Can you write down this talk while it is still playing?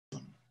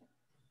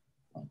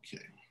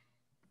Okay.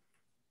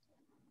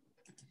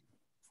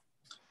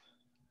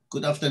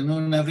 Good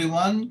afternoon,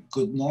 everyone.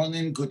 Good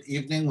morning, good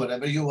evening,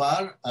 wherever you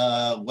are.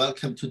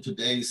 Welcome to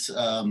today's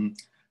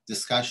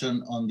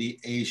discussion on the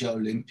Asia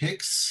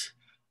Olympics.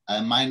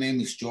 My name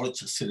is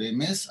George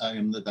Sirimis. I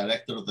am the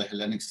director of the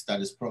Hellenic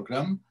Studies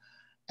program.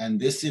 And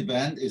this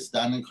event is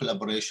done in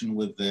collaboration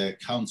with the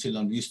Council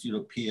on East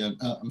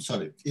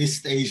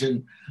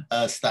Asian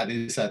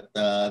Studies at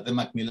the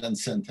Macmillan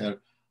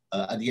Center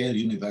at Yale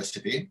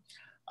University.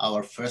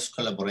 Our first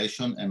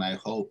collaboration, and I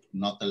hope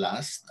not the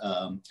last.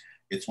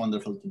 It's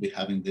wonderful to be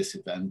having this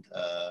event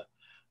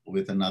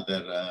with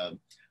another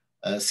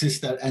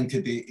sister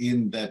entity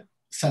in the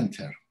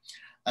center.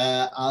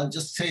 I'll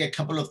just say a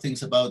couple of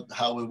things about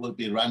how we will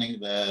be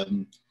running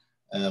the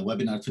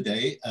webinar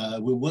today.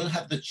 We will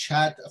have the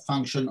chat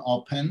function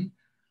open,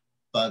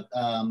 but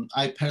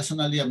I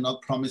personally am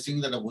not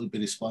promising that I will be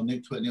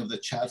responding to any of the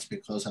chats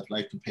because I'd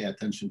like to pay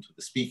attention to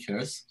the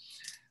speakers.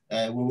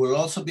 We will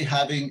also be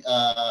having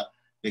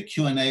the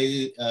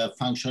Q&A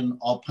function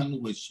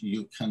open, which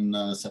you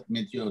can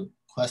submit your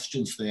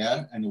questions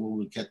there, and we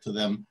will get to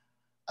them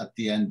at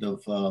the end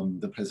of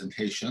the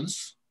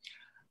presentations.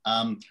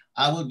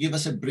 I will give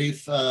us a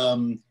brief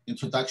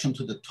introduction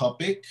to the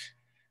topic,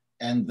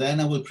 and then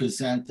I will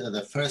present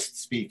the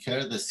first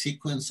speaker. The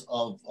sequence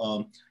of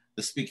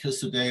the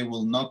speakers today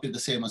will not be the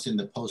same as in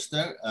the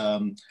poster.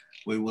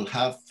 We will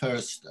have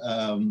first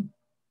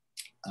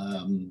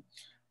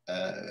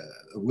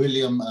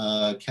William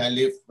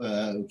Kelly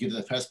give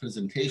the first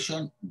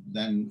presentation,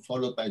 then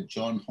followed by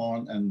John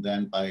Horn, and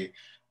then by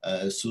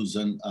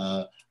Susan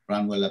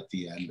Branwell at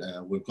the end.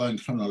 We're going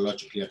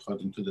chronologically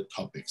according to the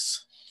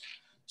topics.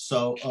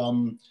 So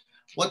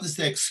what is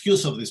the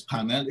excuse of this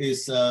panel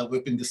is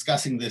we've been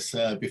discussing this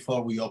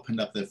before we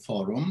opened up the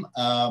forum.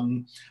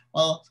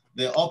 Well,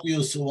 the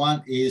obvious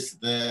one is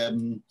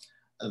the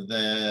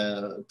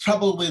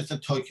trouble with the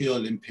Tokyo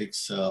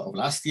Olympics of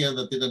last year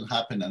that didn't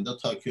happen, and the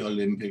Tokyo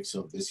Olympics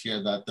of this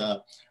year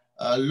that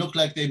look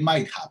like they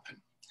might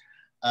happen.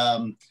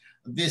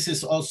 This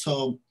is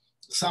also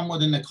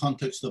somewhat in the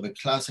context of a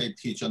class I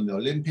teach on the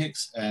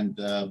Olympics, and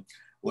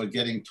we're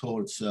getting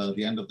towards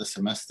the end of the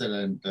semester,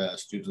 and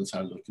students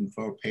are looking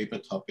for paper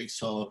topics.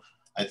 So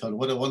I thought,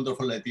 what a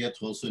wonderful idea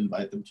to also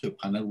invite them to a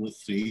panel with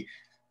 3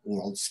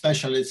 world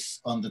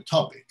specialists on the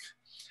topic.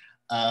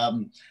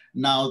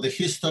 Now, the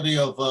history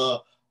of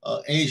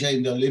Asia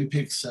in the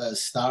Olympics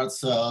starts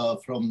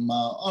from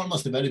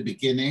almost the very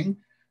beginning.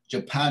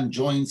 Japan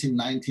joins in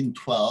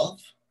 1912.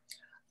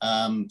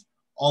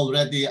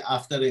 Already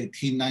after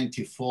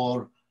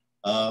 1894,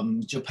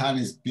 Japan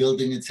is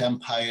building its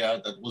empire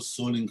that will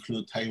soon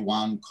include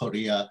Taiwan,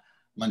 Korea,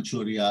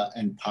 Manchuria,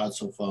 and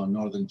parts of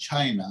northern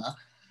China.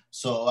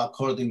 So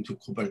according to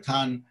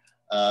Coubertin,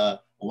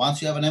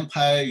 once you have an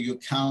empire, you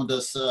count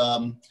as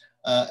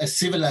a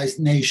civilized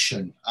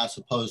nation, as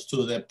opposed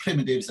to the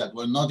primitives that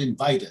were not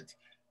invited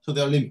to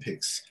the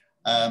Olympics.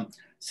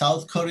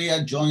 South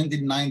Korea joined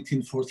in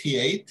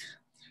 1948.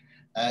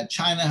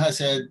 China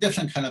has a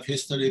different kind of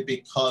history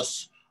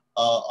because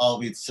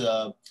of its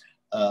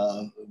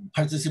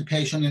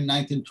participation in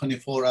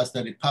 1924 as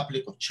the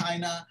Republic of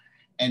China,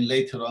 and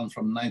later on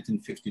from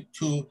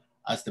 1952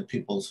 as the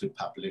People's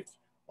Republic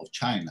of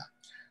China.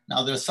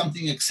 Now, there's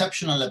something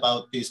exceptional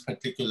about these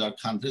particular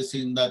countries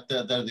in that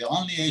they're the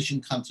only Asian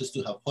countries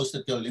to have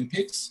hosted the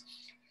Olympics.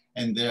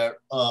 And they're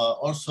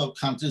also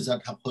countries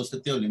that have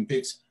hosted the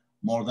Olympics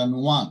more than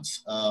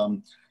once.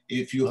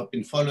 If you have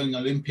been following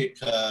Olympic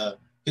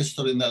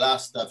history in the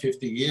last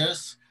 50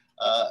 years,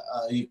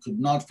 you could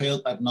not fail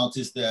but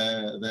notice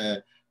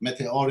the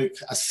meteoric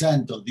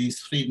ascent of these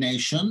 3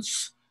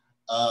 nations.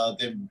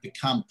 They've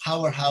become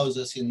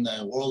powerhouses in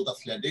world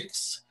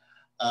athletics.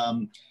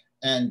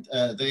 And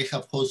they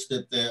have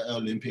hosted the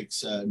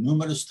Olympics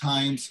numerous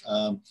times.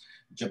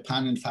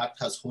 Japan, in fact,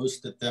 has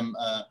hosted them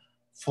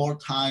 4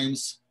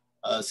 times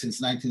since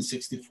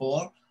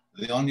 1964.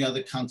 The only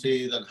other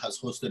country that has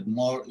hosted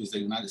more is the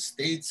United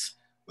States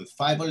with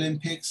 5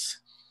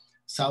 Olympics.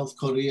 South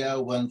Korea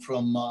went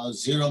from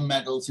 0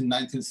 medals in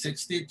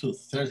 1960 to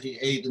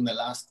 38 in the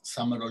last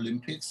Summer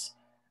Olympics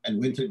and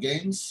Winter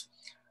Games,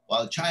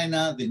 while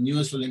China, the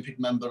newest Olympic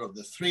member of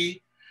the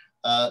 3,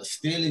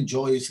 still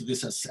enjoys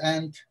this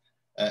ascent,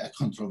 a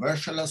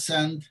controversial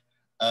ascent,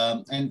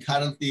 and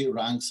currently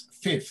ranks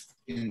 5th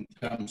in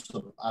terms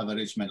of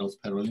average medals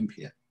per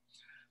Olympiad.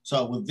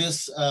 So with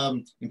this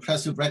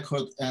impressive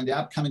record and the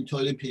upcoming 2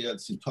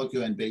 Olympiads in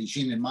Tokyo and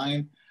Beijing in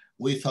mind,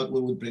 we thought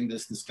we would bring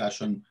this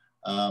discussion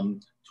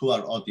to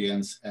our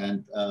audience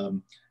and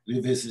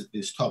revisit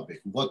this topic.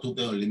 What do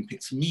the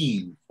Olympics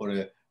mean for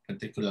a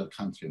particular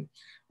country?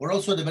 We're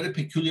also at a very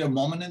peculiar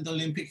moment in the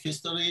Olympic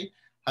history,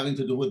 having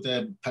to do with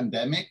the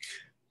pandemic.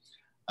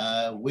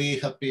 We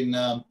have been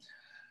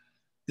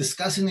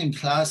discussing in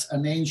class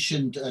an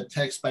ancient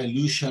text by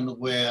Lucian,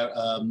 where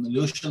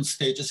Lucian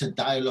stages a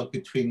dialogue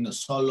between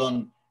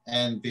Solon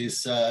and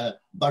this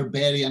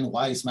barbarian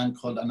wise man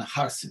called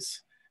Anacharsis,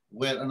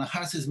 where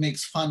Anacharsis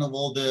makes fun of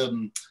all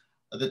the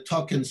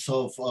tokens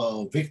of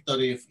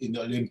victory in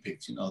the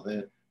Olympics, you know,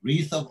 the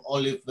wreath of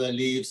olive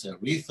leaves, a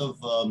wreath of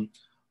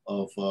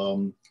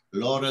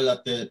laurel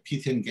at the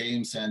Pythian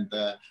Games, and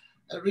a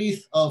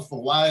wreath of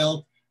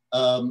wild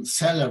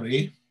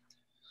celery.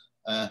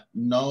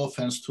 No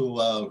offense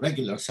to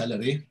regular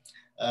celery,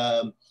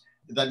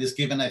 that is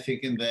given, I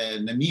think, in the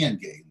Nemean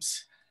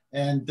Games.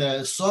 And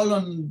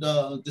Solon,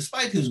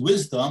 despite his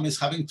wisdom, is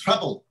having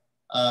trouble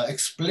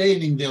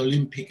explaining the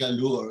Olympic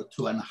allure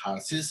to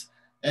Anacharsis.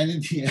 And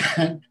in the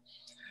end,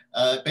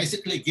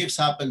 basically gives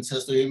up and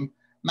says to him,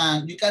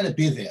 man, you gotta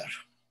be there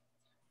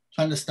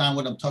to understand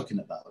what I'm talking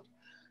about.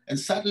 And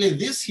sadly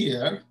this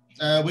year,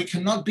 we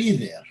cannot be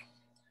there,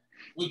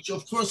 which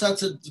of course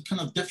adds a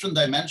kind of different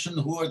dimension.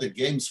 Who are the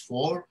games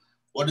for?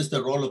 What is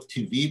the role of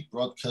TV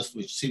broadcast,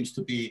 which seems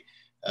to be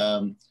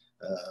where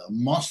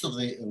most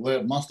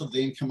of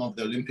the income of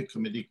the Olympic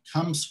Committee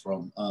comes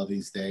from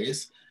these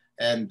days,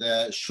 and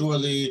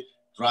surely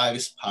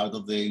drives part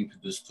of the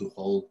impetus to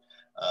hold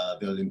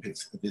the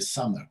Olympics this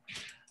summer.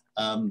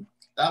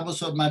 That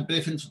was my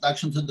brief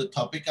introduction to the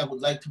topic. I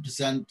would like to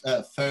present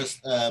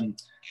first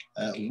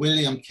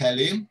William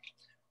Kelly,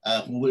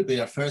 who will be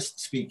our first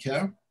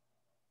speaker.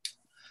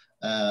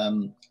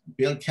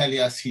 Bill Kelly,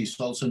 as he's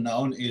also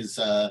known, is,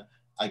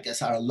 I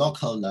guess, our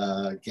local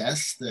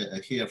guest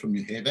here from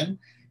New Haven.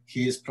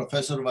 He is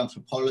professor of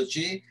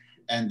anthropology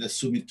and the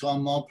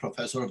Sumitomo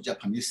Professor of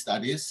Japanese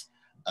Studies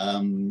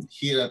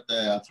here at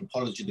the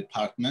anthropology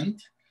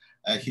department.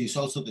 He's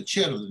also the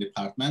chair of the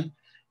department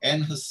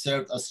and has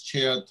served as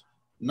chair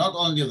not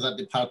only of that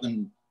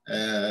department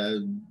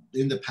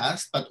in the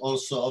past, but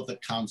also of the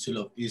Council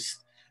of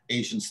East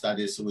Asian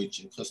Studies,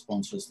 which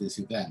co-sponsors this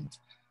event.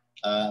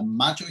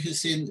 Much of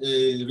his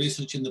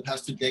research in the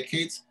past 2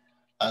 decades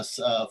has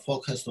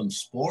focused on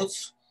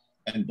sports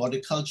and body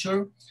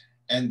culture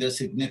and their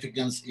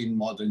significance in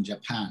modern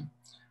Japan.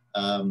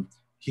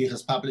 He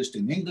has published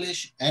in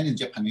English and in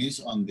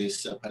Japanese on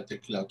these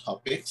particular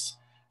topics,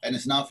 and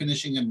is now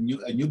finishing a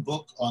new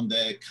book on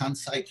the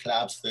Kansai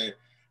clubs, the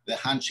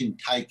Hanshin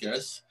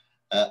Tigers,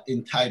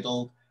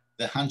 entitled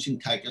The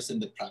Hanshin Tigers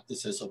and the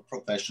Practices of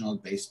Professional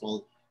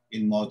Baseball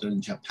in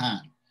Modern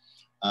Japan.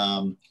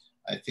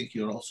 I think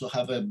you also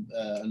have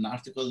an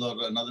article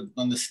or another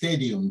on the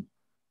stadium,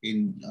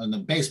 on the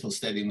baseball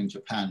stadium in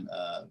Japan,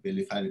 Bill,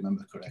 if I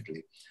remember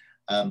correctly.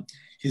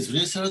 His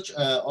research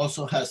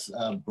also has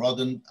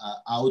broadened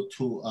out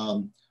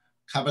to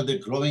cover the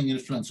growing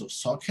influence of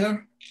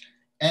soccer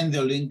and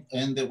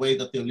the way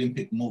that the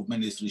Olympic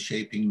movement is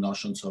reshaping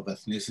notions of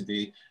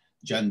ethnicity,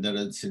 gender,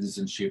 and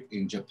citizenship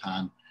in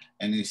Japan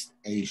and East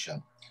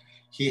Asia.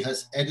 He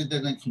has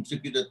edited and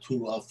contributed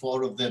to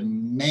 4 of the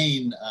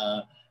main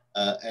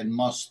and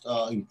most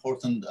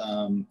important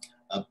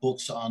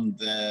books on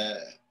the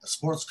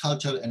sports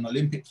culture and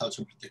Olympic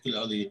culture,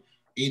 particularly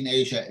in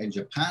Asia and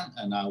Japan.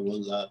 And I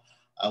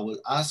will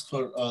ask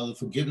for the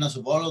forgiveness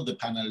of all of the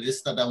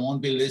panelists that I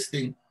won't be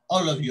listing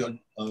all of your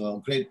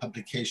great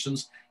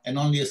publications and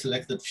only a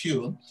selected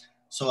few.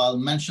 So I'll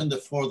mention the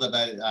 4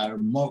 that are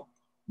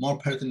more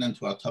pertinent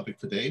to our topic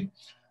today.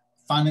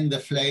 Fanning the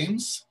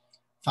Flames,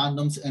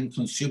 Fandoms and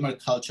Consumer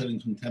Culture in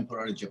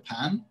Contemporary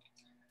Japan.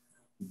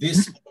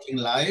 This Sporting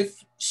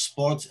Life,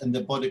 Sports and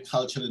the Body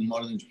Culture in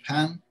Modern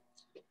Japan.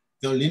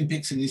 The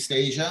Olympics in East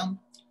Asia,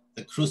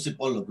 the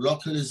Crucible of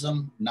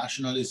Localism,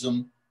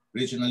 Nationalism,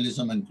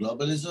 Regionalism and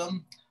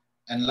Globalism.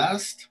 And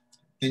last,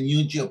 the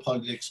New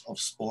Geopolitics of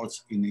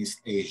Sports in East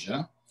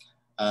Asia,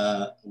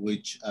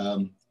 which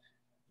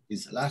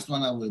is the last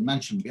one I will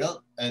mention,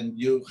 Bill, and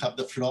you have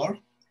the floor.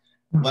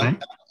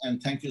 Welcome,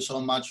 and thank you so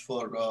much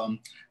for,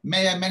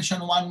 may I mention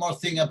one more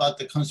thing about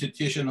the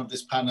constitution of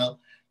this panel,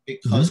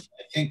 because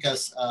I think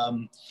as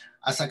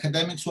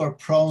academics who are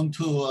prone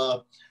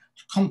to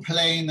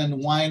complain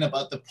and whine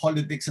about the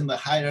politics and the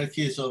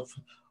hierarchies of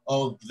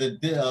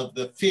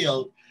the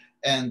field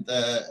and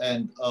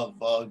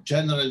of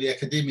generally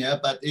academia,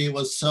 but it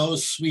was so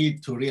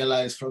sweet to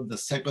realize from the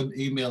second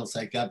emails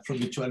I got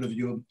from each one of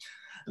you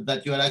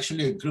that you are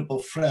actually a group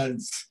of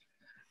friends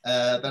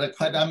that are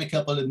quite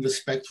amicable and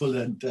respectful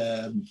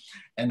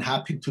and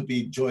happy to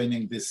be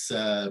joining this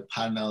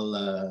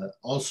panel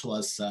also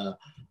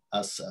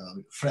as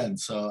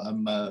friends. So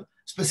I'm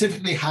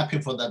specifically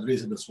happy for that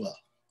reason as well.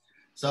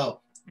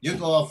 So you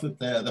go off with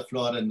the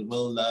floor, and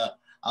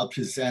I'll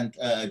present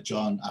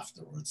John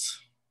afterwards.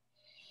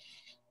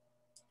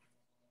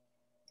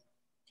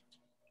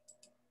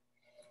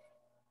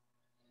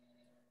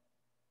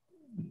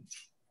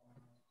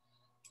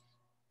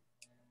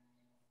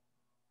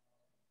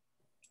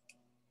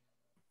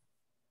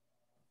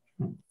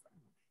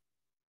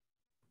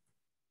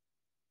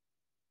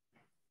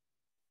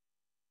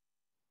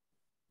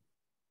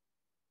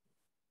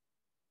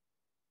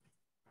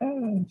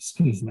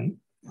 Excuse me.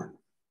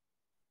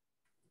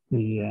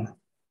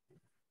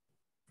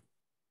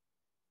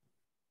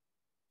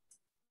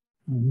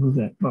 Move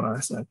that bar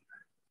a second.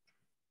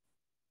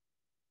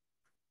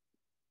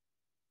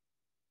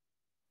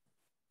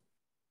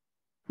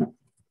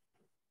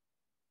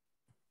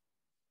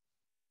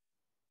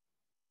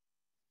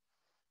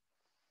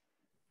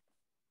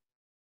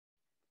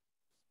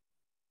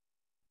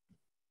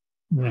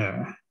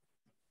 There.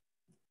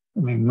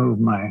 Let me move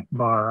my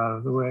bar out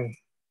of the way.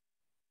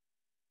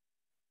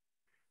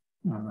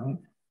 All right.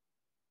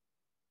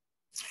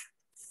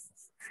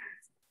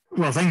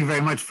 Well, thank you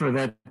very much for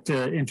that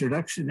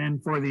introduction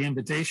and for the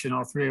invitation.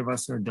 All three of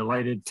us are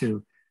delighted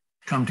to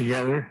come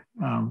together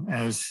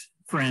as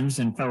friends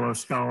and fellow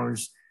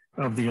scholars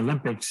of the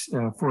Olympics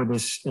for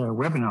this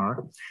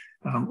webinar.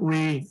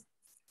 We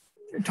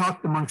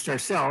talked amongst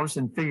ourselves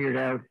and figured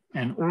out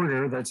an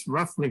order that's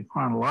roughly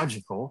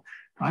chronological.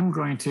 I'm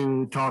going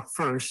to talk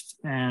first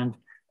and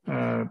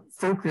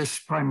focus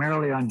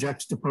primarily on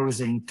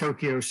juxtaposing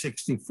Tokyo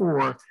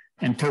 64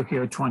 and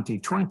Tokyo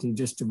 2020,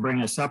 just to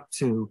bring us up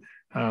to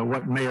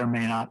what may or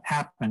may not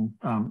happen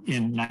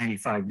in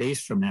 95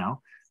 days from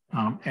now.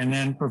 And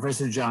then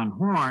Professor John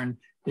Horn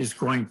is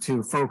going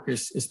to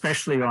focus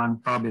especially on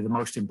probably the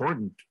most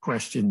important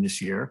question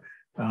this year,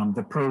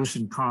 the pros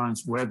and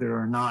cons, whether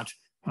or not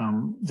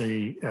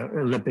the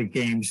Olympic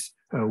Games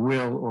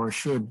will or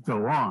should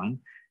go on.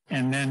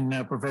 And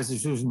then Professor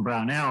Susan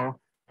Brownell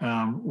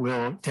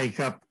will take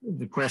up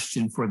the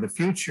question for the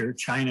future,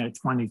 China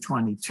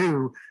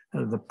 2022,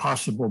 the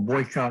possible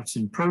boycotts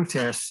and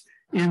protests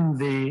in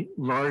the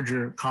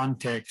larger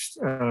context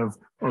of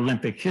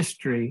Olympic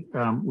history,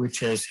 which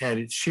has had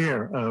its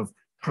share of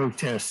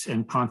protests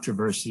and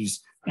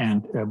controversies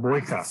and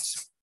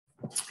boycotts.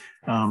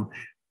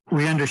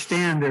 We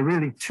understand there are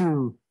really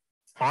two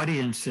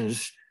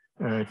audiences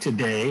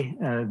today.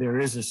 There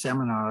is a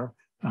seminar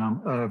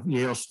of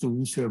Yale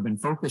students who have been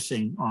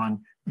focusing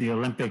on the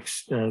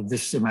Olympics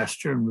this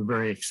semester, and we're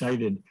very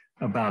excited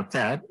about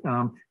that.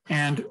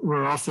 And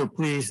we're also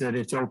pleased that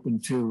it's open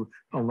to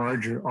a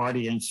larger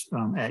audience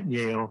at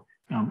Yale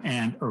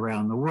and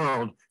around the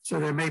world. So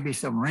there may be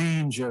some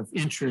range of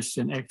interests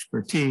and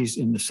expertise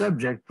in the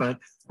subject, but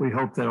we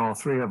hope that all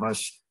three of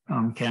us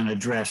can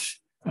address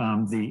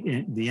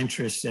the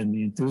interests and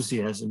the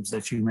enthusiasms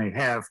that you may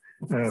have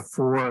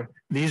for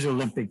these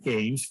Olympic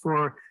Games.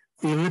 For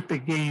the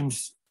Olympic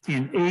Games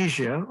in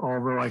Asia,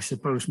 although I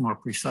suppose more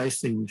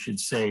precisely we should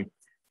say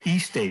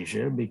East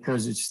Asia,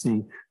 because it's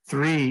the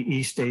three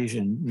East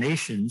Asian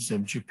nations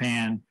of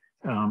Japan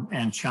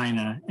and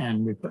China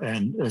and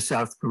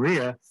South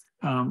Korea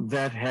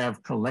that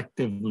have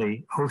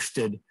collectively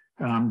hosted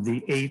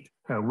the 8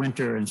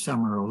 Winter and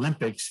Summer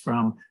Olympics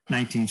from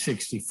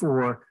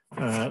 1964,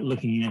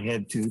 looking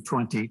ahead to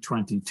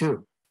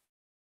 2022.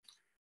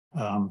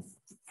 There are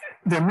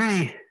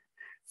many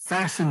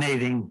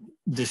fascinating,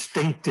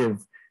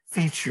 distinctive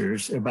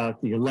features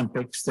about the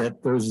Olympics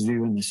that those of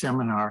you in the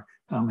seminar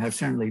have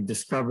certainly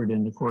discovered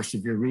in the course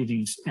of your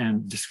readings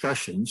and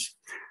discussions.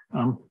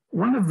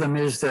 One of them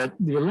is that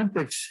the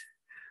Olympics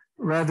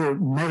rather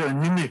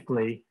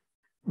metonymically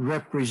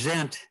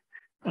represent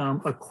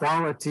a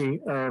quality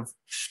of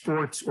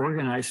sports,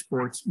 organized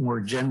sports more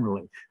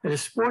generally. That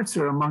is, sports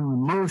are among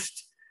the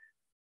most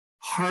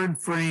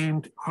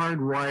hard-framed,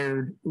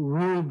 hard-wired,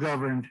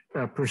 rule-governed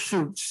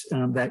pursuits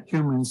that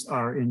humans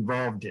are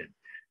involved in.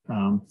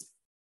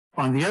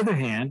 On the other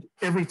hand,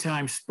 every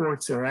time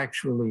sports are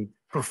actually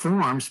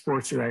performed,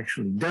 sports are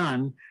actually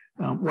done,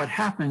 what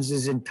happens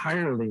is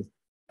entirely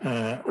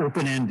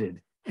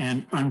open-ended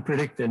and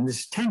unpredicted. And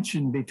this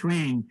tension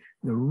between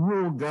the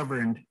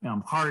rule-governed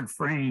hard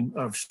frame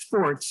of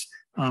sports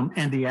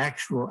and the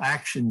actual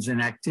actions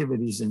and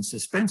activities and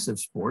suspense of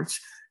sports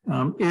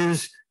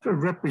is sort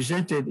of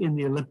represented in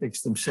the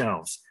Olympics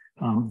themselves.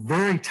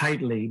 Very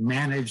tightly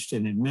managed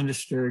and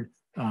administered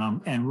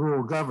and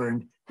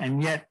rule-governed,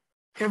 and yet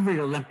every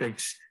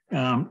Olympics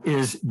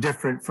is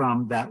different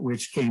from that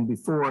which came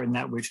before and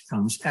that which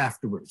comes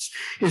afterwards.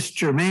 It's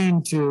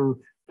germane to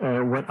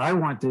what I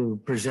want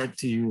to present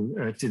to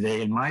you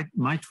today in my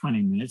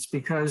 20 minutes,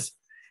 because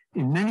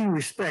in many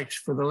respects,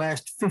 for the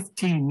last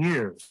 15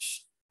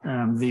 years,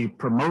 the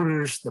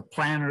promoters, the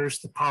planners,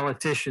 the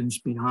politicians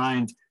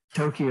behind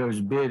Tokyo's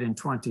bid in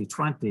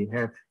 2020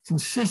 have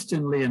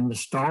consistently and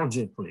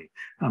nostalgically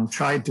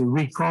tried to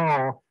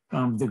recall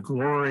the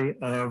glory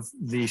of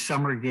the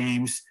Summer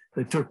Games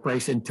that took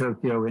place in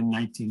Tokyo in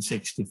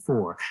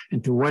 1964,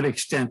 and to what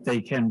extent they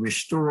can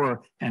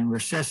restore and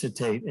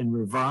resuscitate and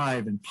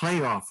revive and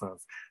play off of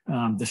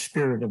the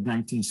spirit of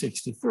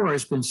 1964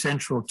 has been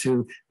central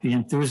to the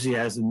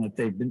enthusiasm that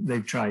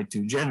they've tried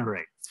to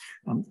generate.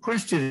 The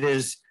question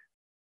is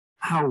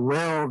how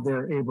well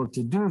they're able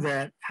to do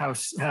that, how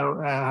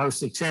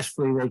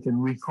successfully they can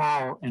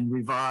recall and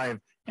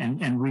revive and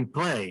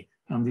replay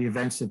the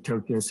events of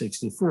Tokyo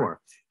 64.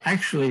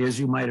 Actually, as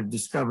you might have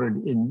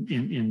discovered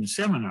in the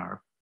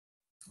seminar,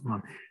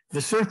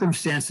 the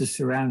circumstances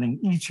surrounding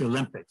each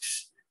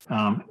Olympics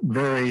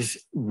varies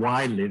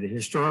widely. The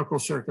historical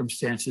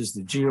circumstances,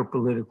 the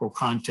geopolitical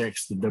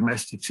context, the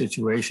domestic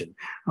situation.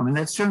 And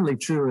that's certainly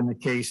true in the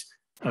case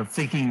of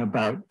thinking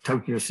about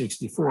Tokyo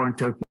 64 and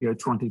Tokyo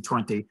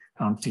 2020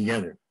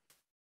 together.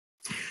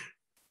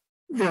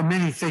 There are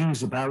many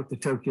things about the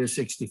Tokyo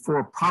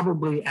 64,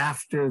 probably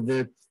after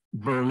the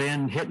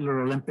Berlin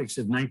Hitler Olympics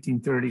of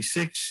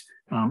 1936.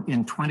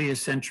 In 20th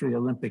century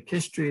Olympic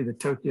history, the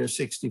Tokyo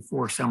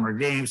 64 Summer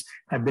Games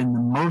have been the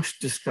most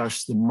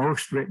discussed, the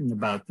most written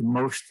about, the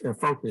most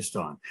focused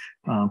on.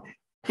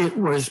 It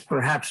was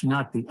perhaps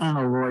not the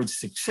unalloyed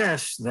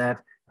success that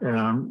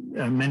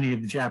many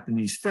of the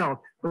Japanese felt,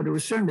 but it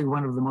was certainly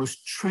one of the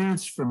most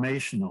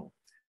transformational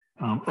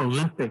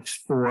Olympics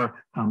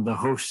for the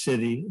host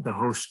city, the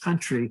host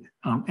country,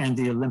 and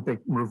the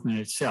Olympic movement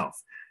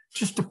itself.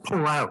 Just to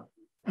pull out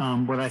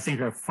what I think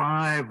are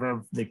 5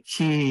 of the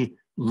key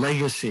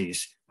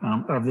legacies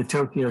of the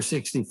Tokyo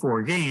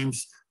 64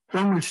 Games,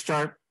 one would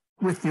start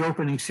with the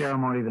opening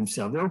ceremony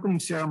themselves. The opening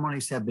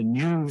ceremonies have been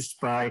used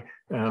by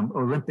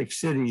Olympic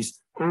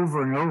cities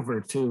over and over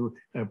to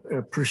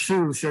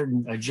pursue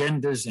certain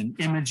agendas and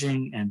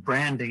imaging and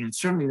branding, and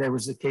certainly that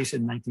was the case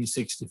in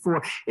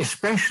 1964,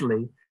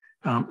 especially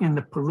in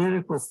the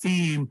political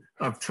theme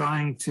of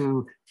trying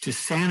to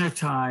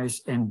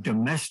sanitize and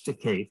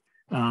domesticate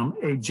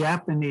a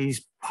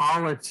Japanese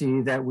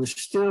polity that was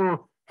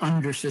still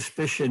under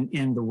suspicion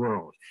in the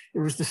world. It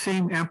was the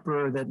same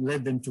emperor that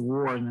led them to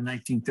war in the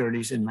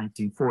 1930s and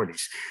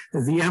 1940s.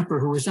 The emperor,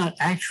 who was not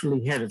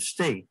actually head of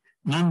state,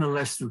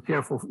 nonetheless, through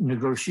careful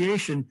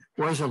negotiation,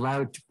 was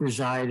allowed to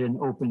preside and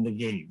open the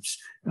games.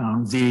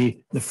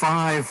 The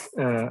 5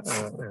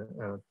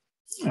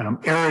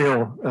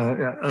 aerial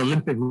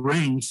Olympic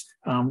rings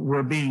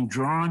were being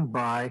drawn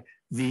by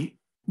the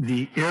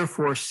Air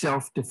Force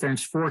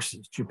Self-Defense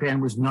Forces.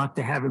 Japan was not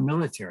to have a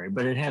military,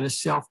 but it had a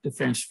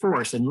self-defense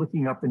force. And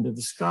looking up into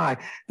the sky,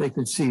 they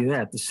could see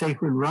that. The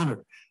Sacred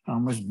Runner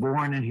was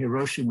born in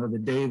Hiroshima the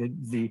day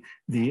that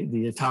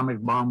the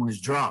atomic bomb was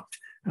dropped.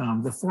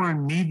 The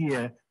foreign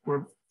media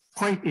were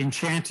quite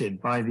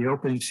enchanted by the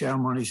opening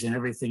ceremonies and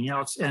everything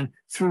else, and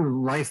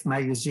through Life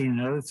magazine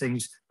and other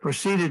things,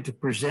 proceeded to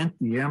present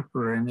the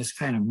emperor in this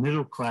kind of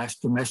middle-class,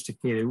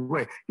 domesticated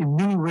way. In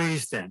many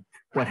ways, then,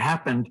 what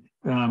happened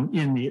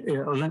in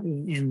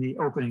the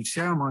opening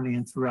ceremony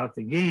and throughout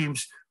the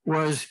games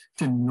was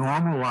to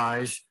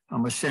normalize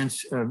a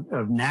sense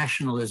of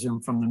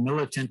nationalism from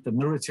the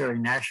military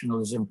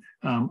nationalism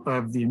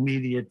of the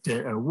immediate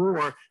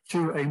war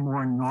to a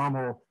more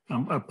normal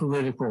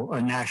political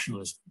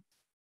nationalism.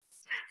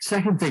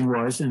 Second thing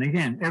was, and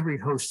again, every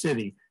host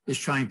city is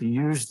trying to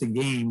use the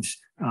games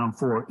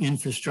for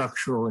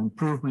infrastructural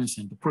improvements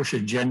and to push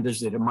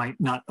agendas that it might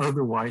not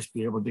otherwise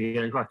be able to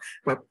get across.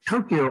 But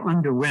Tokyo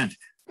underwent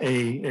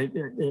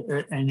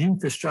an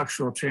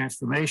infrastructural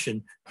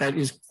transformation that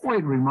is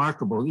quite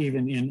remarkable,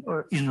 even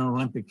in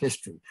Olympic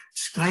history.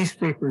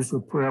 Skyscrapers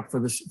were put up for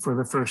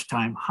the first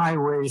time,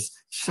 highways,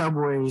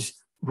 subways,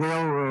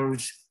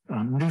 railroads,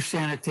 new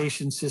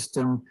sanitation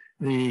system.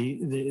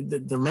 The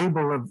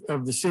label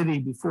of the city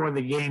before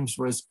the games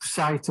was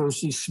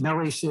Saitoshi,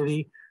 smelly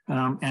city,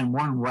 and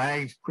one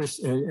wag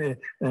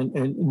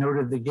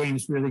noted the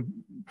games really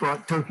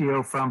brought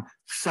Tokyo from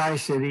Sai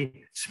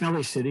City,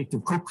 smelly city, to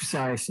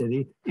Kokusai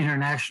City,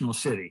 international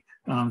city,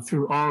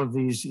 through all of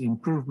these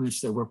improvements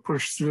that were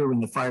pushed through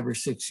in the 5 or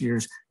 6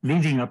 years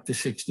leading up to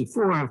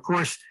 64. And of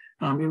course,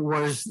 it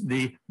was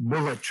the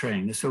bullet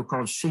train, the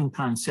so-called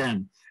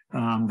Shinkansen,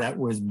 that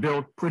was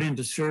built, put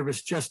into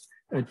service just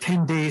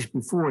 10 days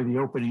before the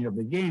opening of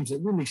the games.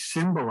 It really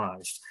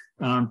symbolized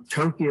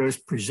Tokyo's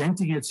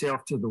presenting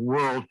itself to the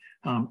world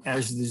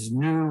as this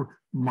new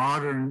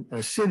modern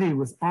city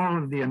with all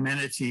of the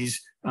amenities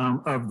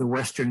of the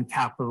Western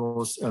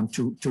capitals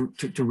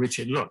to which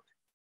it looked.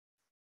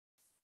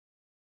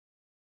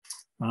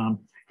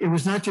 It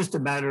was not just a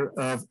matter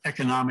of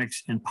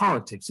economics and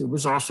politics, it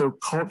was also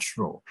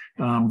cultural.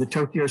 The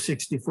Tokyo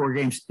 64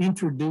 Games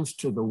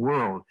introduced to the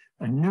world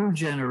a new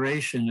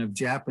generation of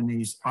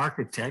Japanese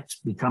architects,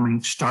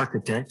 becoming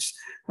starchitects,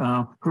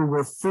 who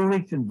were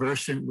fully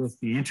conversant with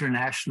the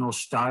international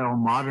style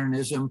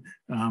modernism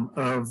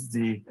of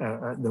the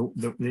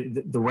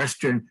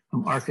Western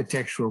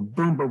architectural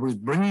boom, but was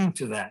bringing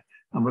to that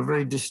a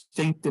very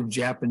distinctive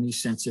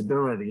Japanese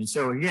sensibility. And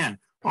so again,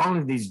 all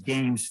of these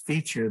games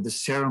feature the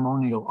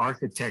ceremonial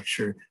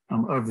architecture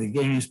of the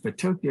games, but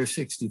Tokyo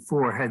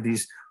 64 had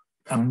these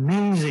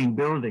amazing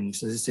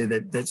buildings, as I say,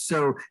 that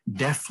so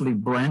deftly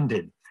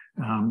blended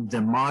the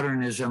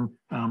modernism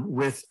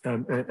with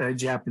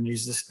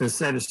Japanese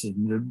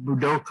aestheticism, the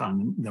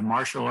Budokan, the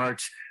martial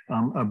arts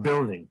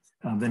building,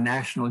 the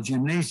National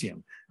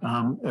Gymnasium.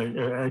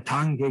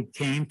 Tange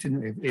came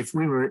to, if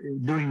we were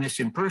doing this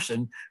in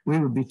person, we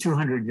would be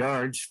 200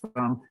 yards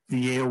from the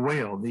Yale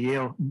Whale, the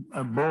Yale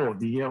Bowl,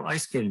 the Yale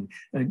ice skating.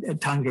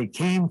 Tange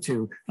came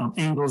to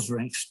Engels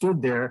Rink,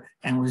 stood there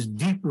and was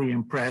deeply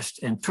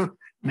impressed and took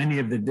many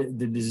of the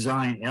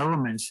design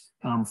elements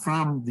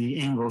from the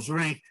Engels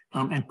Rink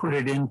and put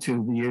it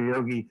into the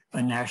Yoyogi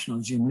National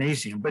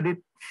Gymnasium. But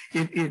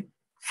it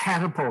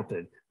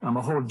catapulted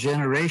a whole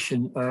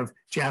generation of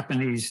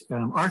Japanese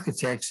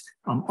architects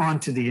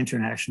onto the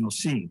international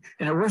scene.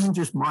 And it wasn't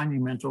just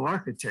monumental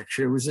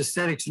architecture, it was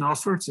aesthetics in all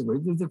sorts of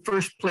ways. It was the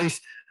first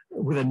place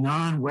with a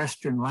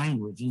non-Western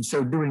language. And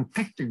so doing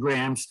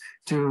pictograms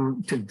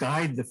to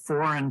guide the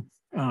foreign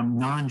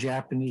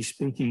non-Japanese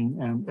speaking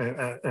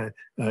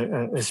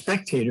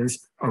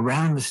spectators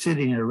around the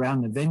city and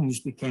around the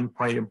venues became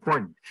quite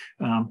important.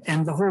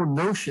 And the whole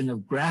notion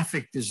of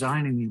graphic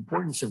design and the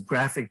importance of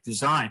graphic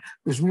design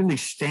was really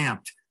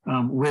stamped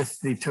with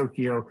the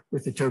Tokyo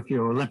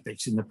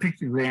Olympics, in the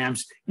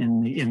pictograms,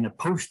 in the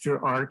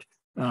poster art.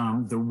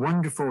 The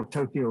wonderful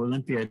Tokyo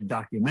Olympiad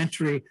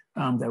documentary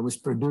that was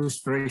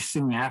produced very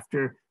soon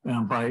after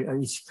by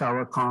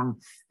Ishikawa Kon.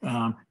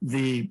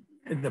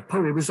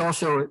 It was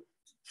also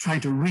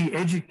trying to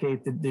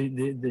re-educate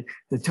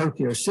the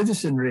Tokyo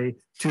citizenry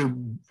to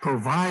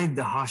provide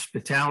the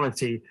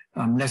hospitality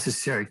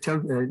necessary.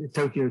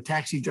 Tokyo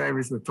taxi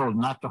drivers were told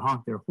not to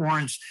honk their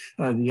horns.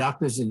 The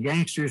Yakuza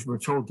gangsters were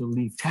told to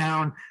leave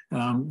town.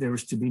 There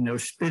was to be no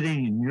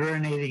spitting and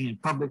urinating in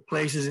public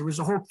places. It was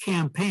a whole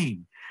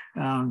campaign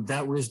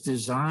that was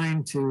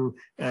designed to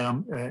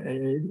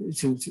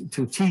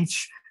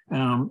teach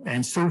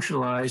and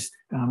socialize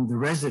the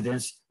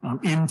residents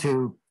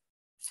into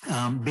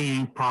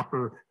being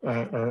proper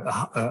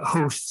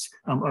hosts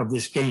of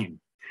this game.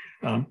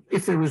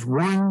 If there was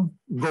one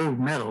gold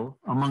medal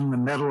among the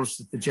medals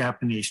that the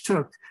Japanese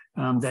took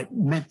that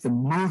meant the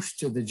most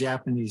to the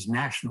Japanese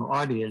national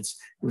audience,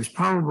 it was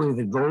probably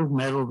the gold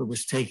medal that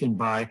was taken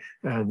by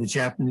the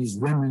Japanese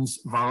women's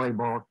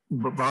volleyball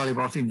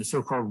team, the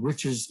so-called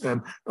Witches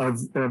of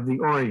the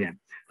Orient.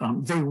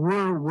 They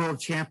were world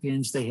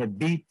champions. They had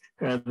beat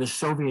the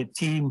Soviet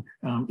team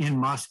in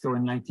Moscow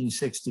in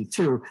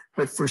 1962,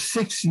 but for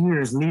 6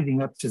 years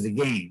leading up to the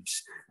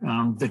games,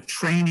 the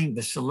training,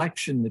 the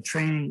selection, the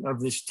training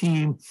of this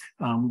team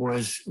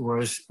was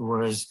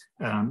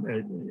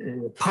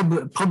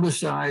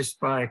publicized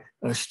by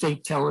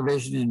state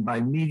television and by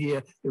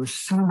media. There was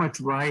so much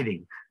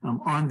riding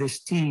on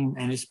this team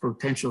and its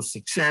potential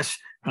success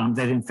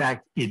that, in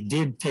fact, it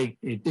did take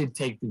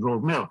the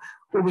gold medal.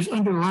 What was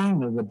underlying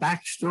the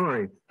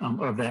backstory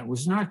of that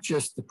was not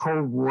just the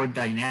Cold War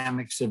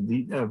dynamics of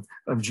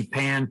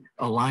Japan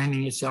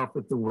aligning itself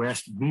with the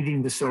West,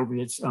 beating the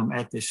Soviets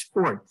at this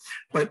sport,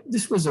 but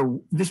this was a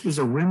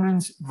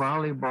women's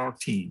volleyball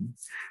team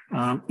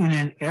in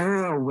an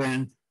era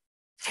when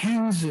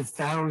tens of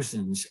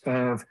thousands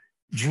of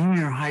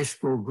junior high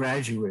school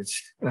graduates,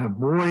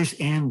 boys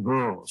and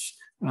girls,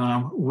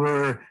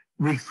 were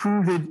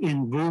recruited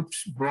in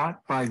groups, brought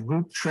by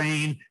Group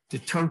Train to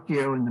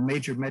Tokyo and the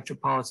major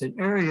metropolitan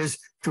areas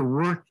to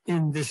work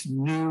in this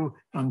new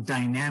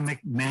dynamic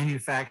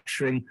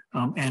manufacturing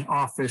and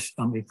office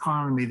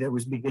economy that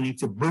was beginning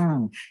to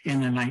boom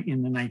in the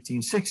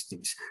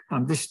 1960s.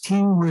 This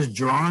team was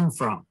drawn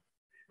from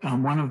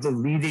one of the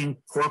leading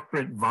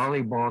corporate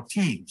volleyball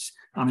teams,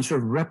 and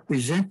sort of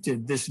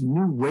represented this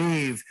new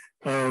wave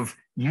of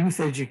youth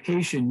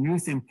education,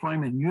 youth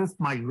employment, youth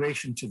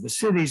migration to the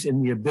cities,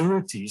 and the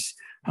abilities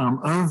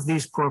of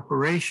these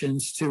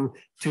corporations to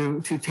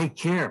take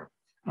care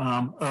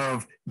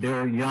of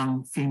their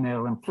young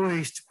female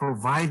employees, to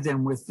provide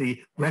them with the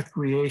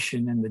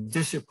recreation and the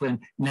discipline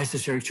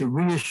necessary to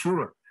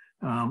reassure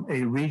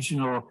a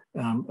regional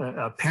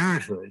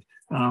parenthood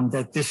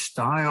that this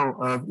style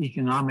of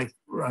economic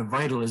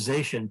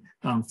vitalization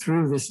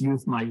through this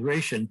youth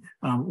migration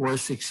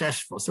was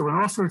successful. So in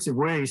all sorts of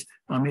ways,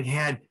 it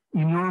had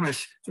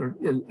enormous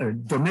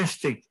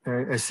domestic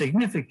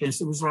significance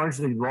that was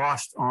largely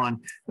lost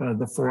on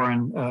the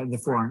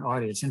foreign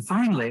audience. And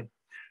finally,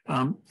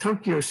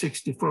 Tokyo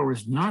 64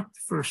 was not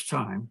the first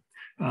time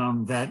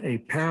that a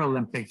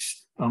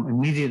Paralympics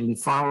immediately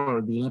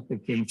followed the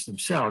Olympic Games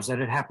themselves. That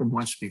had happened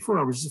once before.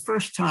 It was the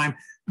first time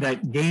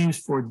that games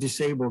for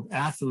disabled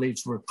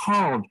athletes were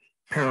called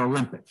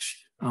Paralympics.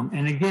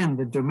 And again,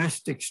 the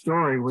domestic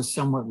story was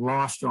somewhat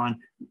lost on,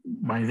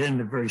 by then,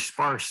 the very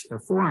sparse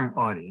foreign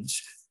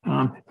audience.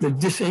 The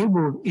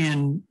disabled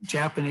in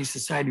Japanese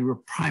society were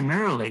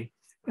primarily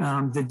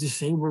the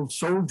disabled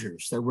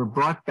soldiers that were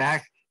brought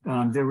back.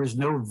 There was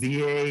no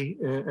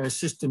VA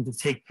system to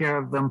take care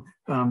of them.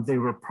 They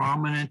were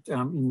prominent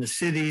in the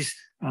cities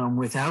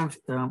without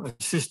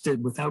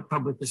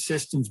public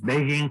assistance,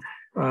 begging.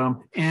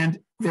 And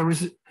there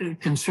was a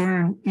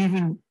concern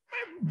even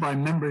by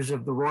members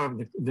of the royal,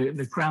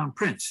 the crown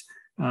prince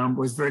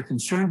was very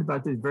concerned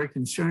about this, very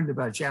concerned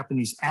about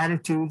Japanese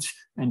attitudes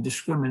and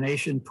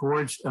discrimination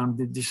towards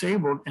the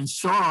disabled, and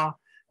saw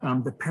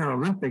the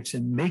Paralympics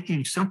and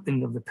making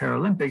something of the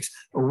Paralympics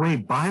a way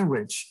by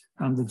which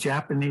the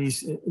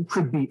Japanese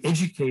could be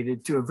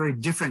educated to a very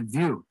different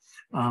view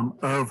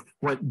of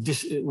what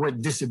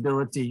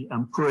disability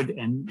could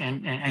and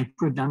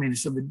could not mean.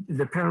 So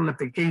the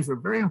Paralympic Games were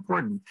very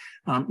important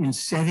in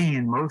setting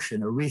in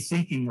motion a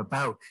rethinking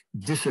about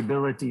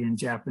disability in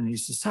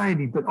Japanese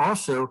society, but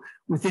also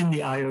within the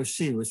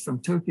IOC. It was from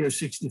Tokyo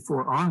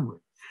 64 onward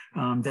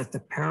that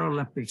the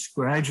Paralympics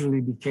gradually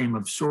became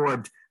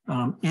absorbed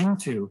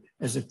into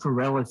as a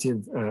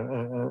correlative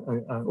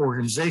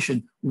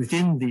organization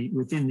within the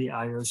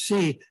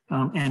IOC,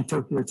 and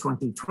Tokyo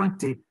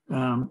 2020,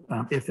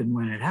 if and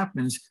when it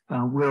happens,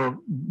 will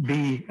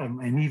be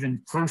an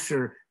even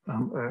closer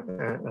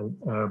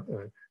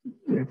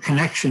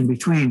connection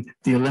between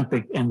the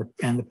Olympic and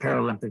the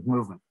Paralympic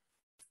movement.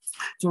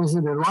 So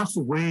there are lots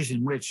of ways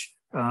in which,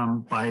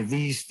 by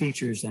these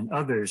features and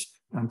others,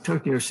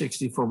 Tokyo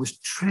 64 was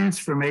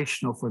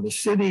transformational for the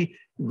city.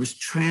 It was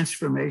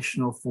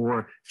transformational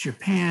for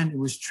Japan. It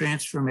was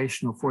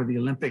transformational for the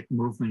Olympic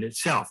movement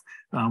itself,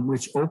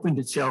 which opened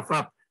itself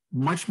up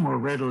much more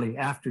readily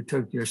after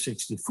Tokyo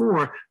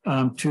 64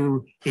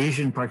 to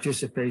Asian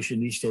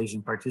participation, East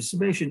Asian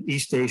participation,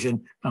 East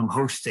Asian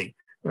hosting.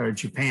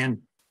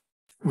 Japan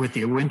with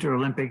the Winter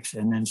Olympics,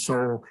 and then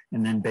Seoul,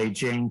 and then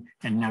Beijing,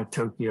 and now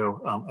Tokyo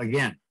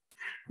again.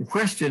 The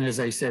question, as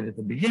I said at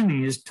the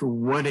beginning, is to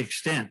what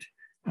extent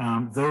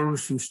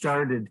those who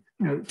started,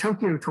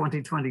 Tokyo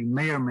 2020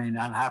 may or may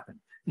not happen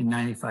in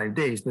 95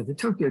 days, but the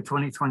Tokyo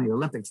 2020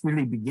 Olympics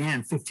really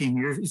began 15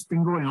 years. It's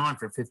been going on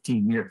for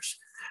 15 years.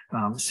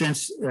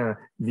 Since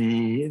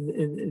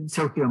the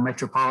Tokyo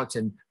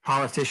metropolitan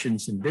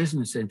politicians and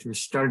business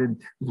interests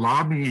started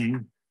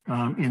lobbying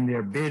in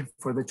their bid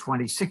for the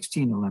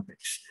 2016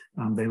 Olympics.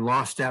 They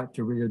lost out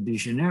to Rio de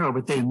Janeiro,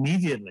 but they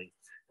immediately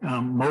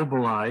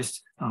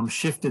mobilized,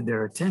 shifted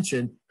their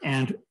attention,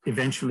 and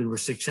eventually were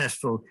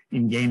successful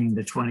in gaining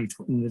the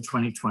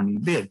 2020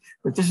 bid.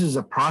 But this is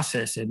a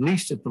process, at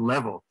least at the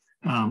level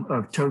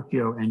of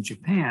Tokyo and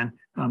Japan,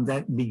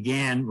 that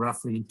began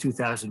roughly in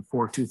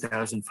 2004,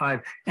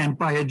 2005, and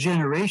by a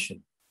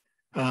generation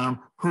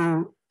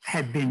who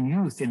had been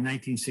youth in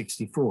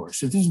 1964.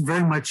 So this is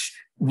very much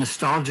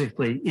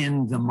nostalgically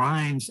in the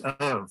minds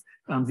of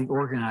the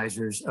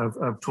organizers of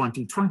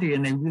 2020,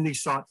 and they really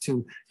sought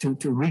to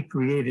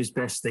recreate as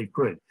best they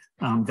could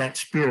that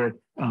spirit,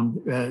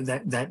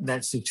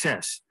 that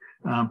success.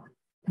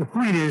 The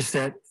point is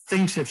that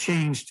things have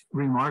changed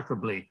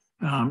remarkably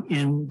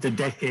in the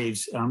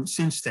decades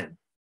since then,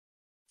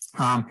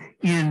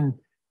 in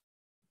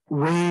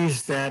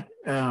ways that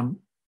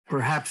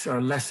perhaps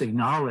are less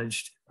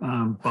acknowledged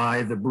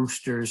by the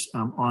boosters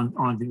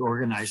on the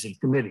organizing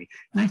committee.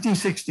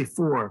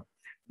 1964,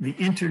 the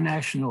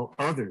international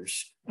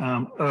others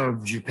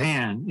of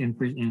Japan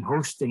in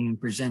hosting and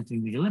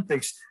presenting the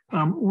Olympics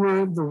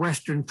were the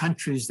Western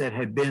countries that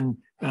had been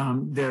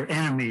their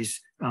enemies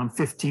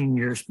 15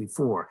 years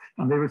before.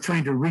 They were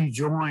trying to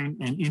rejoin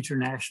an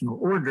international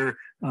order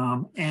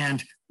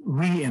and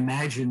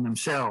reimagine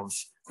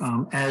themselves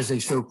as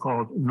a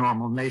so-called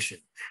normal nation.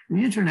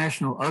 The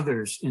international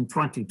others in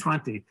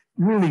 2020,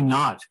 really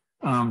not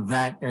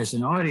that as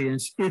an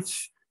audience,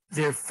 it's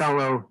their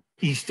fellow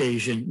East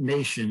Asian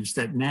nations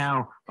that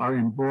now are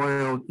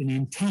embroiled in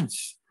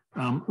intense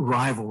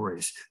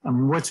rivalries.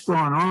 What's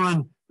gone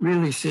on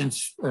really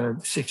since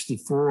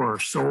 64 or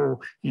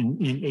Seoul in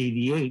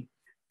 88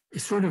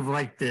 is sort of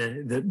like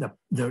the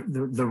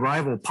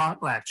rival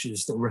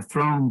potlatches that were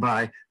thrown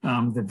by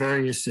the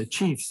various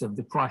chiefs of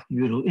the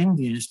Kwajalein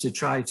Indians to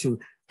try to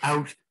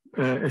outbid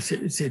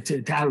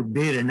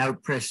and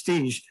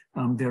out-prestige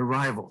their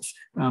rivals.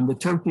 The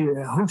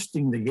Tokyo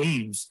hosting the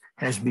games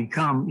has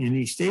become in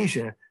East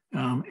Asia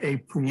a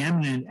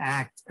preeminent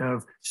act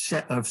of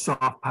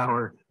soft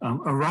power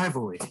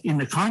rivalry in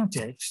the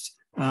context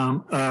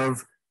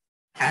of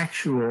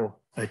actual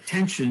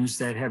tensions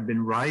that have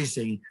been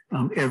rising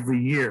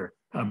every year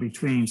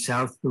between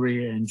South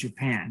Korea and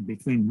Japan,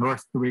 between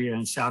North Korea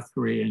and South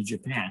Korea and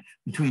Japan,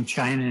 between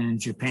China and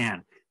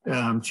Japan,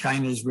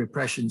 China's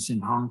repressions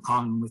in Hong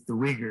Kong with the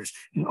Uyghurs.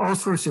 In all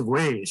sorts of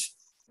ways,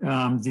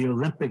 the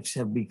Olympics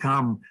have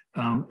become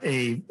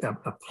a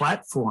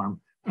platform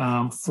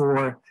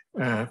for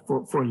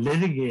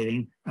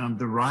litigating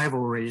the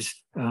rivalries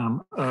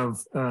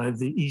of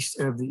the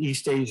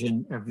East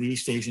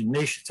Asian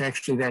nations.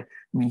 Actually,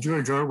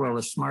 George Orwell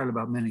is smart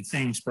about many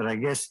things, but I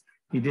guess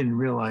he didn't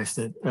realize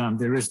that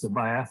there is the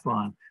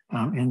biathlon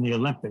in the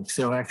Olympics.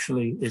 So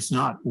actually, it's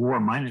not war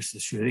minus the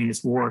shooting;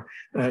 it's war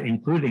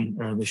including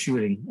the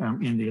shooting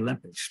in the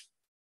Olympics.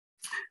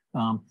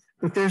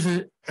 But there's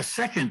a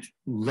second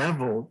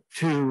level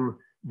to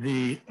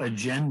the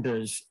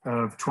agendas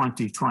of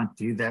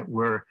 2020 that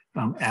were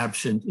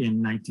absent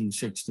in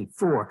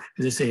 1964.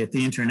 As I say, at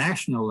the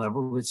international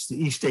level, it's the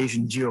East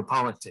Asian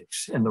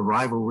geopolitics and the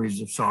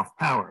rivalries of soft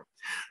power.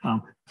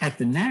 At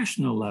the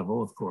national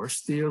level, of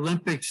course, the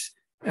Olympics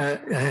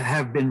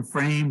have been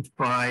framed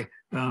by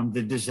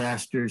the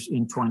disasters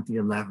in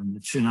 2011,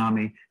 the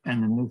tsunami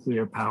and the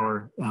nuclear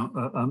power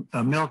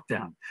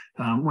meltdown.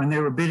 When they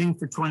were bidding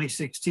for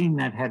 2016,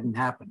 that hadn't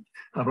happened.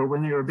 But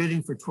when they were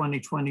bidding for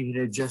 2020, it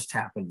had just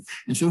happened.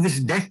 And so this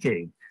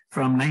decade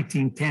from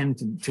 2010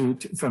 to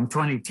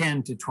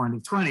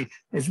 2020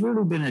 has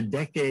really been a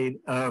decade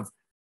of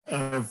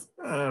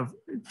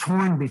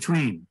torn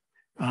between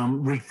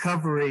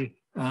recovery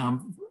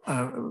from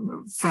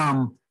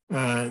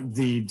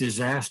the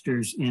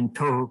disasters in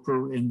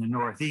Tohoku in the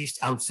Northeast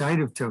outside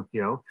of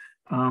Tokyo,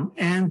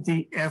 and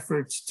the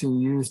efforts to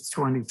use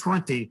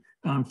 2020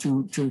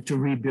 to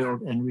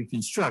rebuild and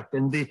reconstruct.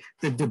 And the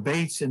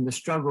debates and the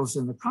struggles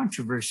and the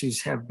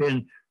controversies have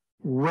been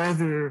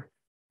whether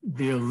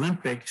the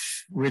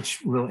Olympics,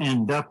 which will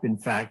end up, in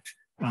fact,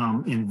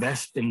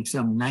 investing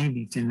some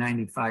 90 to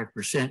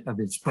 95%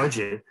 of its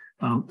budget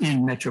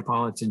in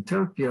metropolitan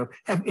Tokyo,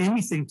 have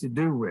anything to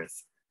do with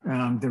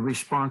the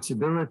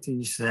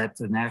responsibilities that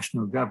the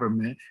national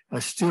government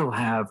still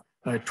have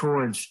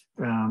towards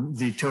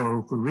the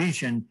Tohoku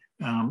region,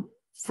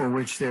 for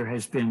which there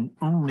has been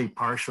only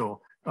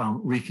partial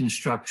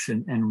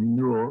reconstruction and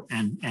renewal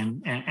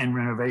and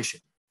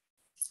renovation.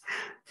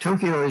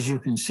 Tokyo, as you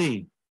can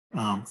see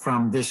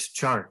from this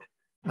chart,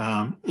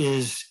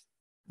 is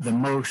the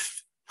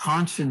most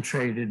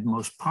concentrated,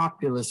 most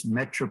populous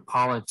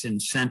metropolitan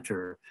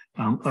center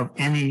of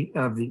any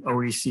of the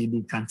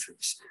OECD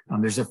countries.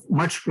 There's a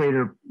much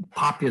greater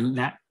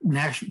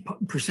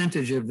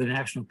percentage of the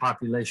national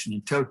population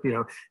in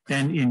Tokyo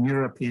than in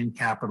European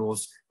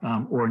capitals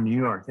or New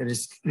York. It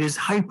is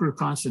hyper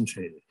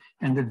concentrated.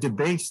 And the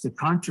debates, the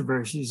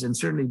controversies, and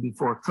certainly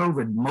before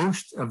COVID,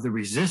 most of the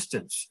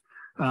resistance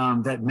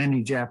that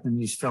many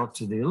Japanese felt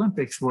to the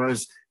Olympics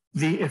was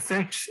the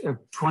effects of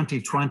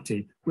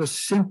 2020 will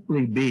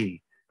simply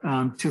be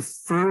to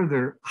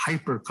further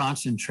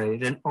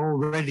hyper-concentrate an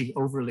already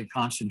overly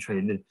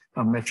concentrated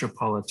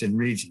metropolitan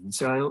region.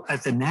 So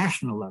at the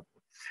national level,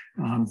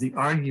 the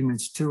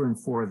arguments to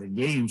and for the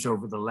games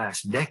over the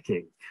last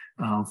decade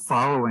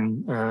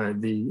following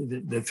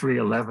the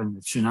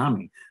 3/11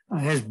 tsunami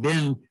has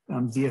been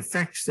the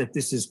effects that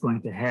this is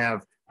going to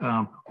have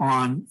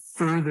on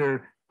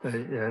further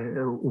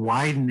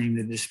widening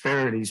the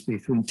disparities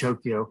between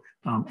Tokyo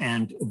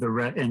and the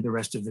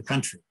rest of the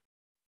country.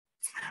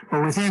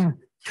 But within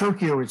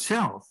Tokyo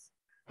itself,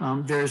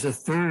 there's a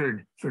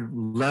third sort of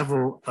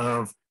level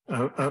of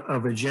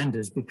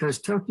agendas, because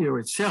Tokyo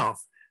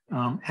itself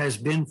has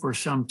been for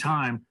some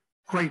time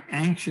quite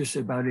anxious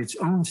about its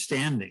own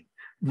standing,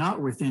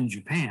 not within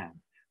Japan,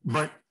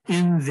 but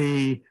in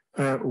the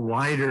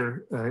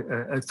wider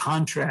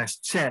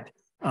contrast set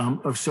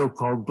of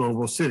so-called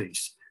global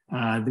cities.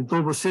 The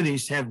global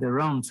cities have their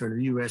own sort of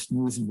U.S.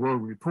 News and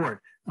World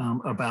Report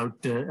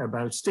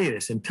about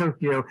status, and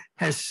Tokyo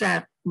has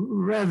sat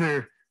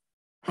rather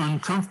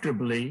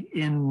uncomfortably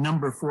in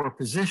number 4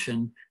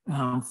 position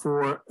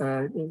for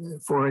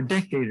a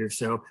decade or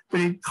so,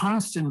 but it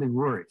constantly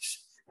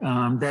worries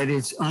that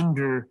it's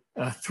under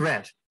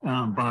threat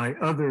by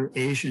other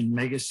Asian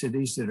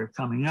megacities that are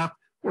coming up,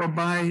 or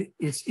by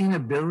its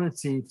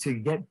inability to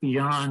get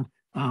beyond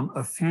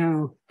a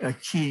few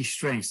key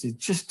strengths. It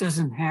just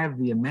doesn't have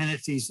the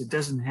amenities. It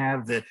doesn't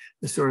have the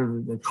sort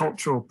of the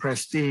cultural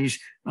prestige.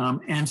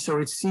 And so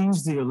it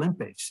sees the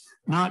Olympics,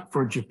 not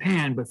for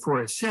Japan, but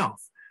for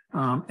itself,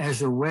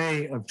 as a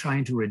way of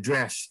trying to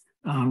address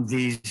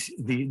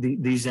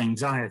these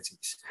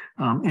anxieties.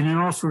 And in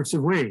all sorts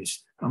of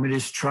ways, it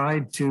has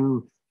tried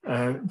to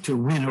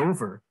win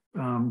over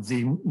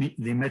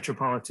the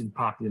metropolitan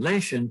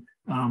population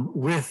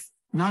with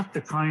not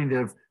the kind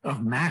of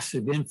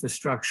massive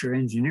infrastructure,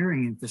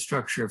 engineering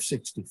infrastructure of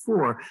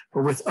 '64,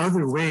 but with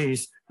other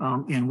ways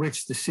in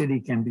which the city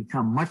can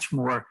become much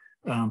more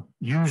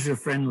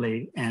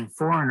user-friendly and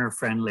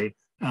foreigner-friendly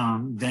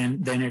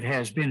than it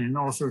has been in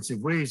all sorts of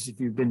ways. If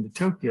you've been to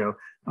Tokyo,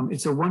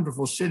 it's a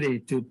wonderful city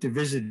to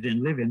visit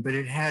and live in, but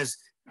it has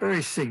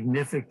very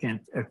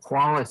significant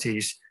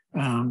qualities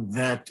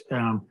that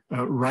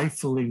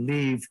rightfully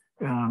leave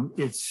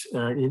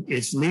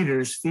its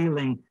leaders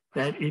feeling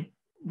that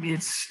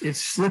it's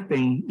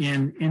slipping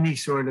in any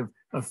sort of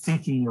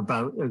thinking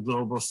about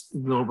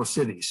global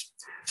cities.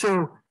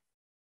 So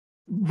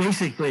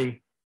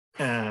basically,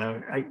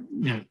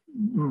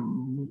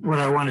 what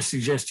I want to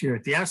suggest here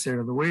at the outset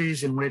are the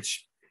ways in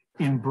which,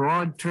 in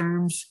broad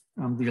terms,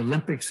 the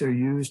Olympics are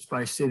used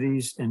by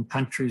cities and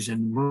countries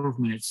and the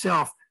movement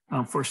itself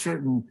for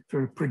certain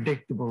sort of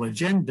predictable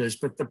agendas,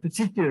 but the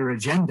particular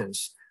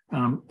agendas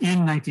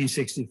in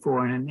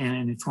 1964 and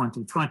in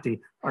 2020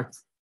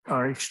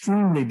 are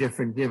extremely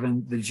different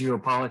given the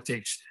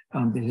geopolitics,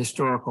 the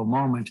historical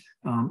moment,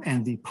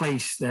 and the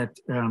place that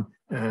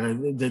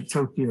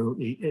Tokyo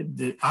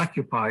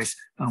occupies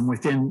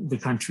within the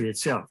country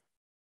itself.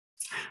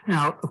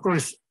 Now, of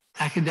course,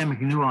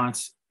 academic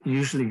nuance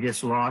usually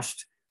gets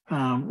lost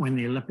when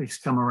the Olympics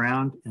come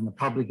around, and the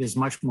public is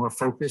much more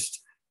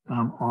focused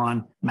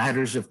on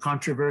matters of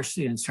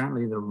controversy, and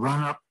certainly the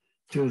run-up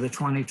to the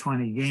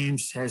 2020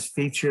 Games has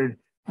featured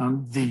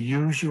the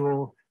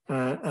usual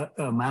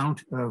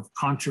amount of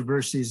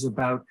controversies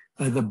about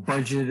the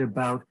budget,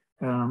 about,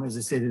 as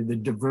I said, the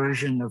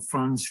diversion of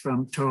funds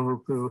from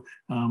Tohoku,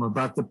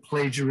 about the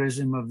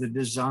plagiarism of the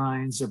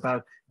designs,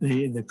 about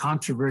the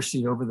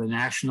controversy over the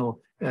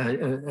national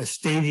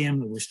stadium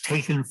that was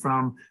taken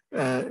from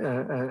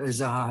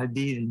Zaha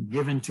Hadid and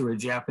given to a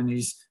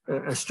Japanese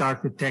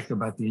architect,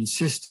 about the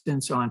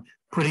insistence on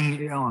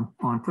putting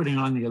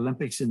on the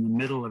Olympics in the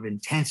middle of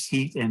intense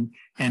heat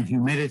and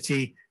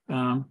humidity.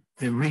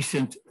 The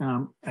recent,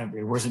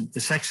 the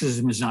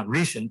sexism is not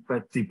recent,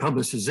 but the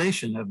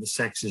publicization of the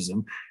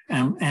sexism.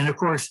 And of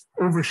course,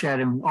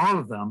 overshadowing all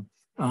of them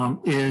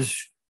is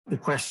the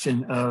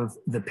question of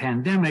the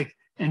pandemic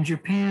and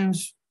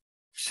Japan's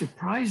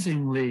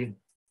surprisingly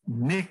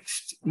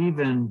mixed,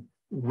 even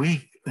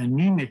weak,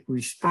 anemic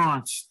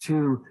response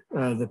to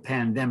the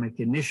pandemic,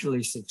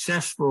 initially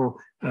successful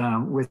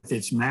with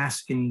its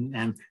masking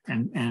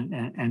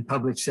and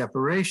public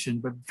separation,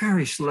 but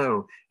very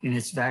slow in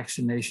its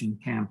vaccination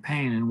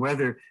campaign, and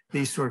whether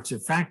these sorts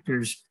of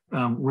factors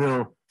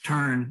will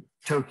turn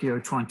Tokyo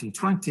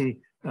 2020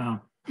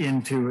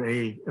 into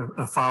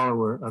a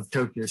follower of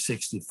Tokyo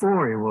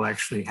 64. It will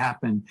actually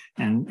happen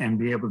and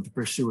be able to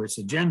pursue its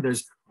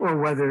agendas, or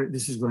whether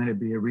this is going to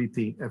be a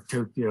repeat of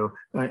Tokyo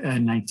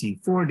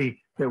 1940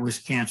 that was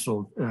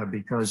canceled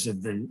because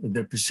of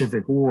the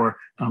Pacific War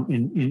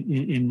in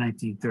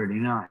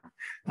 1939.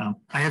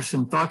 I have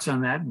some thoughts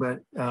on that, but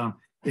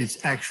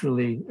it's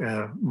actually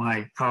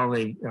my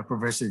colleague,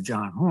 Professor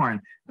John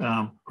Horn,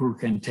 who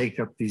can take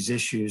up these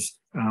issues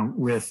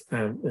with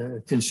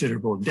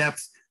considerable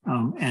depth,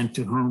 and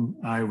to whom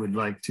I would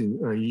like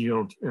to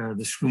yield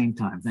the screen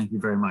time. Thank you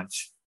very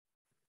much.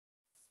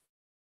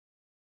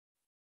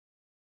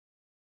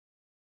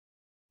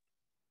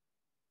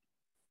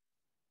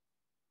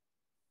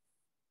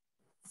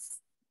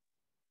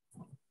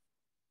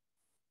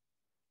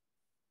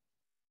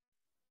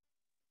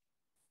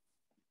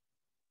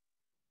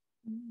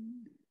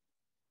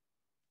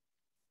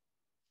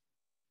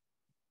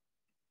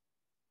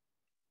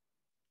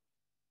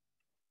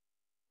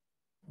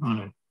 All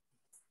right.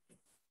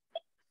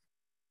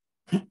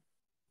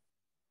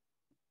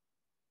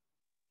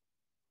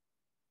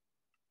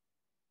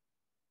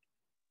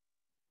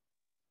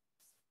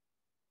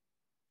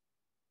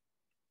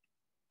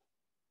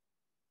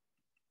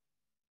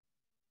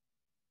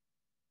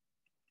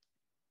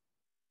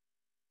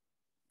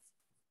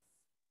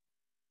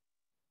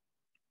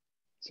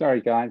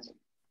 Sorry, guys.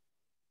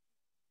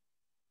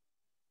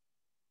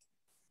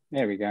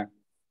 There we go.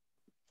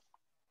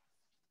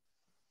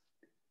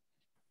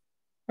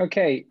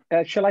 Okay,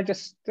 shall I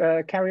just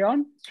carry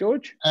on,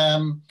 George?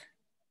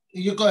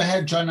 You go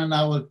ahead, John, and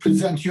I will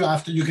present you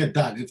after you get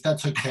done, if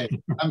that's okay.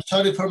 I'm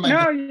sorry for my...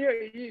 No,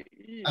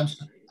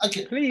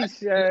 okay. Please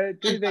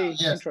do the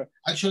intro.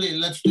 Actually,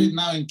 let's do it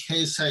now in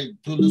case I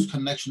do lose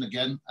connection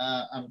again.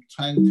 I'm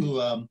trying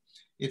to,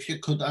 if you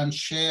could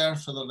unshare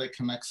so that I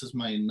can access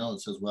my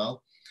notes as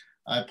well.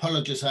 I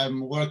apologize,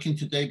 I'm working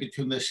today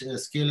between the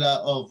scale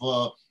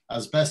of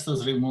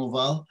asbestos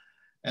removal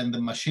and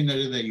the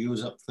machinery they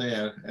use up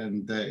there,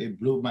 and it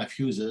blew my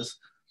fuses.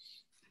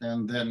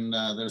 And then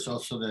there's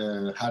also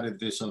the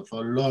heritage of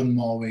lawn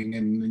mowing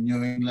in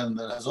New England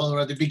that has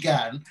already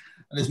begun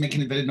and is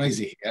making it very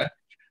noisy here.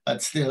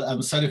 But still,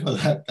 I'm sorry for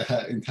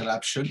that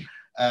interruption.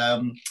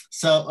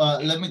 So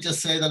let me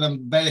just say that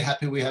I'm very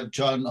happy we have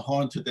John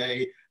Horn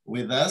today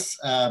with us.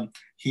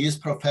 He is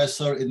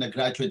professor in the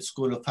Graduate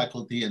School of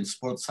Faculty and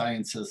Sports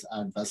Sciences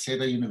at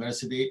Waseda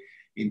University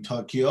in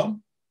Tokyo.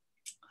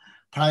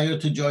 Prior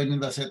to joining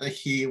Waseda,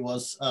 he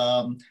was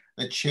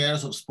the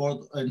chairs of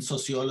sport and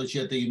sociology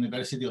at the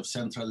University of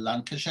Central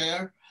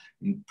Lancashire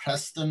in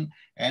Preston,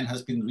 and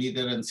has been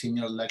reader and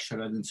senior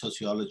lecturer in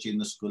sociology in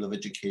the School of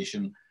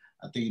Education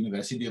at the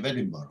University of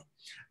Edinburgh.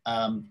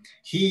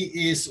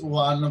 He is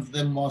one of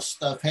the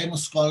most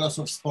famous scholars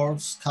of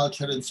sports,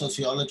 culture, and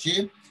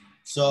sociology.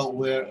 So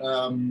we're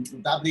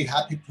doubly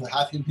happy to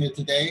have him here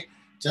today.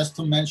 Just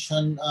to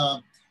mention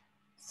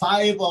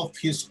 5 of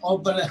his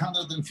over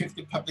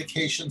 150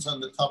 publications on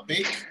the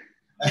topic.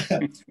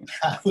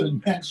 I will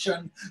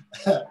mention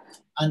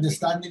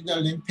Understanding the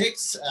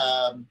Olympics,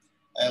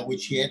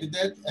 which he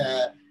edited,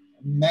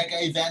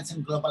 Mega Events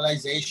and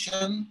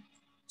Globalization,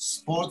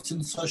 Sports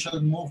and Social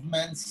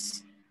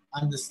Movements,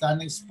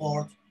 Understanding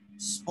Sport,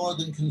 Sport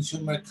and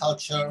Consumer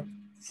Culture,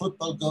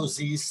 Football Goes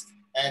East,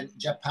 and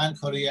Japan,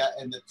 Korea,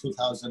 and the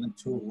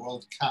 2002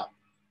 World Cup.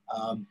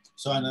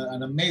 So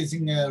an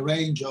amazing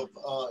range of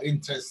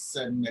interests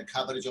and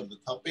coverage of the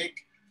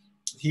topic.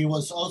 He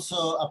was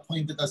also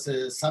appointed as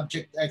a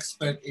subject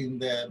expert in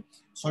the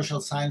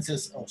social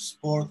sciences of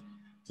sport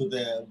to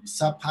the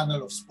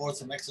sub-panel of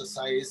sports and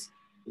exercise,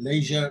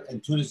 leisure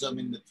and tourism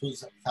in the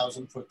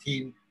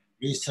 2014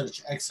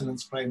 Research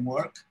Excellence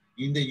Framework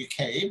in the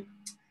UK,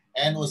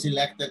 and was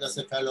elected as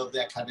a fellow of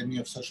the Academy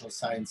of Social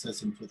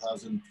Sciences in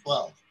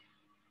 2012.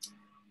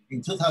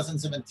 In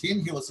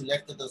 2017, he was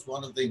elected as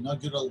one of the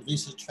inaugural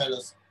research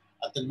fellows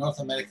at the North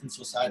American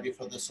Society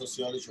for the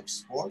Sociology of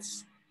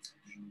Sports.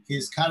 He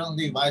is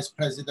currently Vice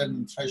President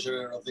and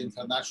Treasurer of the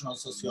International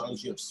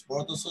Sociology of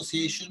Sport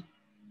Association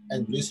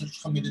and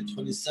Research Committee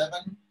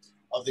 27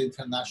 of the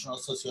International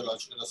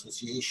Sociological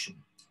Association.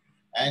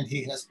 And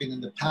he has been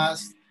in the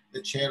past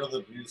the chair of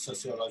the British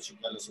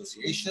Sociological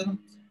Association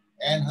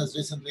and has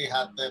recently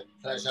had the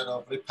pleasure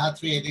of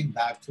repatriating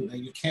back to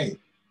the UK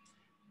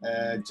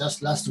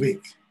just last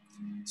week.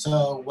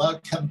 So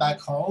welcome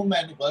back home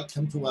and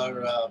welcome to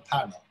our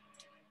panel.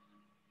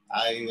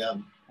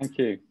 Thank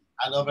you.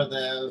 And over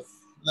the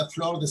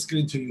floor, the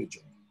screen to you,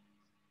 John.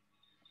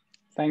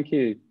 Thank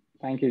you.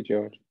 Thank you,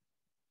 George.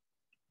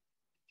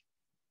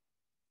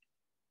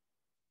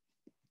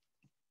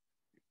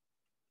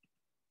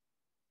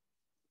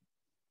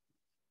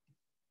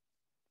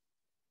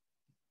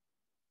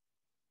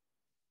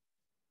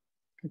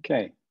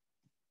 Okay.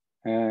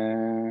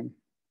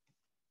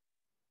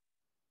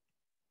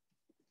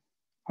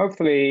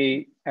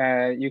 Hopefully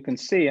you can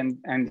see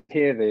and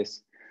hear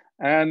this.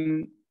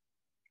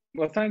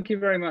 Well, thank you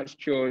very much,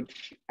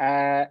 George.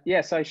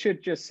 Yes, I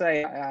should just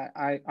say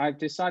I've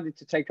decided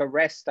to take a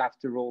rest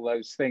after all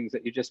those things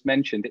that you just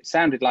mentioned. It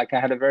sounded like I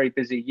had a very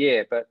busy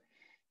year, but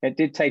it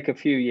did take a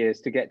few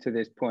years to get to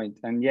this point.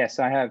 And yes,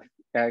 I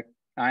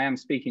am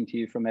speaking to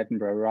you from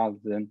Edinburgh rather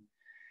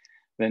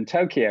than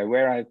Tokyo,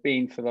 where I've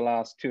been for the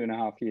last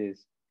 2.5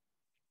 years.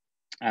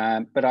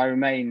 But I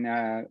remain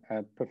a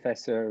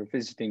professor,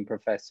 visiting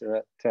professor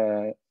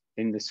at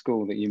in the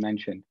school that you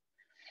mentioned.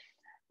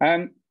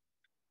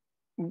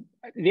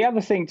 The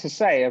other thing to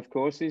say, of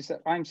course, is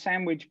that I'm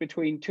sandwiched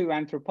between two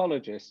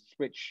anthropologists,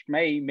 which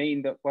may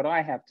mean that what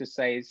I have to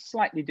say is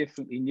slightly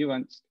differently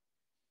nuanced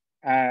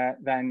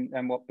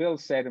than what Bill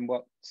said and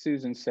what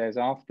Susan says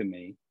after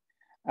me.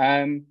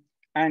 And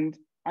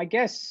I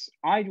guess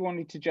I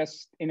wanted to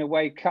just, in a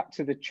way, cut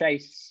to the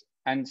chase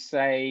and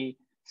say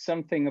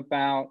something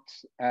about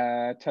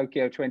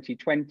Tokyo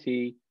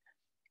 2020.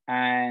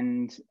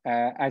 And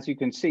as you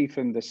can see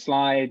from the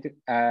slide,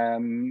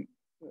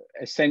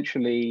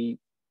 essentially,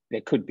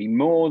 there could be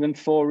more than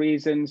 4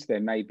 reasons, there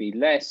may be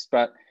less,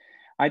 but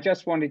I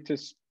just wanted to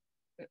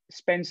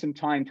spend some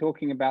time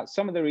talking about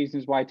some of the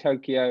reasons why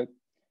Tokyo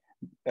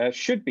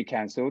should be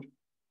cancelled,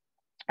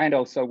 and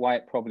also why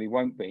it probably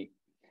won't be.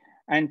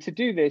 And to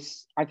do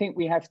this, I think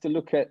we have to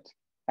look at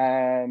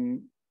a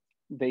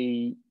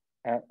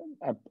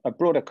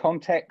broader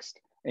context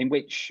in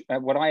which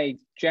what I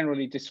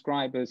generally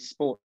describe as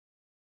sports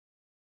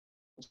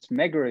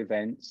mega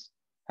events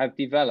have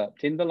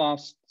developed in the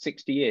last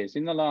 60 years,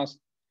 in the last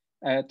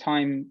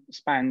time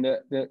span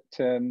that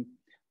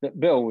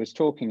Bill was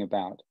talking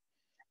about.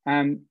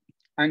 And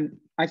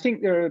I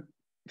think there are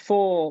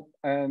 4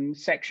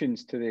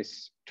 sections to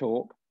this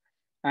talk.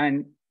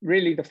 And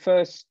really the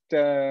first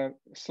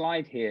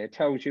slide here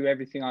tells you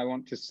everything I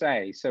want to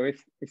say. So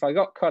if I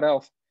got cut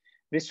off,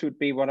 this would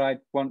be what I'd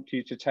want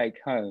you to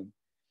take home.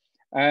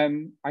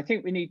 I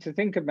think we need to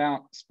think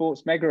about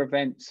sports mega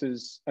events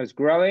as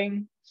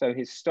growing. So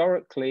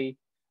historically,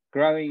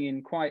 growing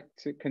in quite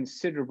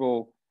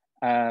considerable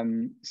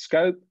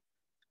scope.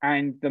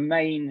 And the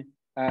main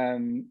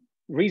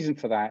reason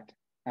for that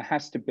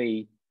has to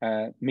be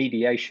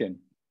mediation.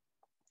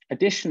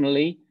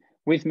 Additionally,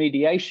 with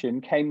mediation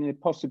came the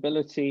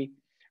possibility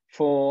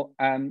for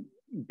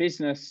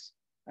business,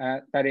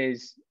 that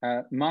is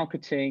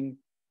marketing,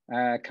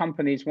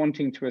 companies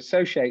wanting to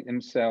associate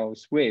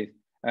themselves with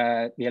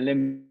the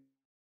Olympics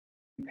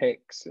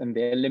and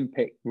the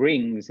Olympic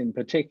rings in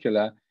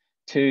particular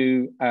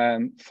to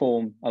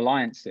form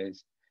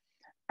alliances.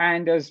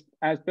 And as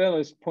Bill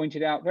has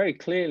pointed out very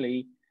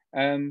clearly,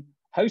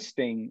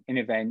 hosting an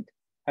event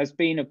has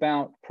been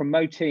about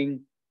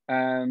promoting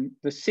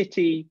the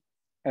city,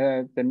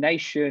 the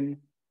nation,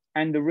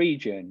 and the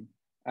region,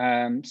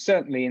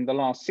 certainly in the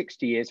last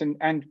 60 years.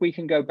 And we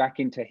can go back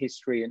into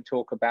history and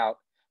talk about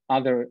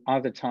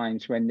other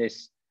times when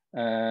this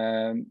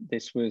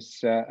was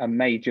a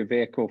major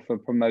vehicle for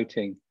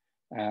promoting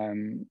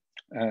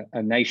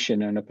a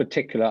nation and a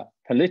particular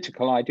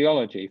political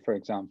ideology, for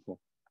example.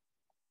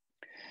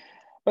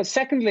 But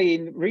secondly,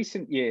 in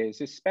recent years,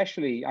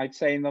 especially I'd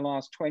say in the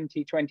last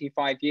 20,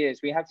 25 years,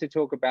 we have to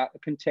talk about the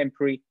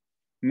contemporary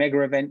mega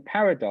event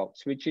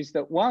paradox, which is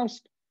that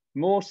whilst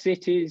more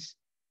cities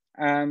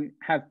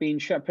have been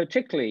shown,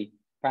 particularly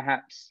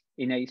perhaps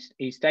in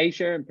East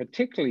Asia and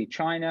particularly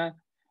China,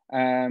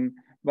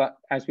 but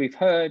as we've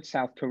heard,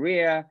 South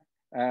Korea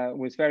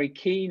was very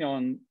keen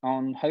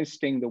on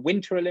hosting the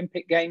Winter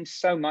Olympic Games,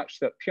 so much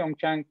that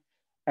Pyeongchang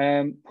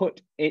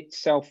put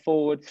itself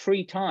forward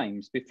 3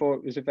 times before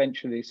it was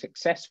eventually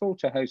successful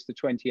to host the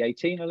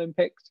 2018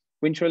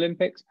 Winter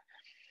Olympics.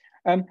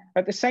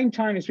 At the same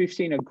time as we've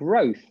seen a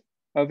growth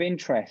of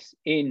interest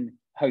in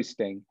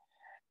hosting,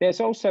 there's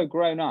also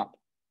grown up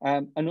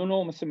an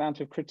enormous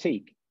amount of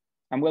critique.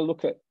 And we'll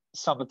look at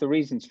some of the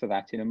reasons for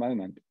that in a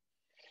moment.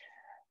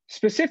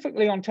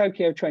 Specifically on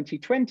Tokyo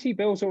 2020,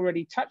 Bill's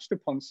already touched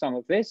upon some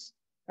of this.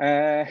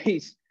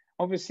 He's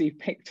obviously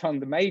picked on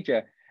the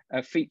major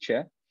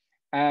feature,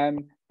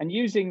 and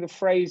using the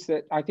phrase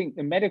that I think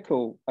the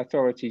medical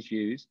authorities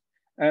use,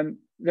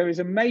 there is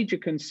a major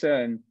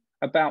concern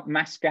about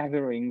mass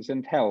gatherings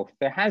and health.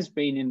 There has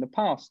been in the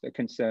past a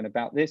concern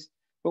about this,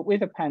 but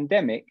with a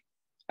pandemic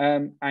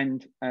and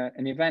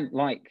an event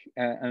like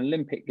an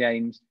Olympic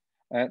Games,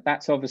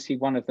 that's obviously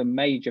one of the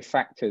major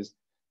factors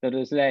that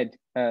has led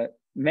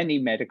many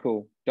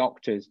medical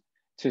doctors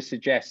to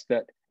suggest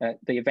that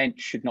the event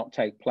should not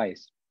take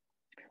place.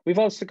 We've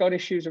also got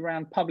issues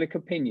around public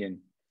opinion.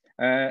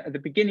 At the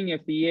beginning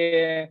of the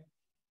year,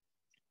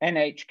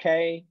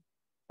 NHK,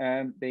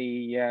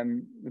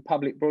 the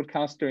public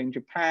broadcaster in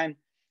Japan,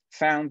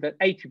 found that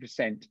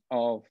 80%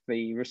 of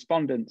the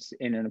respondents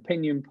in an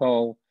opinion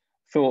poll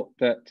thought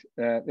that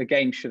the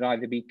game should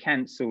either be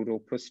cancelled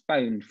or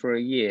postponed for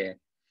a year.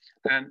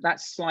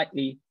 That's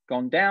slightly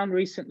gone down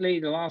recently.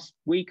 The last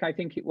week, I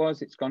think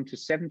it's gone to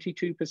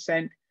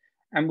 72%.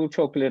 And we'll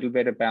talk a little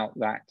bit about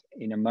that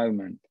in a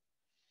moment.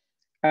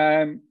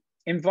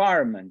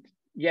 Environment.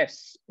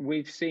 yes,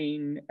 we've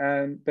seen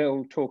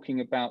Bill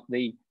talking about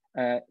the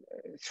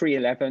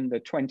 3/11, the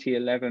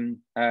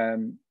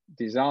 2011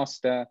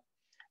 disaster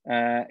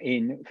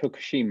in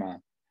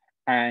Fukushima.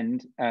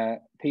 And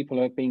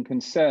people have been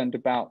concerned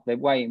about the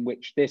way in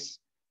which this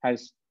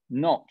has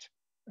not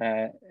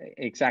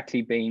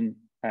exactly been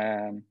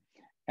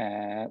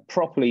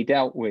properly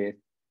dealt with,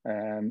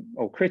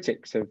 or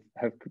critics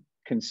have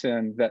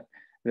concerned that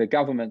the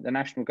government, the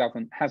national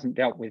government, hasn't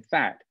dealt with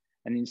that,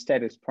 and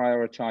instead has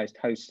prioritized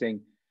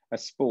hosting a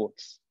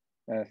sports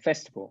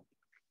festival.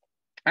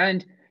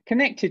 And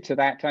connected to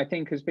that, I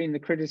think, has been the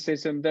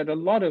criticism that a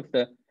lot of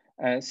the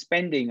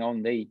spending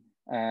on the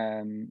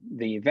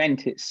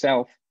event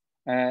itself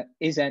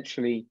is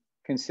actually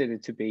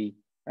considered to be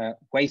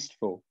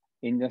wasteful,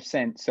 in the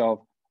sense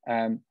of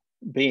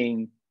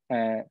being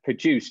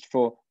produced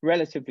for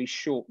relatively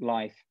short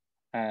life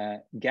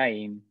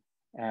game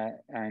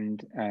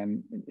and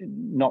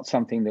not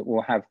something that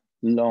will have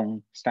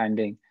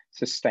long-standing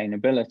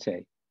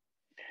sustainability.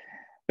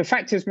 The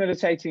factors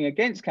militating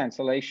against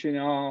cancellation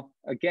are,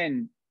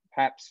 again,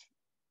 perhaps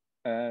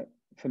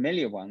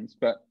familiar ones,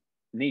 but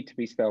need to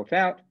be spelled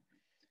out.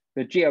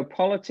 The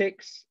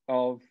geopolitics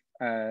of,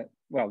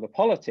 well, the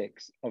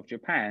politics of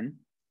Japan.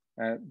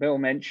 Bill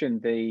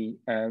mentioned the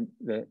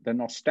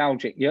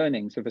nostalgic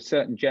yearnings of a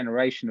certain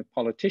generation of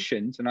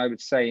politicians, and I would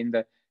say in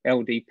the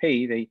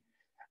LDP,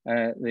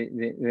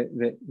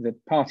 the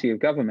party of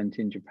government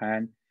in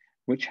Japan,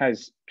 which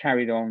has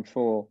carried on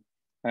for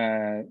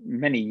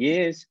many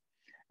years.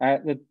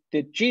 The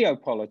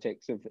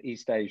geopolitics of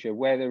East Asia,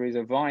 where there is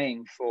a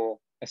vying for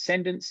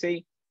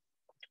ascendancy.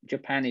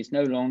 Japan is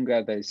no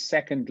longer the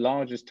second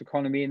largest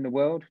economy in the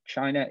world.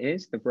 China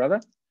is the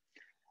brother.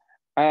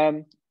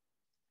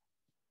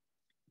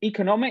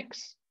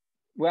 Economics,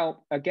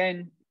 well,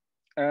 again,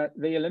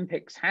 the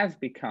Olympics have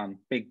become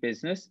big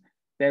business.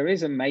 There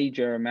is a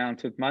major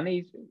amount of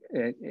money,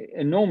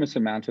 enormous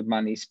amount of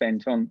money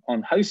spent on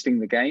hosting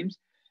the games,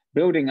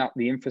 building up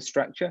the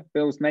infrastructure.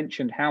 Bill's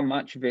mentioned how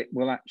much of it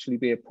will actually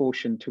be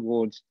apportioned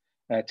towards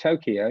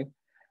Tokyo.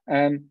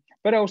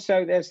 But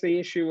also there's the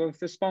issue of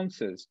the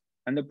sponsors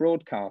and the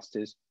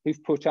broadcasters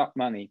who've put up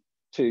money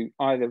to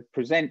either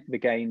present the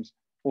games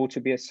or to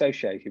be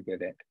associated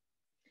with it.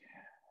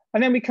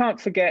 And then we can't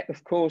forget,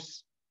 of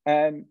course,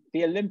 the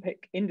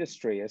Olympic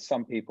industry, as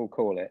some people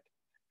call it.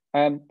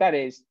 That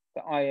is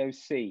the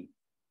IOC,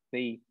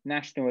 the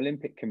National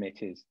Olympic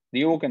Committees,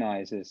 the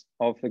organizers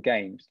of the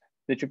Games,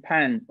 the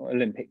Japan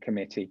Olympic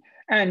Committee,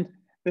 and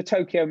the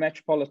Tokyo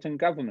Metropolitan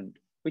Government,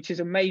 which is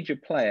a major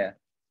player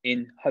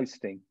in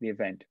hosting the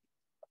event.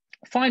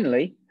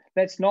 Finally,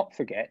 let's not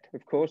forget,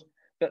 of course,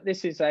 that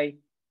this is a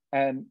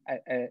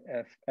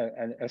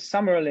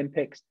Summer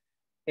Olympics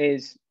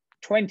is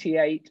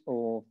 28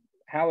 or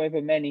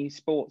however many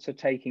sports are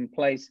taking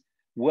place,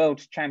 world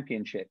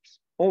championships,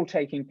 all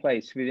taking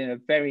place within a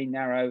very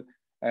narrow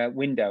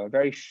window, a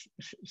very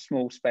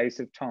small space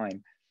of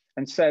time.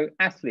 And so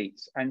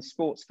athletes and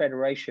sports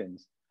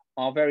federations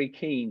are very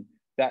keen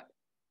that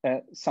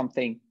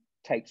something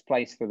takes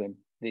place for them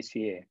this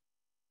year.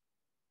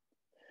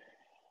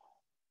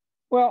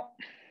 Well,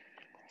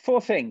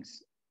 4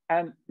 things.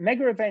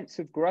 Mega events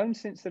have grown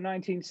since the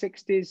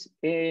 1960s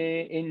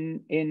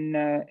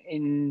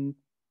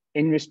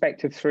in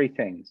respect of 3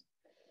 things.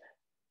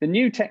 The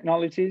new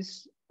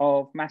technologies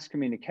of mass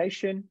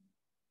communication,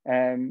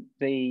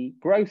 the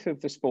growth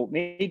of the Sport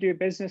Media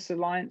Business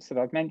Alliance that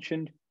I've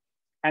mentioned,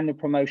 and the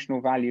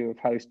promotional value of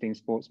hosting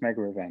sports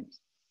mega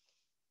events.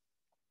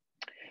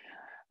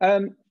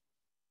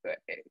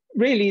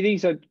 Really,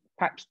 these are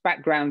perhaps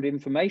background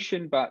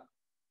information, but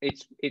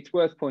it's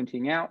worth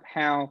pointing out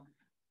how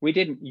we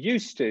didn't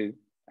used to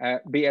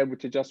be able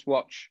to just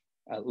watch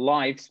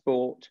live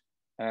sport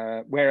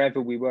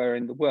wherever we were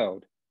in the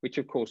world, which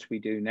of course we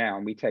do now,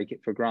 and we take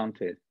it for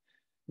granted.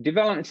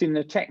 Developments in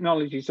the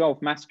technologies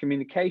of mass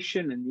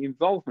communication and the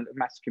involvement of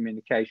mass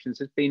communications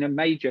has been a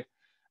major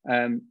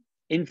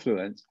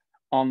influence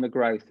on the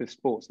growth of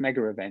sports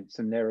mega events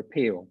and their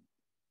appeal.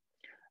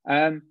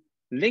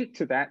 Linked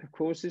to that, of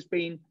course, has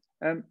been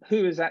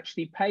who has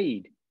actually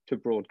paid to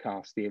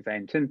broadcast the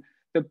event. And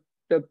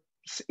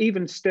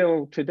even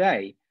still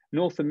today,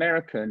 North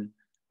American,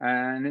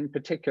 and in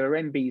particular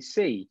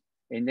NBC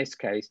in this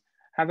case,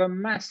 have a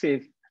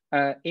massive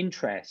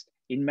interest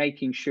in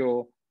making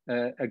sure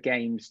a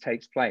games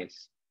takes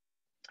place.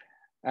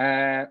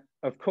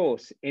 Of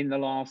course, in the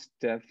last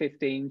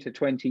 15 to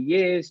 20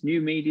 years,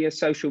 new media,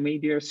 social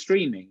media,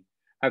 streaming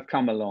have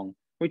come along,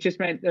 which has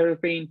meant there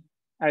have been,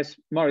 as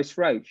Maurice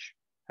Roach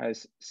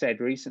has said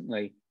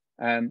recently,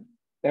 there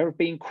have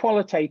been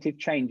qualitative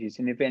changes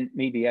in event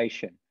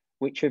mediation,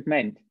 which have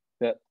meant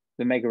that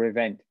the mega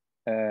event,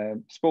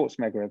 sports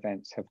mega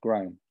events have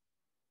grown.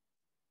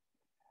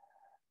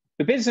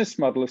 The business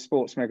model of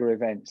sports mega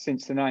events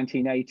since the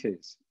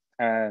 1980s,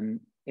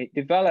 it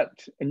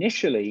developed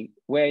initially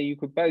where you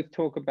could both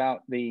talk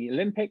about the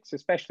Olympics,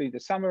 especially the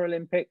Summer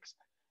Olympics,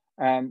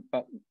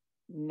 but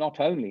not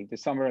only the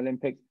Summer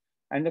Olympics,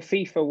 and the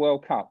FIFA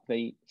World Cup,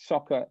 the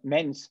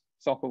men's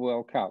soccer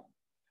World Cup,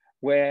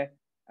 where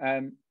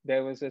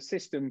there was a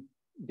system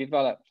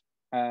developed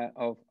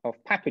of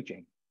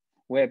packaging,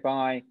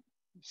 whereby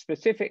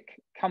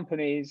specific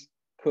companies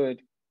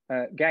could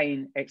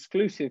gain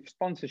exclusive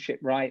sponsorship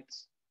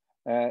rights.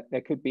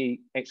 There could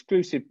be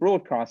exclusive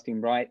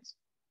broadcasting rights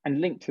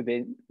and linked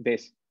to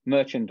this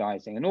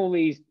merchandising. And all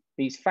these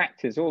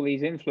factors, all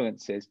these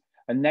influences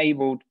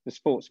enabled the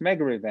sports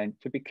mega event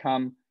to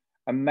become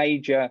a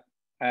major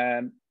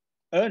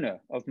earner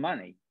of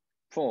money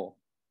for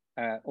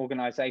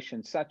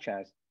organizations such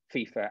as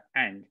FIFA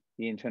and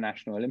the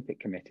International Olympic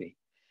Committee.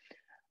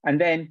 And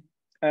then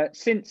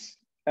since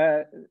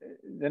the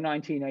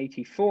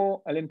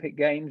 1984 Olympic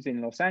Games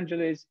in Los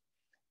Angeles,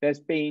 there's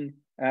been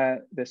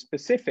the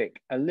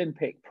specific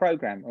Olympic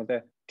program, or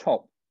the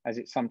TOP as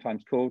it's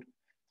sometimes called,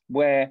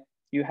 where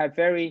you have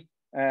very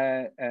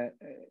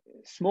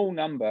small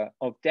number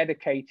of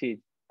dedicated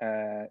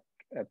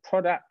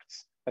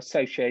products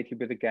associated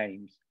with the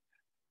Games,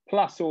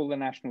 plus all the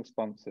national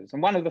sponsors.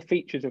 And one of the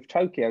features of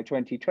Tokyo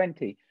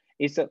 2020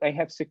 is that they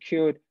have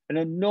secured an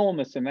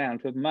enormous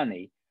amount of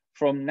money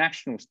from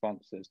national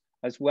sponsors,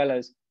 as well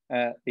as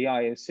the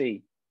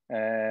IOC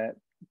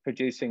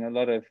producing a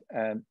lot of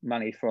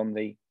money from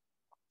the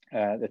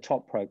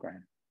TOP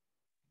program.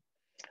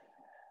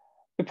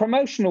 The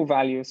promotional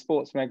value of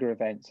sports mega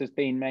events has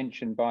been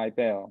mentioned by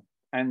Bill,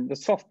 and the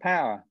soft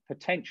power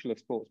potential of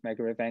sports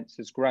mega events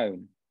has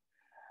grown.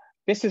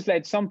 This has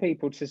led some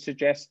people to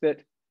suggest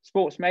that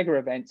sports mega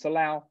events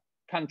allow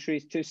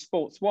countries to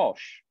sports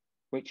wash,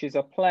 which is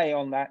a play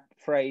on that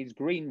phrase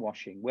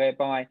greenwashing,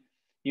 whereby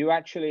you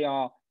actually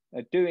are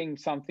doing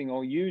something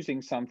or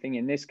using something,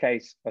 in this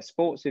case, a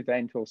sports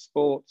event or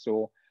sports,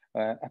 or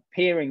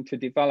appearing to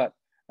develop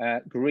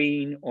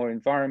green or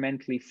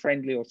environmentally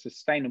friendly or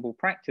sustainable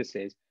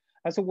practices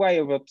as a way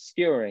of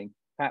obscuring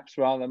perhaps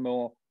rather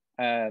more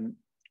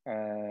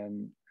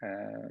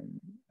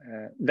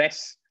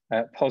less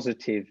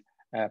positive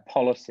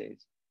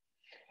policies.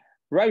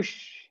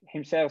 Roche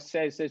himself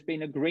says there's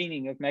been a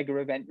greening of mega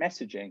event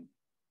messaging,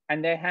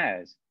 and there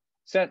has.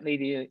 Certainly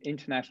the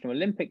International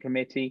Olympic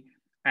Committee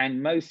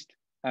and most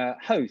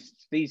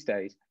hosts these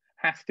days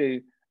have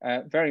to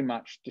very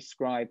much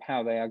describe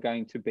how they are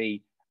going to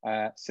be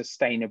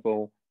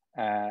sustainable,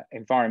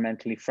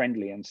 environmentally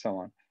friendly, and so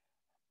on.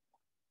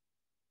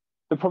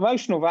 The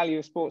promotional value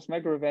of sports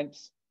mega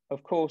events,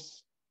 of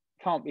course,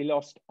 can't be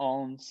lost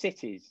on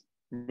cities,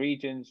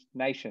 regions,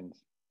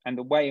 nations, and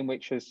the way in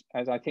which,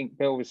 as I think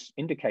Bill was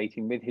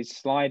indicating with his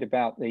slide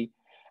about the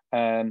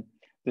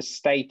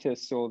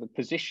status or the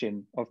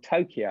position of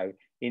Tokyo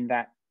in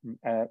that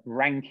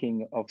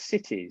ranking of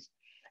cities,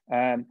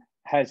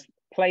 has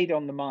played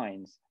on the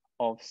minds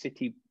of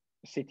city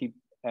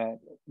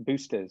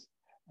boosters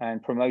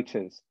and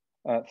promoters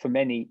for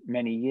many,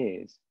 many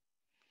years.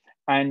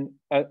 And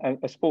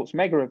a sports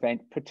mega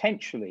event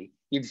potentially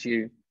gives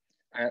you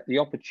the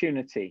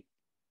opportunity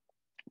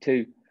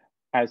to,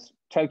 as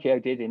Tokyo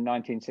did in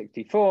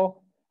 1964,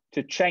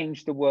 to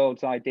change the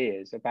world's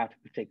ideas about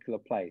a particular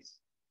place.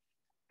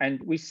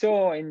 And we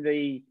saw in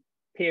the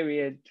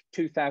period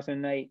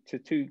 2008 to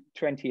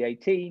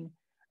 2018,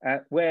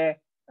 where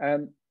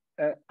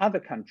other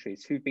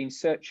countries who've been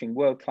searching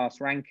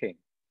world-class ranking,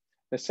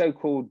 the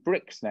so-called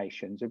BRICS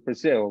nations of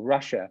Brazil,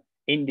 Russia,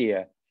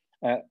 India,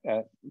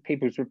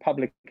 People's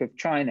Republic of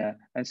China,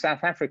 and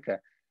South Africa,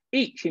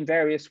 each in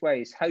various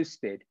ways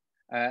hosted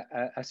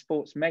a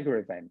sports mega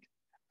event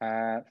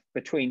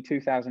between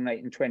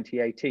 2008 and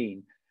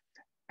 2018,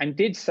 and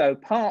did so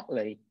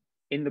partly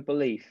in the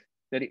belief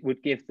that it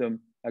would give them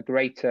a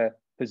greater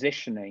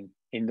positioning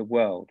in the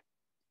world.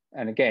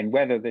 And again,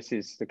 whether this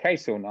is the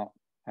case or not,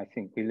 I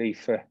think we leave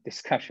for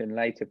discussion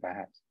later,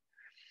 perhaps.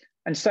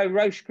 And so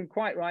Roche can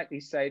quite rightly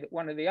say that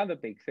one of the other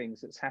big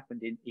things that's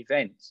happened in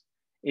events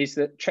is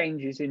that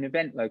changes in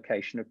event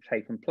location have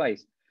taken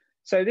place.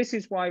 So this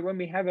is why when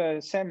we have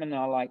a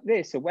seminar like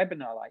this, a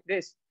webinar like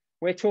this,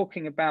 we're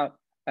talking about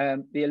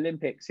the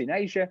Olympics in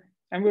Asia,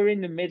 and we're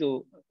in the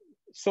middle,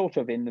 sort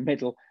of in the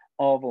middle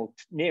of, or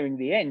nearing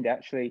the end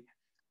actually,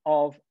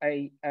 of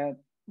a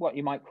what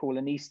you might call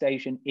an East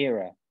Asian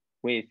era,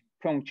 with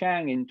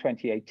Pyeongchang in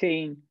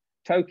 2018,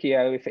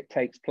 Tokyo, if it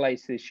takes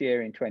place this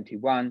year, in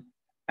 21,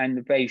 and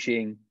the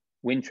Beijing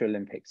Winter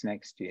Olympics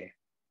next year.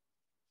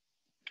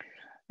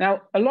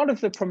 Now, a lot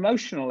of the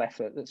promotional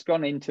effort that's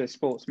gone into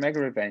sports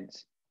mega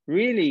events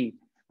really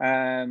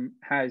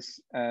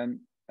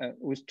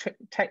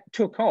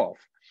took off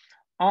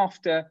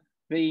after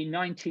the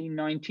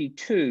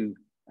 1992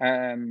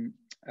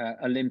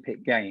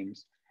 Olympic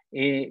Games,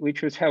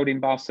 which was held in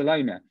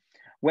Barcelona,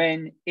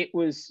 when it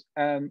was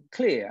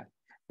clear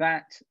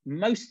that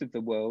most of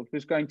the world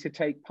was going to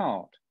take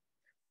part.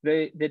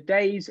 The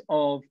days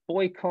of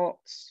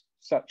boycotts,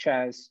 such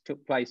as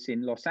took place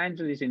in Los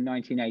Angeles in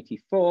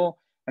 1984,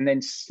 and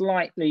then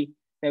slightly,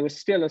 there was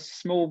still a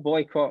small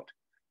boycott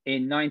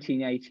in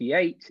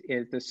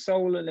 1988, the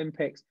Seoul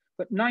Olympics,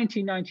 but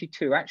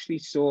 1992 actually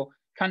saw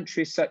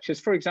countries such as,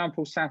 for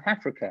example, South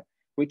Africa,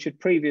 which had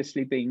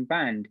previously been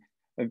banned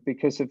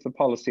because of the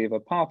policy of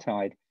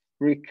apartheid,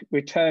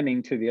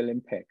 returning to the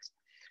Olympics.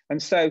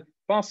 And so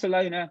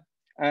Barcelona,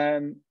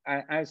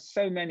 as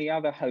so many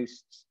other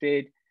hosts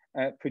did,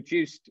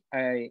 produced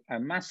a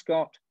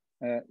mascot.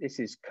 This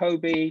is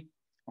Kobe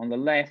on the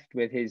left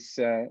with his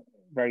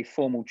very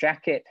formal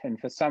jacket, and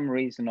for some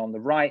reason on the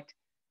right,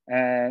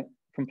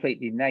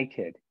 completely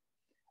naked.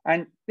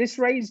 And this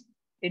raised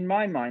in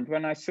my mind,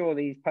 when I saw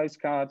these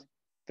postcards,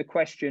 the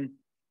question,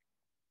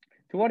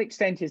 to what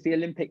extent is the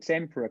Olympics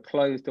emperor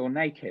clothed or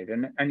naked?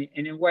 And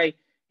in a way,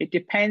 it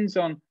depends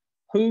on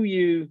who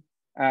you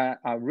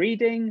are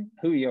reading,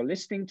 who you're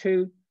listening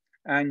to,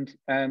 and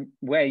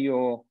where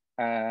you're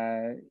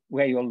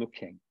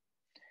looking.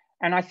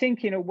 And I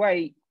think in a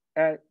way,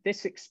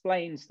 this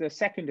explains the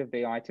second of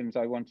the items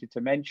I wanted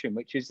to mention,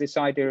 which is this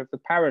idea of the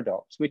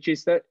paradox, which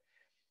is that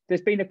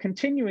there's been a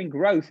continuing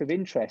growth of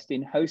interest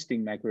in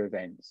hosting mega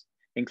events,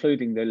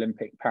 including the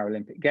Olympic,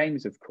 Paralympic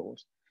Games, of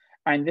course.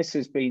 And this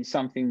has been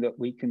something that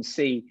we can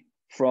see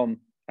from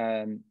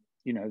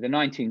you know, the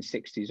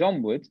 1960s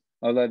onwards,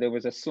 although there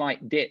was a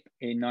slight dip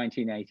in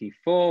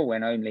 1984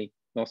 when only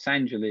Los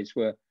Angeles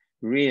were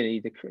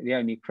really the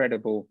only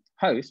credible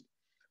host.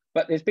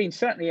 But there's been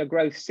certainly a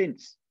growth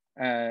since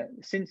the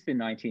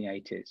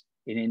 1980s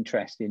in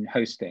interest in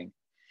hosting.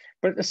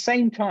 But at the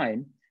same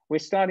time, we're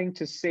starting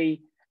to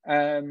see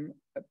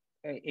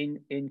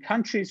in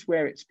countries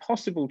where it's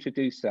possible to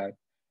do so,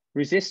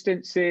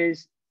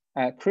 resistances,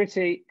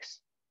 critics,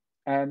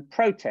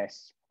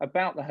 protests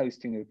about the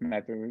hosting of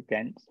mega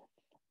events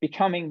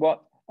becoming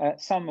what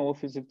some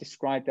authors have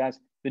described as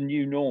the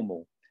new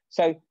normal.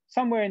 So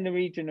somewhere in the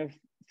region of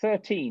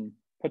 13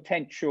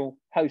 potential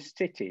host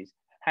cities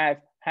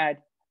have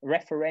had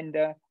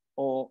referenda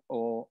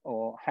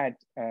or had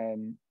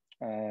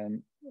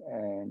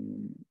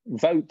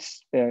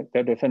votes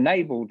that have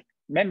enabled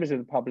members of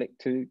the public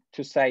to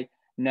say,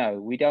 no,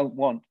 we don't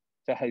want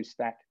to host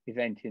that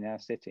event in our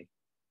city.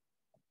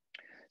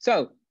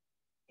 So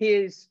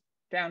here's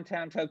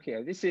downtown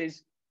Tokyo. This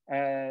is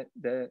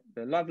the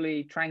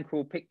lovely,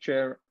 tranquil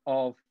picture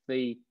of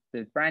the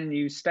brand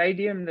new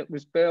stadium that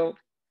was built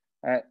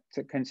at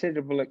a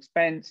considerable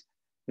expense,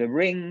 the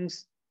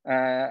rings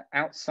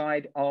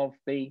outside of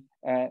the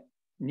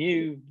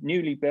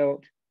newly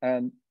built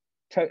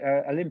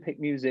Olympic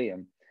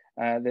Museum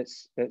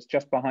that's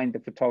just behind the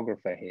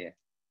photographer here.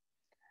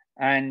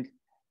 And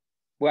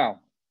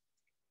well,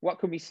 what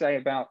can we say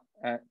about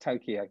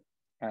Tokyo?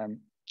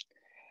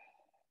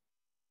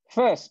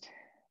 First,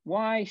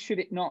 why should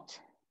it not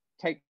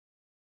take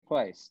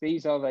place?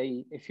 These are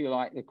the, if you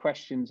like, the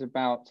questions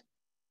about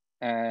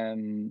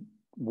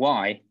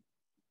why,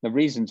 the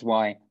reasons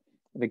why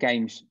the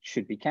games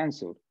should be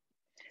cancelled.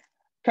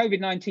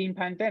 COVID-19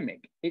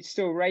 pandemic, it's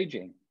still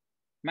raging.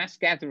 Mass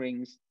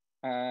gatherings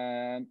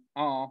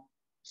are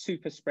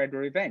super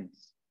spreader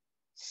events.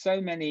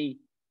 So many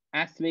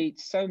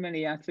athletes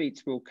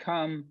will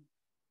come,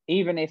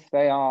 even if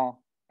they are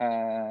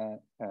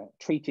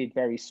treated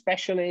very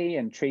specially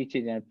and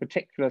treated in a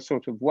particular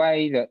sort of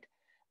way that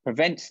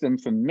prevents them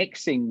from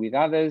mixing with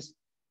others,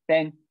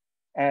 then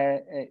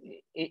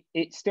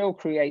it still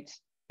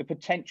creates the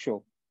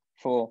potential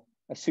for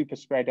a super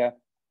spreader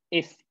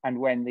if and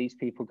when these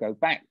people go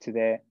back to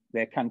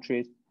their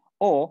countries,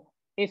 or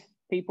if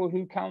people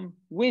who come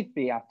with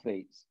the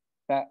athletes,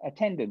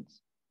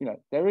 attendance. You know,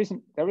 there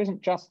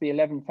isn't just the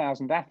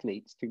 11,000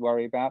 athletes to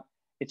worry about,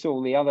 it's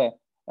all the other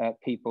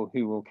people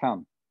who will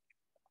come.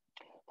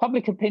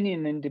 Public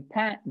opinion in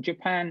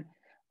Japan,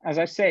 as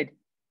I said,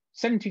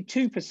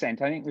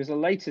 72%, I think was the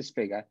latest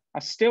figure,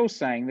 are still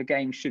saying the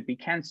games should be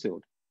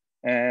cancelled,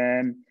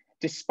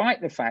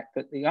 despite the fact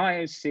that the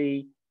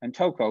IOC and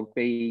TOCOG,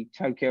 the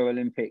Tokyo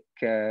Olympic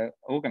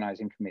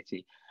Organizing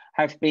Committee,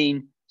 have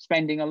been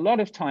spending a lot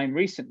of time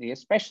recently,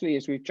 especially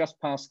as we've just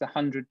passed the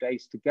 100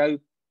 days to go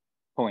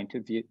point.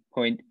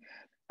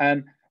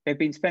 They've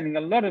been spending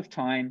a lot of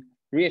time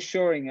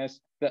reassuring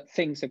us that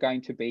things are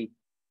going to be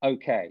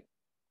okay.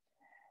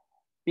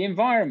 The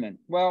environment,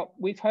 well,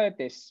 we've heard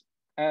this.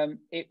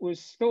 It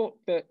was thought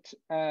that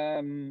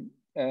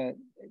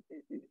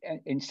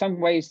in some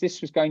ways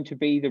this was going to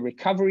be the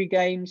recovery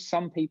games.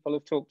 Some people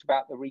have talked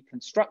about the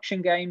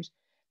reconstruction games.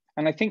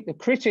 And I think the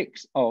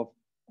critics of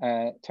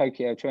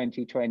Tokyo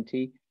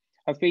 2020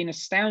 have been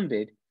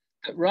astounded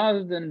that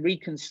rather than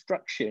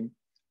reconstruction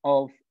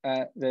of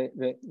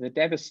the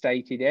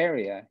devastated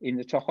area in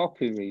the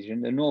Tohoku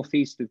region, the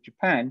northeast of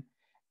Japan,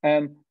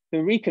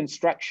 the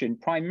reconstruction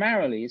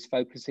primarily is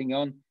focusing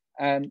on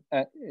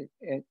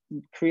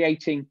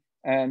creating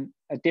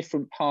a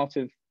different part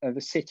of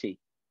the city,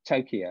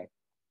 Tokyo.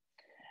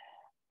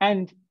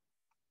 And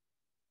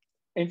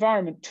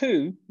environment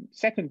two,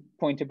 second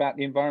point about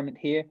the environment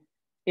here,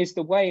 is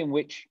the way in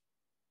which,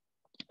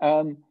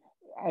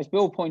 as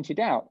Bill pointed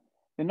out,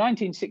 the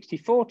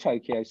 1964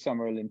 Tokyo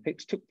Summer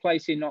Olympics took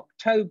place in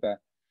October,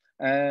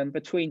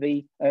 between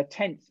the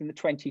 10th and the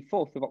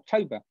 24th of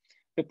October.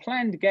 The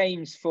planned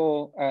games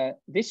for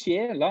this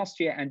year, last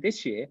year and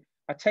this year,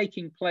 are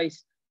taking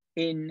place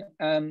in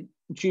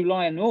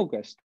July and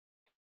August,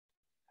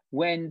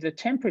 when the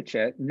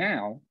temperature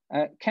now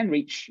can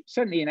reach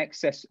certainly in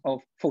excess of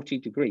 40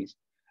 degrees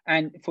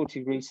and 40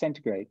 degrees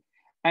centigrade.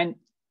 And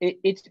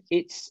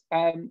it's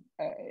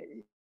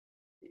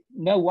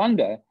no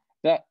wonder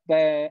that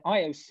the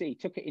IOC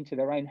took it into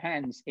their own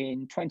hands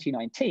in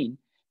 2019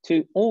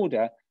 to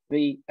order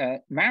the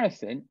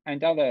marathon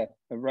and other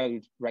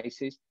road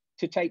races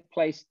to take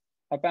place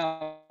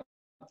about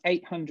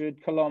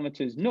 800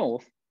 kilometers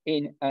north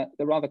in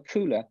the rather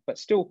cooler but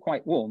still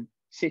quite warm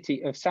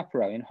city of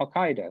Sapporo in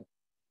Hokkaido.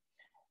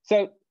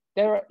 So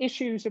there are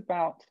issues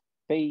about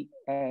the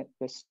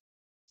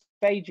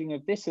staging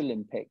of this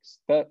Olympics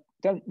that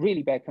don't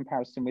really bear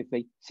comparison with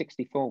the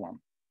 '64 one.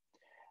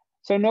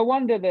 So no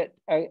wonder that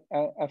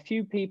a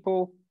few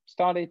people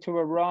started to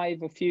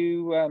arrive a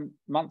few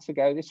months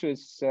ago. This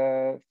was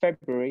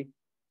February,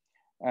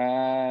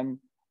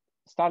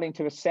 starting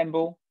to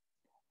assemble.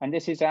 And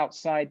this is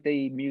outside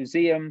the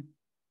museum.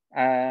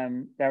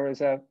 There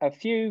is a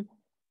few,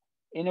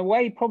 in a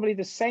way, probably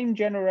the same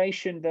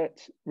generation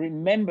that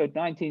remembered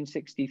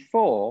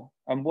 1964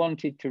 and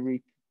wanted to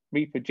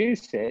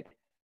reproduce it.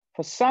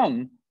 For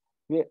some,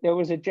 there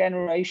was a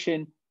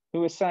generation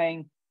who was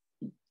saying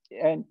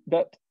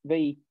that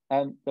the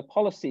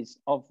policies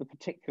of the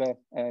particular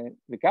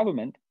the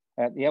government,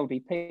 the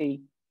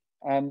LDP,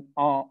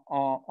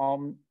 are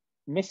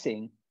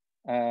missing,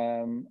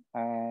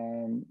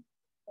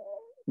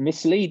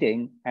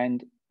 misleading,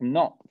 and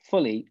not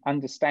fully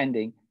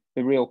understanding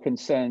the real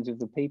concerns of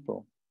the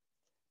people.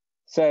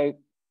 So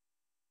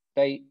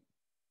they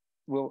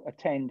will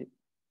attend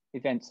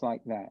events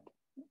like that.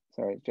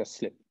 Sorry, it just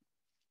slipped.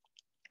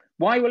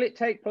 Why will it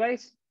take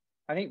place?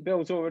 I think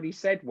Bill's already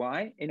said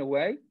why, in a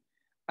way.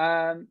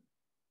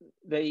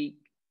 The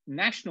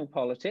national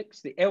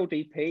politics, the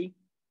LDP,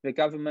 the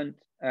government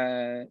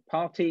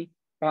party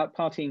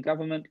in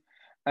government,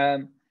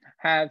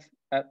 have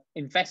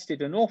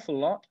invested an awful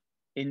lot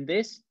in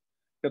this.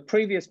 The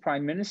previous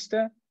Prime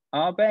Minister,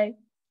 Abe,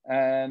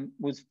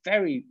 was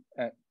very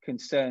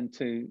concerned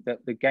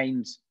that the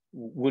games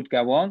would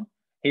go on.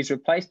 His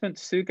replacement,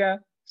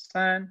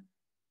 Suga-san,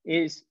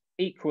 is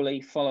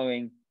equally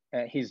following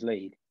his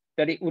lead.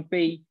 That it would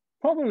be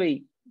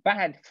probably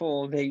bad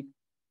for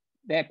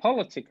their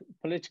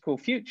political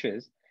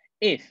futures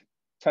if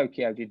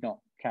Tokyo did not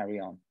carry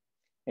on,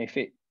 if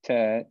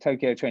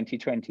Tokyo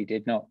 2020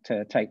 did not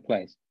take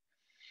place.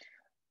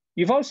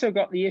 You've also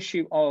got the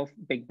issue of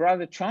Big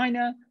Brother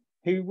China,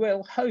 who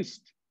will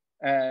host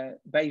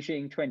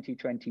Beijing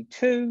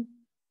 2022,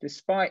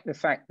 despite the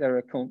fact there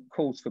are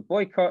calls for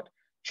boycott.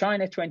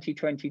 China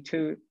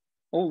 2022,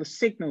 all the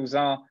signals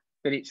are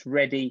that it's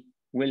ready,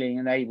 willing,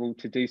 and able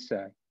to do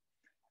so.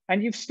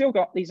 And you've still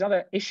got these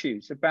other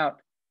issues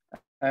about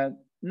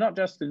not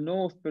just the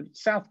North, but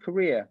South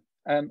Korea,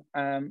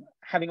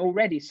 having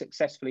already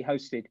successfully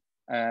hosted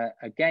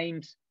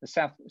games. The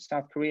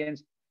South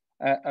Koreans,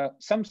 at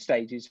some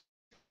stages,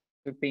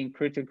 have been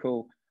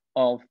critical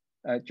of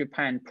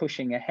Japan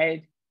pushing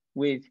ahead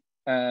with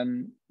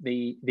the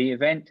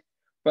event.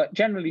 But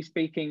generally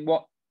speaking,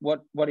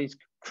 what is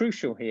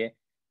crucial here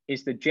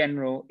is the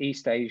general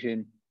East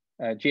Asian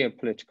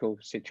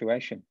geopolitical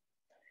situation.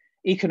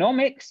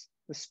 Economics,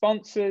 the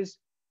sponsors,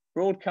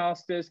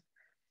 broadcasters.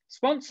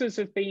 Sponsors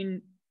have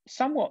been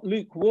somewhat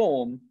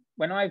lukewarm.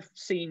 When I've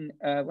seen,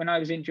 when I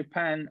was in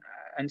Japan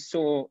and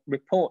saw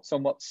reports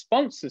on what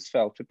sponsors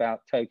felt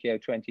about Tokyo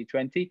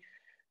 2020,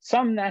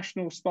 some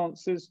national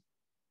sponsors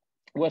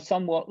were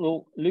somewhat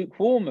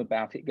lukewarm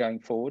about it going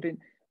forward and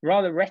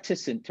rather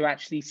reticent to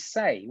actually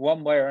say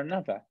one way or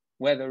another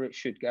whether it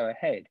should go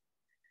ahead.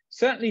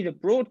 Certainly the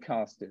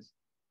broadcasters,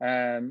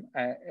 and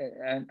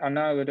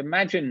I would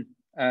imagine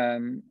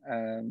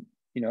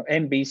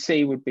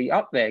NBC would be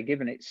up there,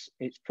 given it's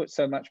put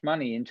so much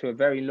money into a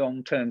very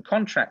long-term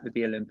contract with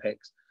the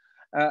Olympics,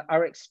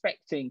 are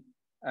expecting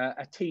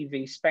a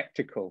TV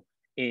spectacle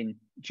in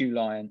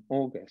July and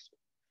August.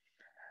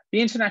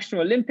 The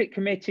International Olympic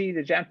Committee,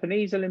 the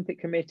Japanese Olympic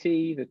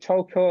Committee, the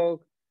TOKOG,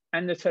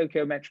 and the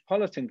Tokyo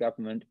Metropolitan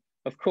Government,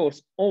 of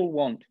course, all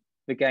want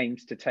the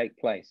Games to take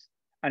place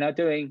and are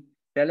doing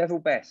their level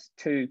best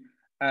to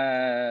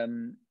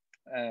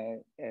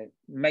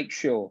make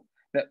sure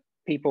that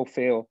people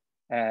feel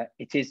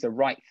it is the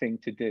right thing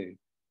to do.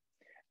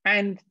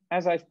 And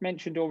as I've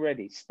mentioned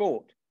already,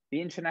 sport,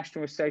 the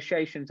international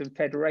associations and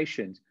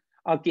federations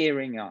are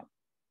gearing up.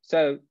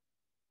 So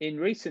in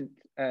recent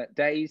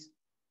days,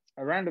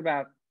 around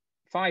about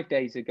 5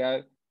 days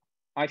ago,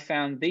 I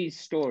found these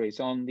stories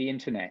on the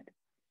internet.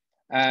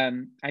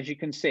 As you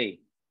can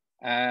see,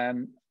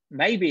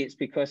 maybe it's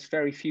because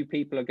very few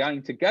people are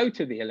going to go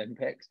to the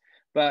Olympics,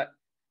 but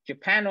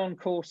Japan on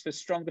course for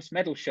strongest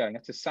medal showing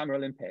at the Summer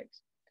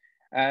Olympics.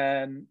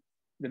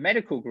 The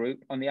medical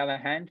group, on the other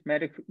hand,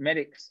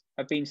 medics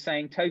have been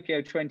saying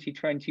Tokyo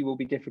 2020 will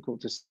be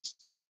difficult to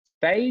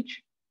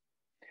stage.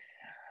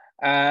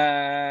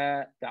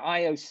 The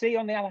IOC,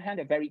 on the other hand,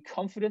 are very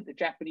confident the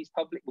Japanese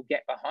public will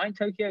get behind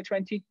Tokyo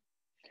 20.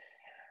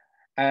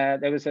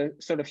 There was a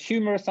sort of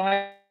humorous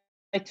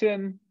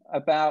item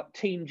about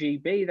Team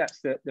GB,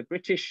 that's the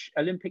British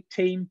Olympic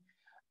team,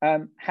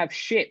 have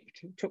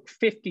shipped, took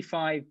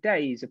 55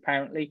 days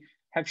apparently,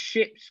 have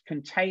shipped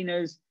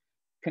containers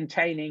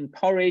containing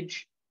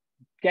porridge,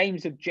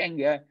 games of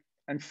Jenga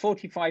and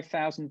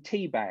 45,000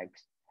 tea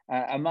bags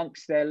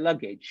amongst their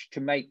luggage to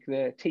make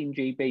the Team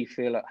GB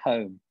feel at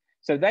home.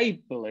 So they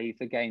believe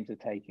the games are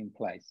taking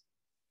place.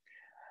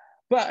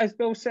 But as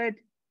Bill said,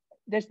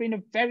 there's been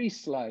a very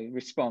slow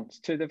response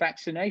to the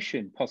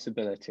vaccination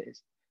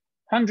possibilities.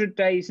 100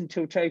 days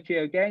until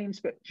Tokyo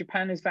Games, but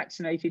Japan has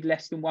vaccinated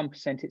less than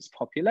 1% of its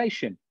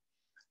population.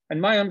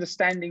 And my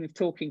understanding of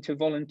talking to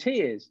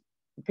volunteers,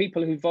 the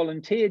people who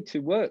volunteered to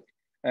work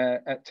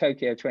at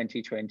Tokyo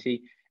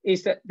 2020,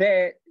 is that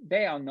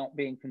they are not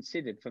being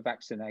considered for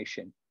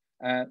vaccination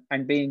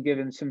and being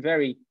given some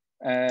very,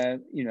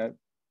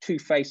 two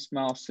face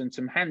masks and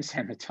some hand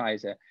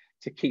sanitizer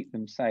to keep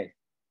them safe.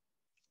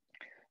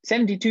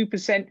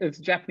 72% of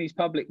the Japanese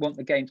public want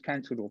the games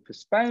cancelled or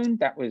postponed.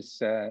 That was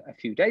a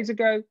few days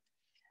ago.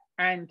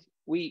 And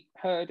we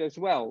heard as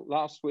well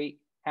last week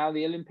how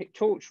the Olympic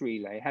torch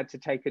relay had to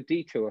take a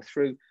detour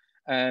through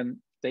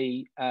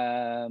the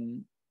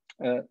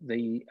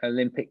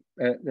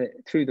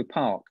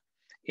park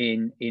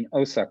in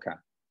Osaka,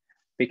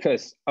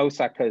 because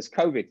Osaka's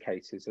COVID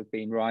cases have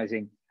been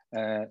rising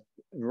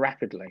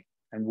rapidly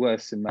and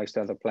worse than most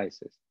other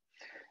places.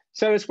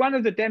 So as one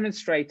of the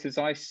demonstrators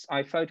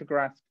I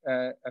photographed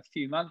a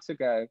few months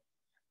ago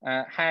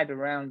had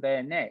around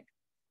their neck,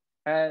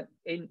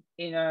 in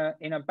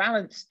a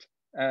balanced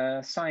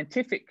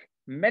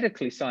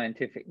medically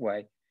scientific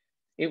way,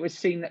 it was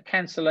seen that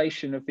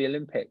cancellation of the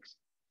Olympics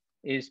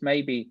is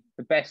maybe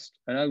the best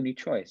and only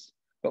choice.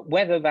 But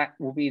whether that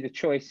will be the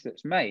choice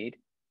that's made,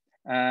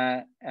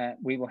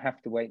 we will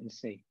have to wait and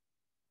see.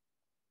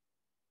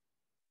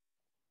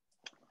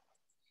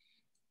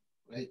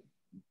 Great.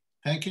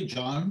 Thank you,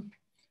 John.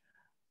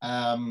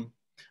 I'm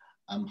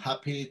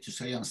happy to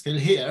say I'm still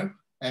here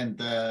and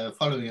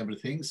following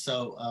everything.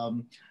 So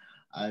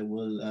I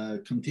will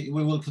continue.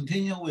 We will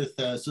continue with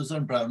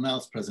Susan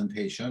Brownell's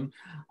presentation.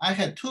 I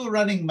had two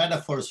running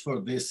metaphors for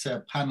this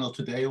panel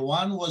today.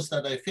 One was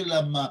that I feel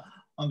I'm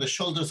on the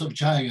shoulders of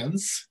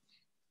giants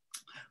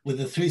with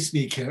the three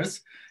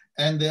speakers.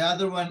 And the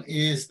other one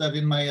is that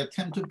in my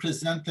attempt to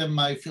present them,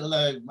 I feel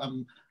like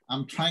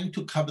I'm trying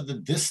to cover the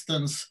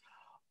distance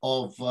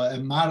of a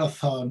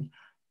marathon,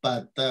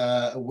 but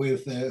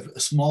with a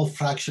small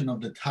fraction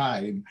of the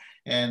time.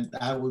 And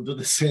I will do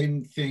the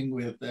same thing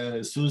with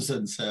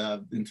Susan's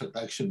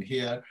introduction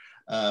here,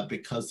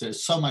 because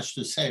there's so much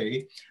to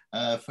say.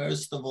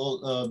 First of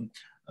all,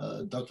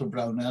 Dr.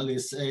 Brownell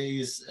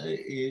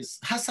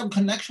has some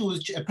connection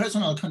with, a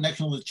personal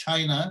connection with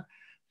China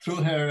through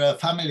her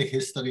family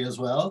history as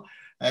well.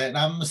 And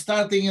I'm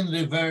starting in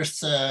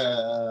reverse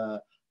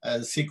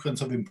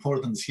sequence of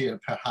importance here,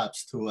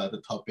 perhaps, to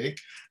the topic.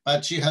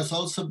 But she has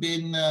also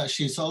been,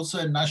 she's also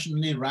a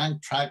nationally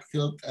ranked track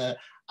field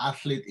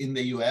athlete in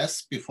the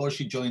US before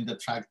she joined the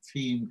track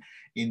team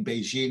in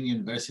Beijing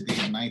University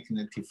in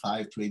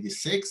 1985 to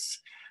 86,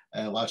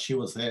 while she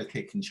was there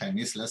taking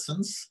Chinese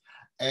lessons.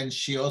 And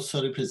she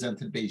also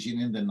represented Beijing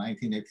in the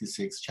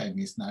 1986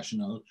 Chinese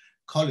National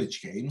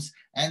College Games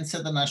and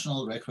set the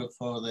national record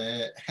for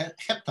the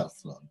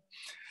heptathlon.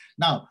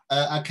 Now,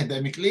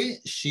 academically,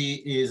 she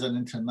is an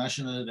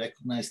internationally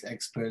recognized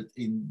expert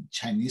in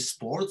Chinese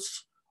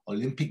sports,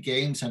 Olympic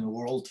Games, and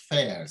World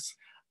Fairs.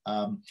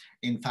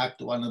 In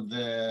fact, one of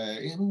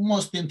the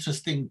most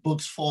interesting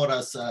books for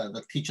us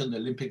that teach on the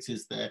Olympics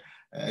is the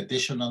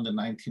edition on the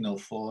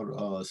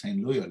 1904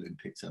 St. Louis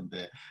Olympics and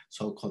the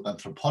so-called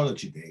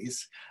anthropology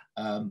days.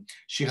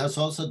 She has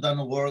also done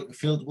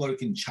field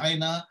work in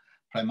China,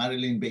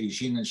 primarily in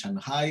Beijing and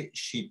Shanghai.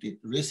 She did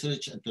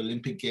research at the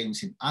Olympic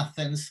Games in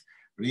Athens,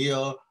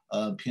 Rio,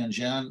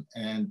 Pyongyang,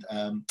 and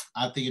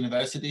at the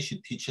university,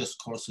 she teaches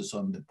courses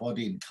on the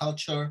body and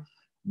culture,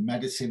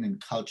 medicine and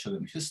culture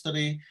and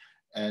history,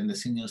 and the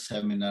senior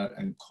seminar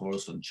and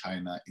course on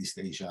China, East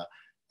Asia,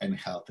 and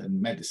health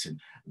and medicine.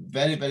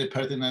 Very, very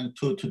pertinent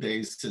to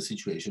today's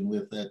situation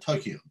with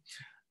Tokyo.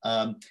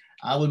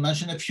 I will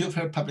mention a few of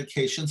her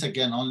publications,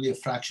 again, only a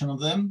fraction of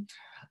them.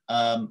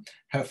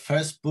 Her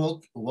first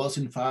book was,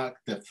 in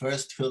fact, the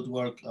first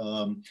fieldwork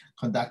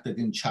conducted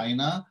in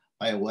China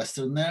by a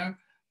Westerner.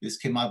 This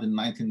came out in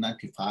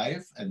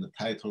 1995, and the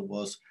title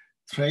was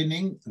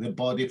Training the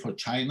Body for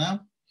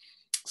China,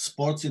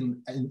 Sports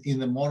in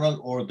the Moral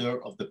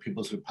Order of the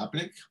People's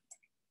Republic.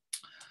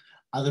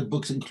 Other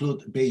books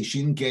include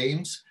Beijing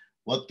Games,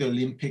 What the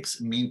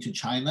Olympics Mean to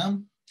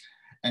China.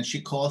 And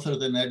she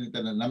co-authored and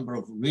edited a number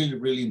of really,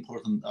 really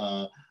important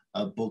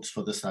books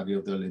for the study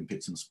of the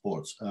Olympics and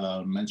sports.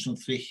 Mention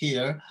three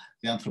here: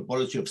 The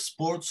Anthropology of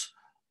Sports,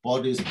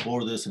 Bodies,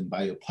 Borders, and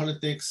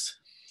Biopolitics.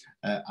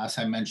 As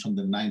I mentioned,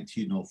 the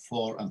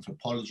 1904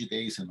 Anthropology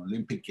Days and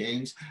Olympic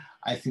Games.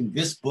 I think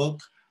this book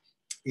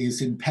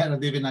is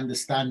imperative in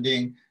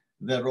understanding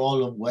the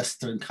role of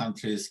Western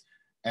countries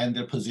and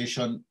their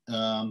position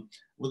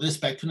with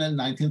respect to the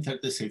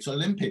 1936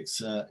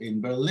 Olympics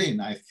in Berlin.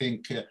 I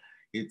think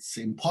it's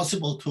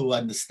impossible to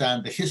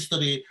understand the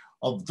history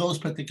of those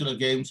particular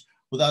games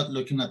without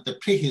looking at the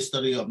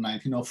prehistory of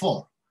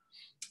 1904.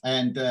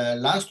 And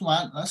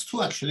last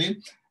two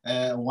actually,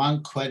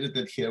 one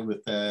credited here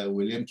with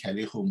William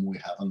Kelly, whom we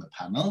have on the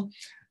panel.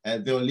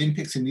 The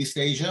Olympics in East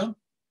Asia,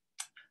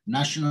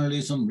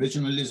 nationalism,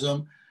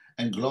 regionalism,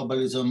 and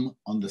globalism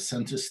on the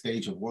center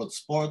stage of world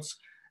sports.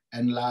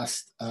 And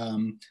last,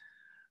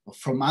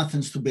 from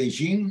Athens to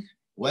Beijing,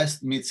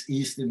 West meets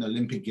East in the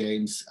Olympic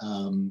Games,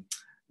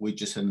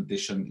 which is an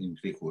addition in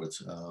Greek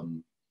words.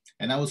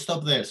 And I will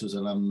stop there,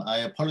 Susan. I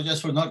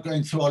apologize for not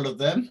going through all of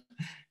them.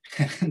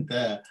 And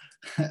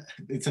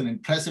it's an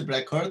impressive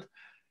record.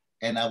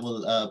 And I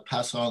will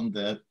pass on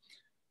the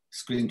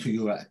screen to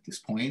you at this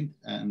point.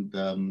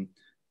 And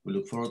we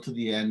look forward to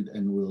the end,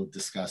 and we'll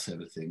discuss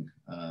everything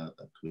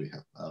that we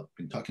have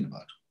been talking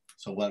about.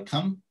 So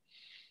welcome.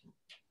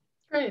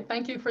 Great,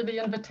 thank you for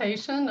the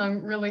invitation.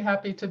 I'm really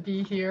happy to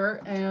be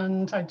here,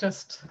 and I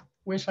just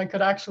wish I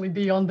could actually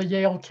be on the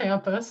Yale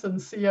campus and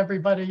see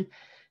everybody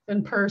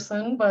in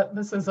person, but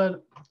this is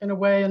in a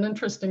way an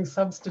interesting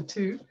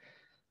substitute.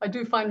 I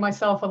do find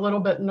myself a little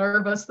bit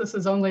nervous. This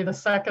is only the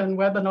second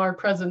webinar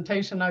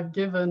presentation I've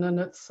given, and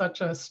it's such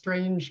a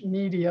strange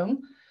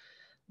medium.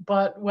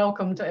 But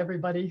welcome to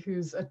everybody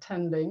who's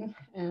attending.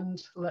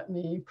 And let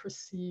me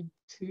proceed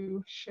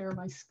to share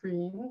my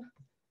screen.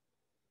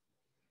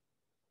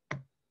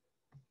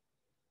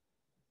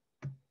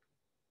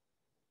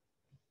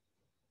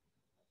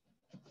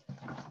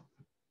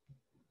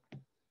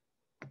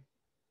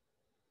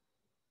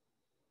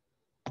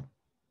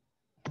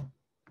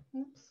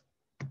 Oops.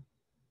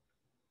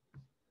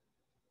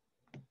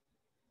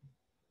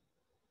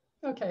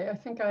 Okay, I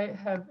think I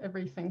have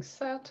everything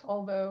set,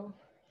 although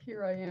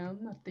here I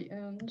am at the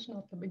end,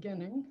 not the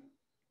beginning.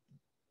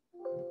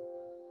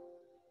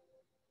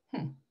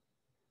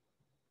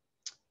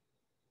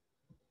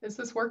 Is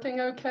this working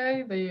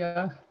okay?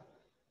 The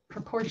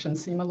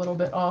proportions seem a little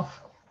bit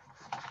off.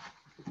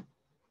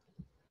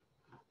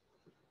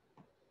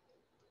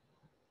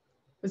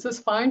 Is this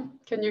fine?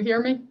 Can you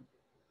hear me?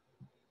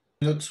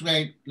 Looks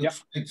great.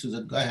 Looks great,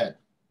 Susan. Go ahead.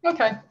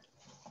 Okay.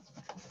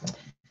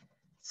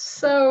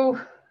 So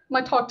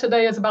my talk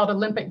today is about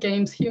Olympic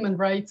Games, human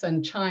rights,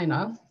 and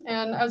China.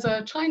 And as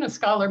a China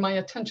scholar, my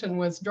attention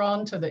was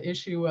drawn to the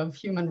issue of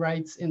human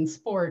rights in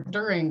sport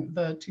during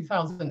the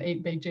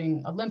 2008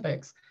 Beijing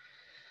Olympics.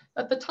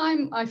 At the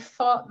time, I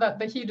thought that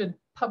the heated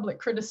public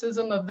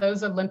criticism of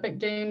those Olympic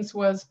Games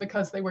was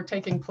because they were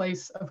taking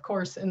place, of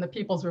course, in the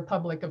People's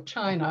Republic of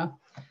China,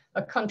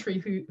 a country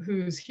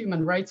whose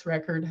human rights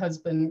record has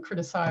been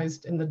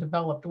criticized in the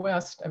developed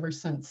West ever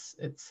since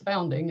its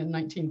founding in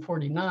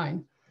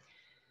 1949.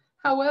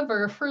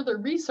 However, further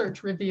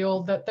research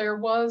revealed that there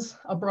was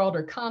a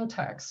broader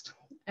context,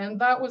 and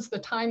that was the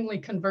timely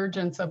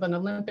convergence of an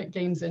Olympic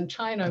Games in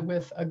China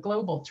with a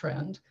global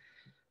trend.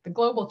 The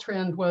global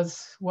trend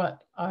was what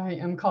I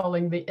am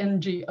calling the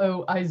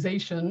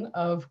NGOization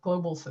of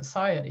global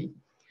society.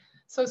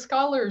 So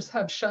scholars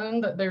have shown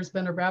that there's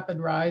been a rapid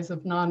rise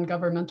of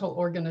non-governmental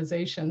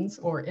organizations,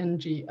 or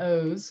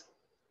NGOs,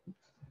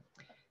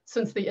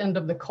 since the end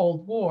of the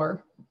Cold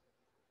War.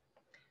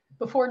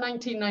 Before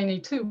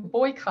 1992,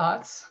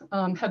 boycotts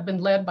had been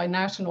led by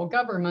national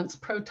governments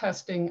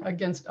protesting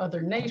against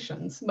other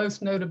nations,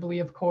 most notably,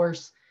 of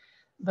course,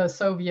 the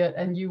Soviet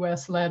and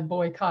US-led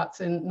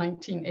boycotts in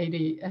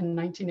 1980 and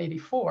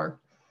 1984.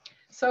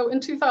 So in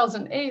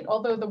 2008,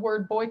 although the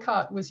word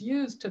boycott was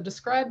used to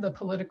describe the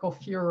political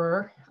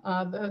furor,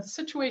 the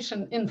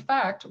situation, in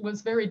fact,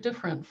 was very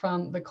different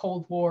from the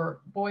Cold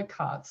War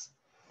boycotts.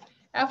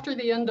 After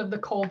the end of the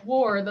Cold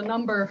War, the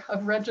number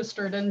of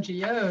registered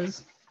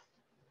NGOs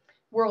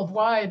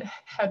worldwide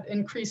had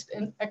increased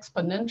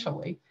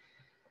exponentially.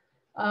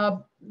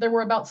 There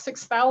were about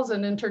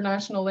 6,000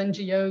 international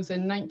NGOs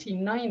in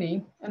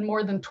 1990 and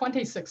more than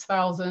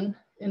 26,000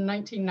 in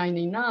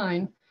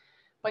 1999.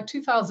 By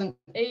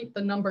 2008,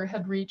 the number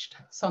had reached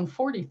some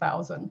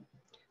 40,000.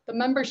 The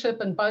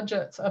membership and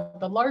budgets of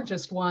the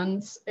largest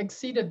ones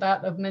exceeded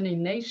that of many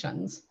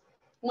nations.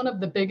 One of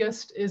the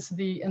biggest is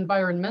the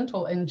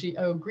environmental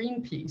NGO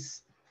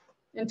Greenpeace.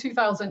 In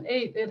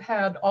 2008, it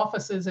had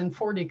offices in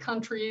 40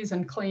 countries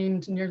and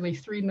claimed nearly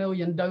 3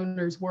 million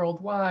donors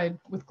worldwide,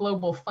 with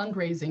global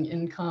fundraising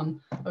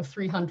income of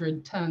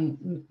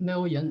 $310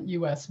 million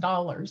US.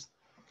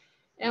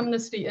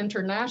 Amnesty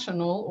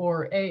International,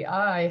 or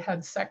AI,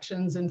 had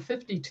sections in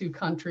 52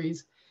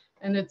 countries,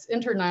 and its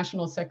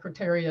international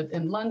secretariat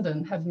in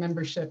London had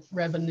membership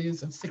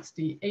revenues of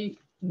 68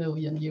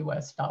 million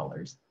US.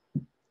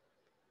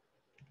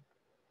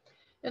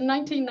 In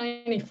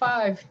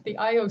 1995, the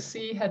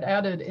IOC had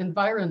added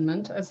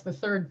environment as the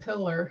third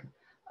pillar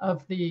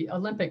of the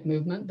Olympic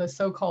movement, the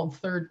so-called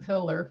third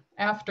pillar,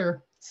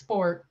 after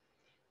sport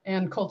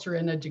and culture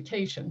and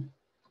education.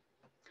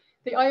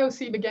 The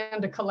IOC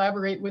began to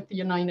collaborate with the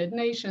United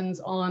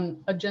Nations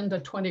on Agenda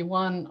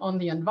 21 on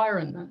the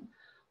environment.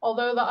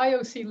 Although the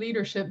IOC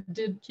leadership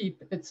did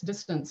keep its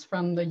distance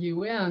from the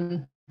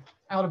UN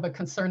out of a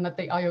concern that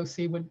the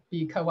IOC would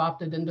be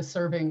co-opted into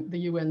serving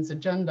the UN's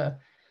agenda.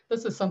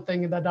 This is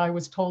something that I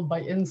was told by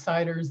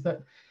insiders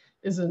that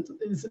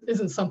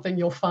isn't something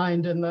you'll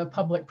find in the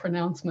public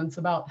pronouncements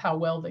about how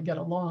well they get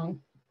along.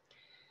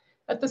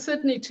 At the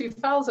Sydney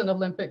 2000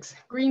 Olympics,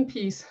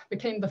 Greenpeace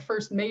became the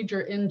first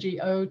major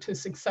NGO to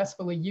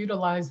successfully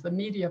utilize the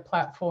media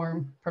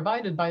platform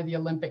provided by the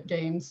Olympic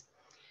Games.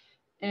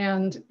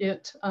 And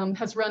it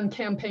has run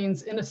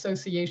campaigns in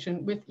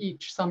association with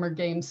each Summer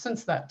Games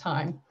since that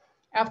time.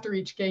 After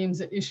each Games,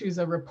 it issues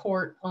a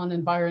report on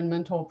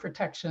environmental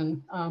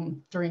protection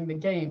during the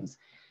Games.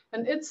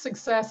 And its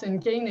success in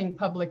gaining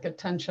public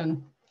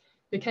attention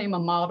became a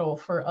model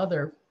for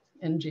other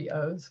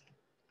NGOs.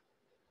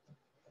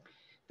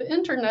 The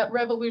internet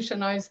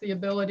revolutionized the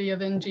ability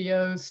of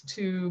NGOs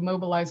to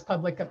mobilize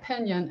public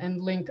opinion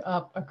and link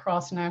up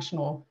across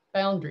national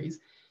boundaries,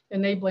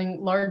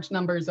 enabling large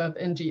numbers of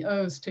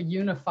NGOs to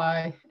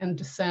unify and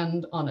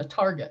descend on a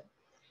target.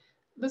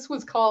 This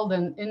was called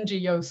an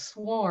NGO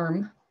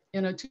swarm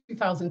in a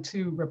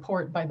 2002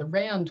 report by the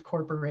RAND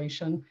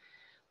Corporation,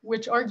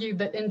 which argued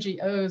that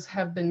NGOs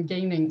have been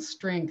gaining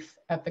strength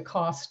at the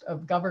cost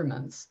of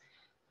governments.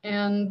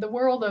 And the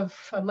world of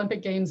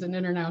Olympic Games and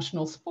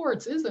international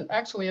sports isn't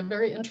actually a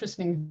very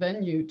interesting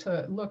venue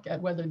to look at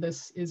whether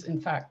this is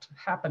in fact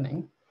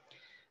happening.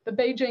 The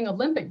Beijing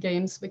Olympic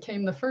Games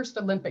became the first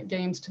Olympic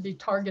Games to be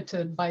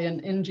targeted by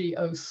an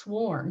NGO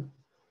swarm.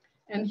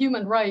 And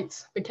human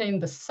rights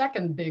became the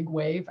second big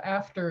wave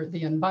after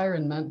the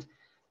environment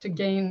to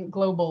gain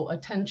global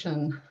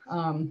attention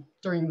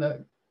during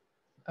the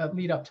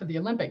lead up to the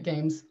Olympic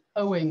Games,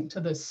 owing to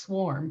this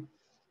swarm.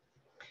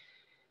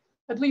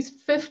 At least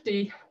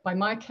 50, by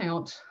my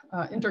count,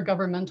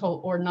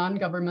 intergovernmental or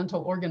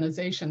non-governmental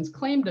organizations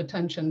claimed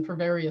attention for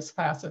various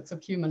facets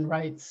of human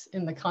rights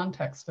in the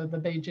context of the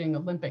Beijing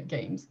Olympic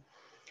Games.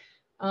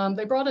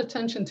 They brought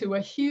attention to a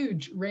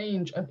huge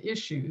range of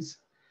issues.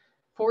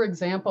 For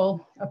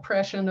example,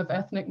 oppression of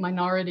ethnic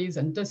minorities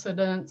and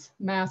dissidents,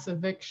 mass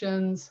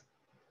evictions,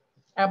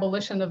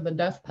 abolition of the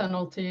death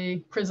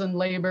penalty, prison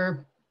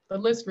labor. The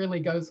list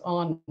really goes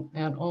on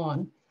and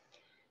on.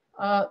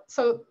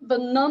 So the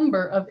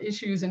number of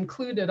issues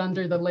included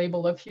under the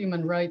label of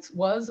human rights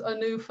was a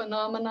new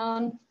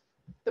phenomenon.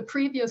 The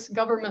previous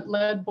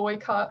government-led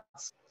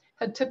boycotts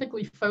had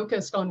typically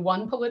focused on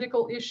one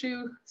political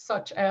issue,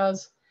 such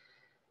as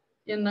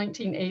in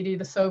 1980,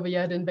 the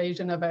Soviet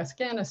invasion of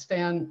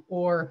Afghanistan,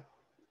 or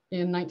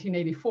in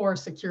 1984,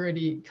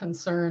 security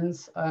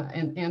concerns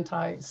and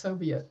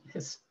anti-Soviet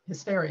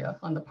hysteria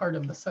on the part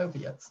of the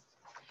Soviets.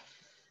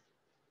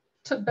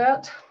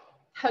 Tibet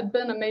had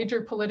been a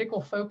major political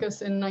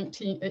focus in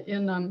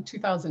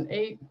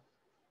 2008,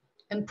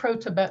 and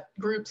pro-Tibet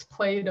groups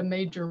played a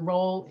major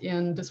role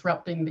in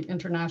disrupting the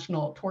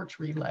international torch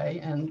relay,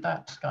 and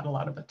that got a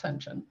lot of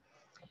attention.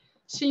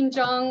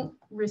 Xinjiang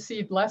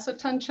received less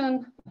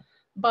attention,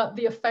 but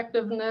the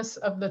effectiveness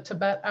of the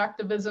Tibet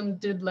activism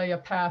did lay a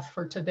path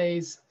for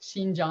today's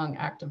Xinjiang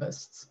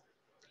activists.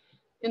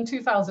 In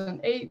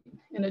 2008,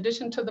 in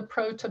addition to the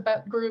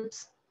pro-Tibet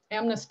groups,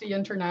 Amnesty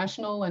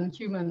International and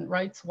Human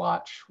Rights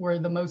Watch were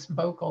the most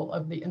vocal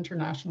of the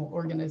international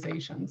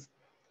organizations.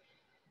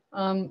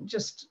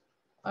 Just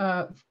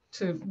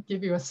to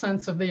give you a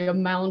sense of the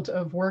amount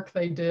of work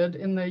they did,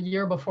 in the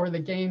year before the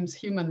Games,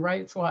 Human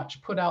Rights Watch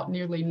put out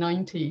nearly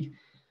 90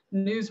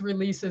 news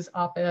releases,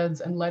 op-eds,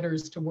 and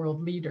letters to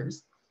world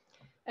leaders.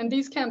 And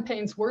these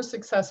campaigns were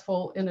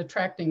successful in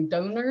attracting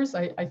donors.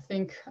 I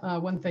think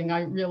one thing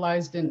I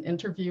realized in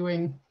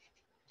interviewing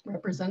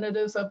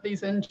representatives of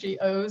these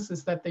NGOs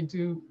is that they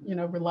do,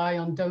 rely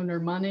on donor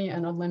money,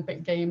 and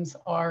Olympic Games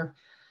are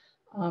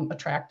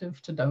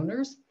attractive to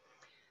donors.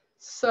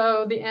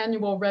 So the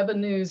annual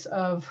revenues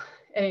of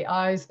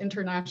AI's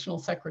International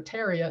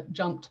Secretariat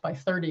jumped by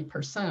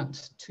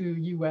 30% to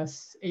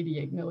US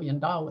 $88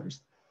 million.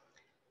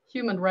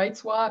 Human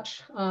Rights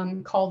Watch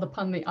called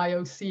upon the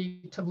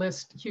IOC to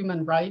list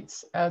human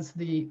rights as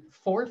the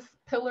fourth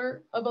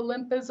pillar of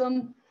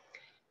Olympism,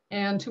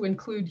 and to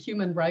include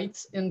human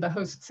rights in the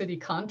host city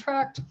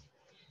contract.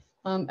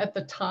 At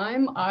the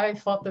time, I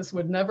thought this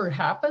would never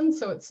happen,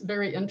 so it's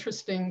very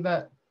interesting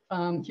that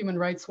Human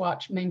Rights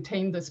Watch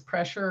maintained this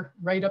pressure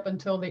right up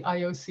until the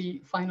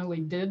IOC finally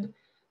did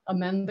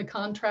amend the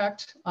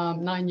contract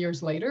 9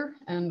 years later,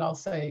 and I'll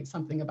say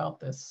something about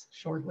this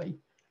shortly.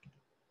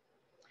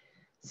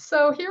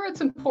 So here it's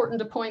important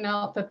to point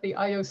out that the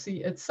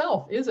IOC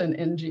itself is an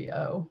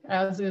NGO,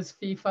 as is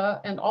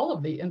FIFA and all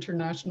of the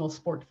international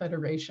sport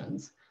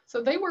federations.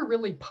 So they were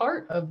really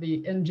part of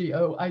the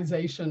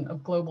NGOization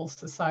of global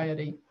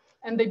society,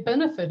 and they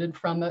benefited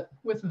from it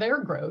with their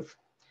growth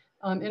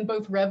in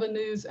both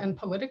revenues and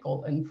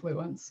political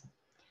influence.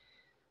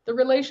 The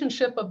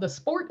relationship of the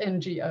sport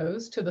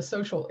NGOs to the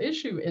social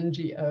issue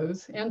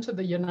NGOs and to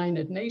the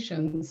United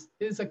Nations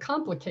is a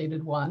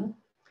complicated one,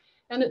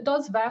 and it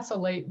does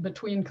vacillate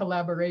between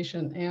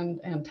collaboration and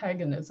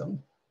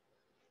antagonism.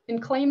 In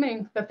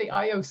claiming that the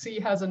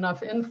IOC has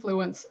enough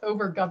influence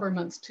over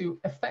governments to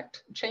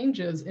effect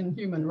changes in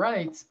human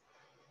rights,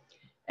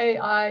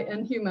 AI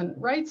and Human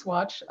Rights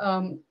Watch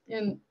on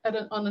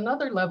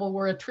another level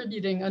were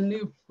attributing a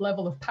new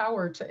level of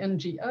power to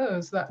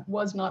NGOs that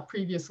was not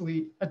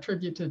previously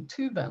attributed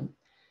to them.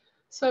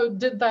 So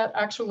did that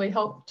actually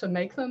help to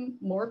make them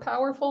more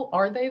powerful?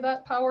 Are they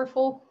that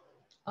powerful?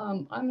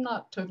 I'm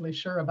not totally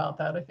sure about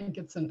that. I think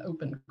it's an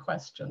open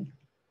question.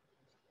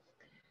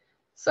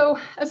 So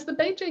as the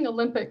Beijing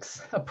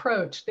Olympics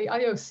approached, the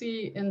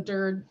IOC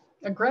endured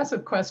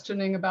aggressive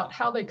questioning about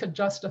how they could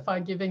justify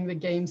giving the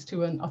games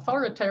to an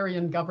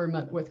authoritarian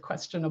government with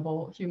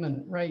questionable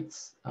human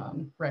rights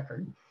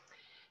record,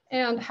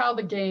 and how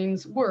the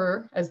games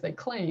were, as they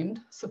claimed,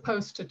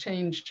 supposed to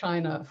change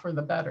China for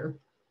the better.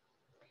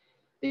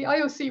 The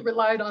IOC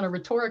relied on a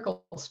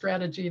rhetorical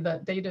strategy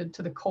that dated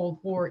to the Cold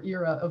War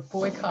era of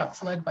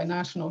boycotts led by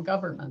national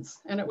governments,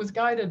 and it was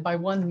guided by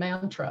one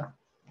mantra: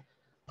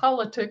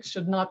 politics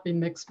should not be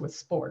mixed with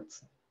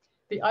sports.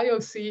 The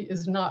IOC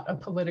is not a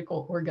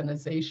political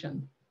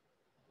organization.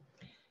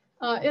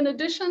 In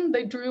addition,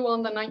 they drew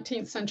on the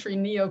 19th century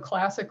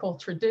neoclassical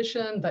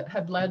tradition that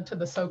had led to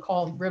the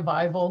so-called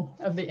revival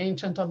of the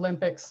ancient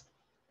Olympics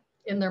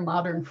in their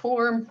modern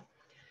form.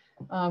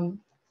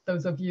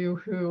 Those of you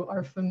who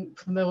are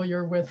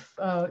familiar with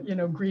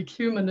Greek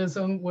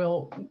humanism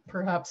will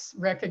perhaps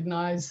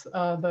recognize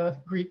the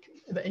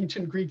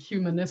ancient Greek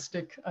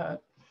humanistic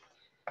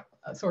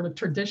sort of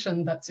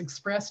tradition that's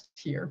expressed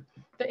here.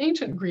 The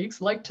ancient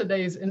Greeks, like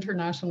today's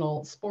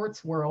international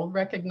sports world,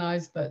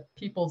 recognized that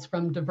peoples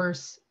from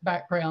diverse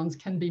backgrounds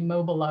can be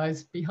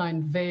mobilized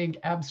behind vague,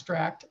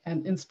 abstract,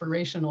 and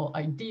inspirational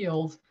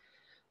ideals,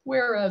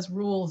 whereas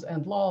rules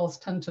and laws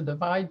tend to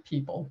divide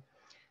people.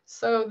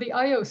 So the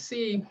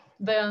IOC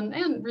then,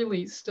 and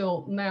really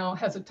still now,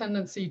 has a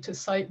tendency to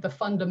cite the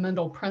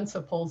fundamental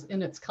principles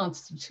in its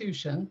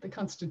constitution. The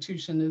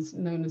constitution is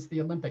known as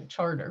the Olympic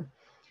Charter.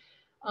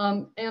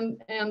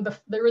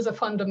 There is a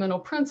fundamental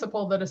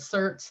principle that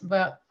asserts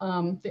that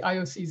the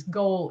IOC's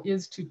goal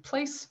is to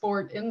place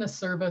sport in the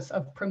service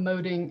of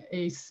promoting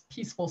a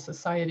peaceful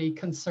society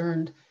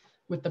concerned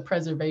with the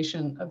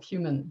preservation of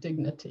human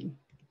dignity.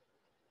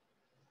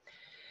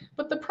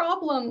 But the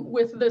problem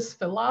with this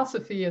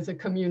philosophy as a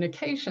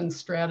communication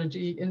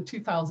strategy in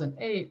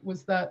 2008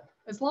 was that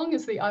as long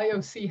as the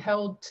IOC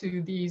held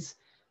to these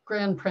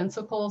grand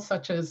principles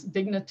such as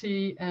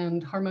dignity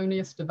and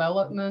harmonious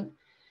development,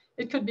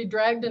 it could be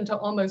dragged into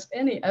almost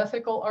any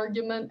ethical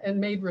argument and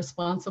made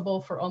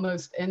responsible for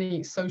almost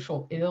any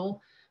social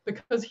ill,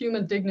 because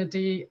human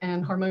dignity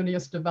and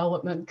harmonious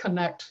development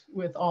connect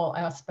with all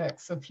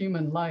aspects of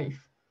human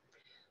life.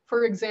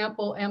 For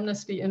example,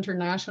 Amnesty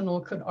International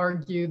could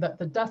argue that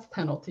the death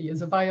penalty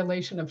is a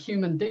violation of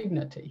human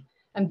dignity,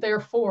 and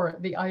therefore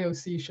the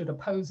IOC should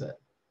oppose it.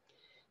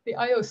 The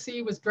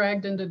IOC was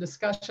dragged into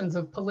discussions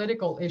of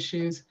political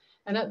issues,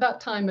 and at that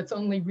time its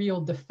only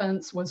real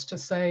defense was to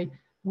say,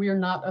 "We're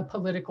not a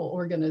political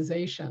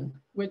organization,"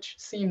 which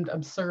seemed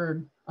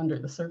absurd under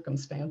the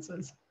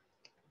circumstances.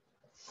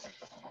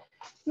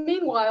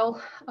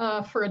 Meanwhile,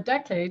 for a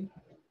decade,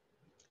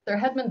 there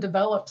had been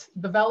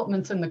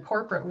developments in the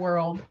corporate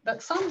world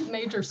that some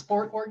major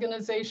sport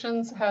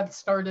organizations had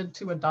started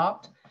to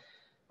adopt,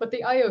 but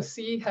the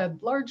IOC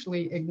had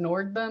largely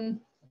ignored them.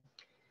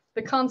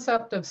 The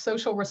concept of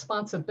social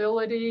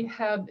responsibility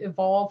had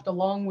evolved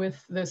along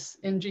with this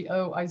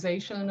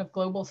NGOization of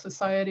global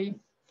society.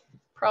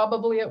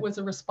 Probably it was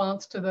a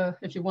response to the,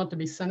 if you want to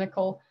be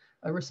cynical,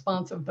 a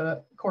response of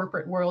the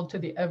corporate world to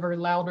the ever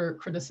louder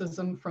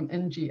criticism from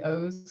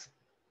NGOs.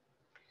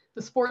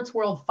 The sports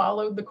world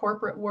followed the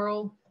corporate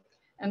world,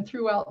 and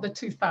throughout the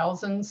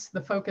 2000s, the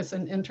focus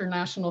in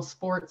international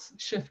sports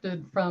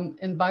shifted from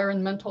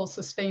environmental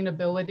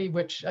sustainability,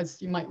 which,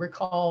 as you might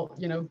recall,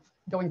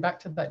 going back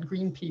to that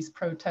Greenpeace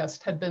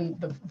protest, had been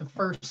the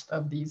first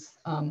of these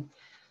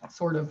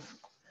sort of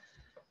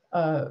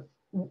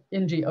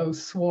NGO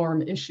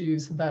swarm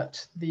issues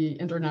that the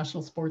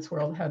international sports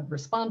world had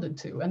responded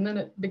to. And then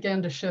it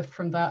began to shift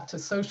from that to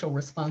social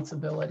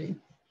responsibility.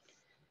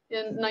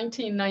 In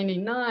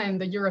 1999,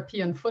 the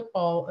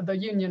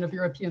Union of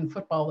European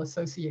Football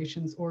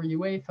Associations, or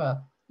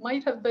UEFA,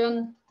 might have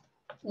been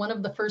one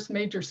of the first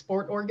major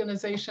sport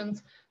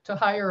organizations to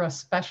hire a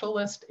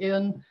specialist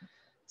in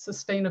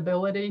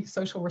sustainability,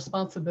 social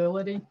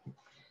responsibility.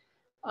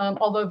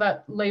 Although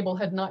that label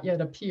had not yet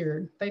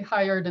appeared, they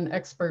hired an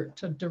expert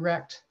to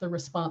direct the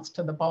response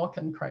to the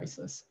Balkan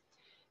crisis.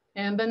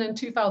 And then in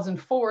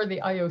 2004,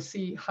 the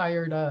IOC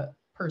hired a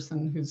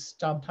person whose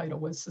job title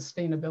was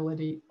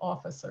Sustainability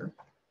Officer.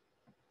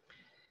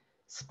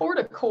 Sport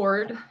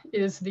Accord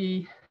is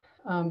the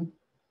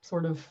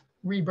sort of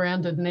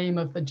rebranded name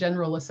of the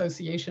General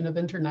Association of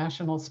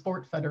International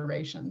Sport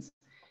Federations.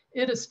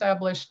 It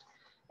established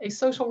a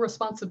social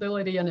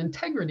responsibility and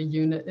integrity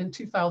unit in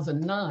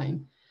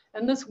 2009.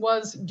 And this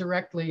was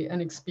directly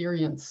an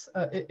experience,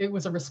 it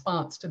was a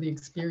response to the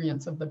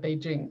experience of the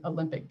Beijing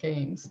Olympic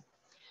Games.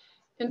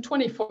 In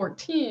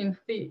 2014,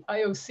 the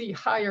IOC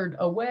hired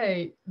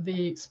away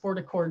the Sport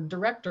Accord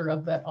director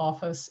of that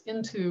office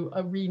into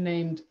a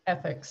renamed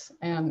Ethics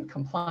and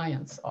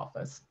Compliance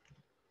Office.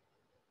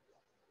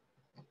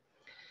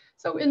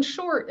 So in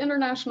short,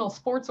 international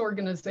sports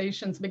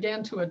organizations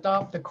began to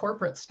adopt a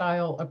corporate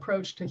style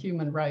approach to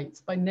human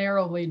rights by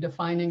narrowly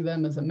defining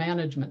them as a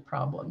management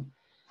problem.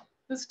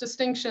 This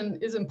distinction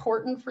is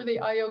important for the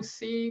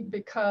IOC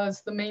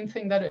because the main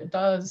thing that it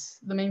does,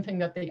 the main thing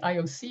that the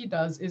IOC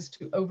does is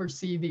to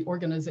oversee the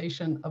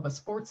organization of a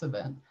sports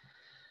event.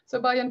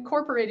 So by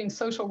incorporating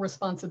social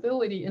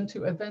responsibility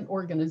into event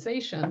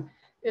organization,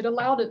 it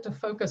allowed it to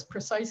focus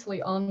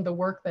precisely on the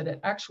work that it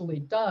actually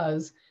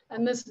does.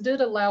 And this did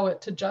allow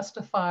it to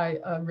justify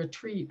a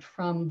retreat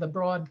from the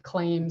broad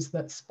claims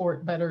that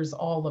sport betters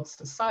all of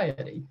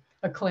society,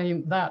 a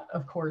claim that,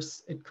 of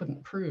course, it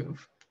couldn't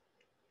prove.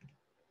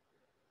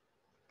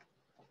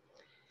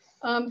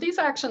 These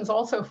actions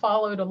also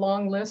followed a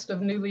long list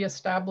of newly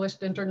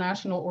established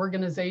international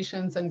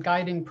organizations and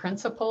guiding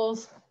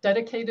principles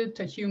dedicated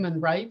to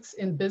human rights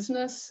in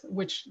business,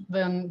 which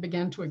then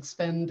began to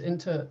expand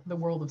into the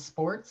world of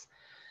sports.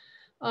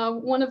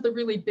 One of the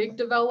really big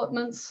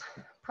developments,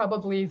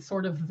 probably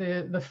sort of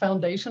the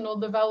foundational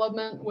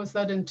development, was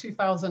that in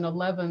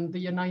 2011, the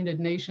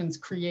United Nations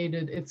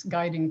created its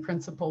guiding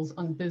principles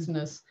on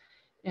business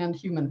and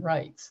human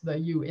rights, the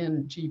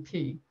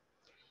UNGP.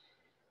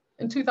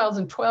 In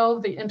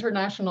 2012, the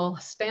International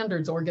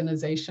Standards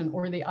Organization,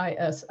 or the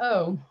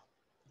ISO,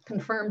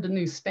 confirmed a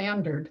new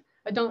standard.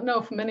 I don't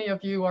know if many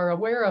of you are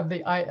aware of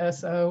the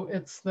ISO.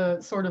 It's the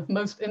sort of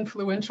most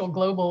influential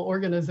global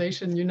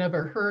organization you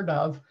never heard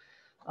of,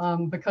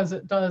 because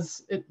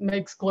it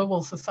makes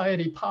global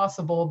society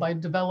possible by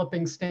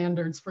developing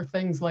standards for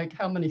things like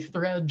how many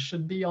threads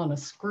should be on a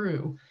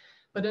screw.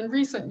 But in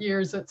recent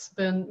years, it's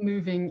been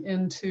moving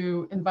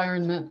into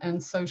environment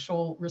and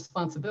social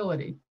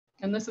responsibility.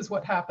 And this is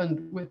what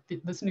happened with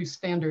this new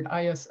standard,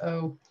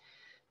 ISO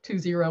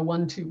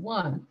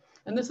 20121.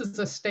 And this is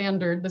a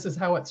standard, this is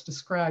how it's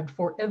described,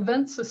 for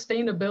event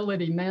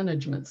sustainability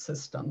management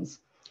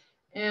systems.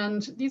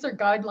 And these are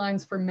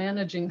guidelines for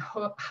managing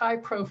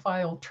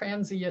high-profile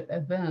transient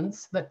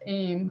events that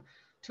aim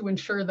to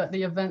ensure that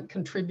the event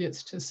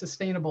contributes to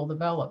sustainable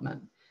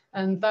development.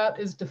 And that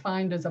is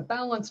defined as a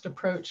balanced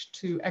approach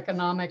to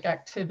economic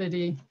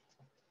activity,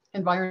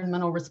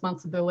 environmental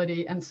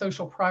responsibility, and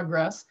social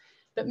progress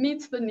that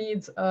meets the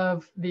needs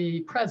of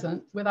the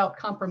present without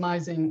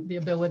compromising the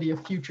ability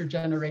of future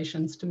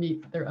generations to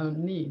meet their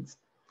own needs.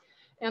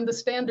 And the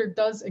standard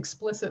does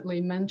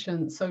explicitly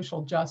mention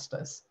social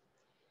justice.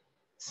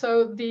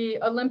 So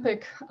the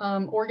Olympic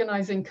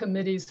organizing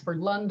committees for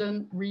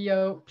London,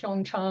 Rio,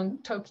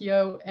 Pyeongchang,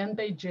 Tokyo, and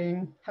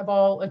Beijing have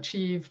all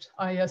achieved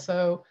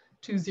ISO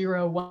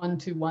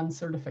 20121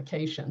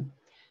 certification.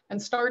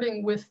 And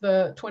starting with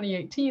the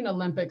 2018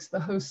 Olympics, the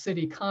host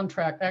city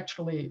contract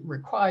actually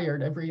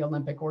required every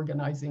Olympic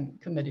organizing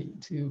committee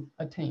to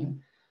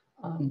obtain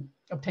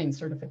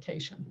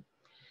certification.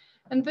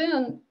 And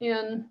then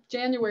in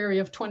January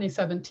of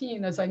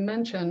 2017, as I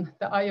mentioned,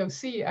 the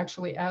IOC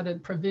actually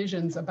added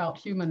provisions about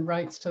human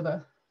rights to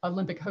the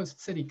Olympic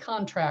host city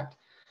contract,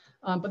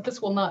 but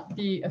this will not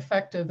be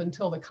effective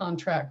until the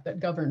contract that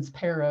governs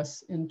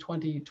Paris in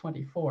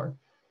 2024.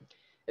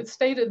 It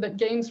stated that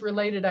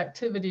games-related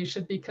activities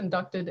should be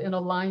conducted in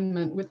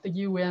alignment with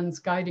the UN's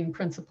guiding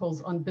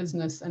principles on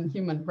business and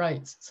human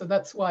rights. So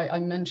that's why I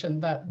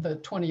mentioned that the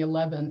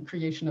 2011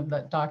 creation of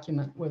that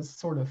document was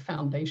sort of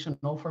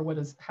foundational for what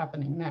is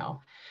happening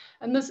now.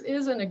 And this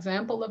is an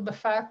example of the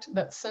fact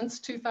that since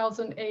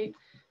 2008,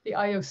 the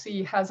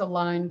IOC has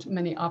aligned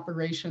many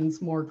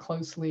operations more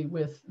closely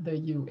with the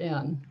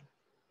UN.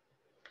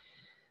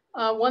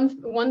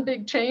 One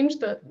big change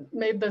that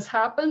made this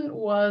happen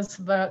was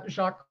that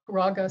Jacques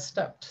Raga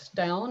stepped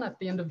down at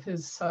the end of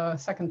his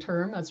second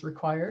term as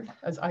required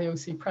as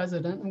IOC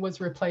president and was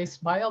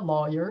replaced by a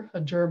lawyer,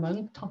 a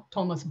German,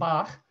 Thomas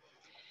Bach.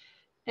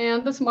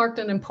 And this marked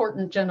an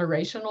important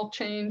generational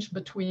change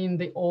between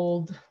the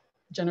old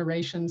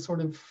generation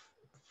sort of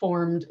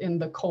formed in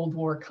the Cold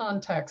War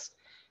context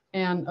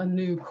and a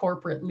new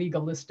corporate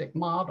legalistic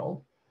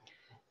model.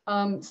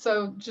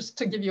 So just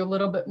to give you a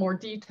little bit more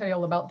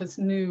detail about this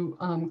new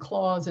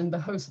clause in the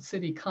host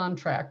city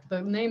contract,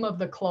 the name of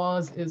the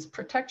clause is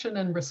Protection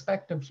and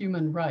Respect of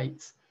Human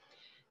Rights.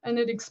 And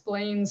it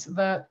explains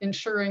that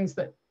ensuring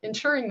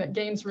that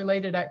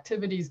games-related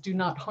activities do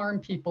not harm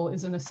people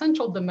is an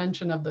essential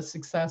dimension of the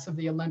success of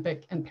the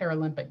Olympic and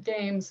Paralympic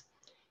Games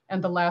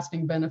and the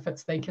lasting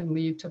benefits they can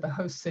lead to the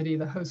host city,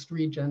 the host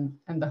region,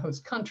 and the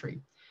host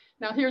country.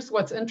 Now, here's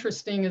what's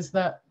interesting is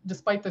that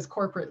despite this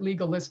corporate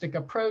legalistic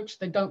approach,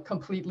 they don't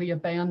completely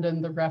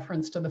abandon the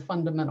reference to the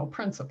fundamental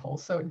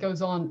principles. So it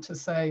goes on to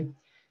say,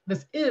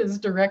 this is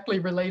directly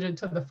related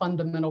to the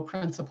fundamental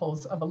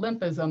principles of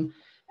Olympism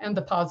and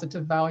the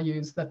positive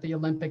values that the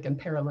Olympic and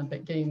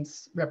Paralympic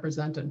Games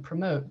represent and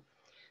promote.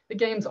 The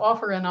Games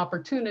offer an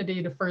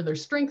opportunity to further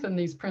strengthen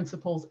these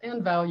principles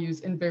and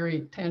values in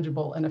very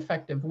tangible and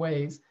effective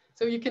ways.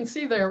 So you can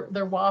see they're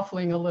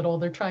waffling a little.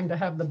 They're trying to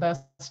have the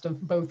best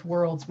of both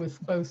worlds with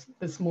both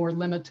this more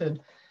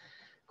limited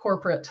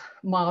corporate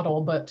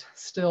model, but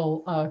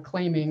still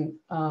claiming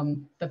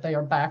that they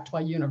are backed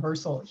by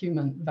universal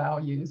human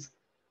values.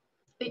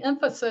 The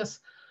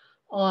emphasis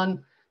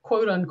on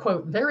quote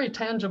unquote, very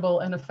tangible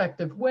and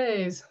effective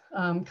ways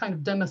kind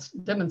of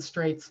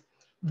demonstrates,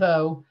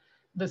 though,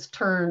 this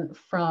turn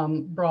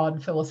from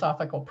broad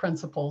philosophical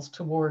principles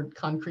toward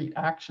concrete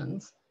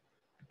actions.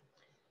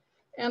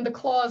 And the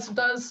clause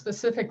does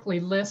specifically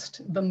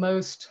list the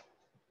most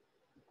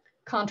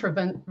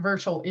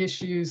controversial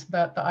issues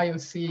that the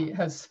IOC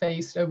has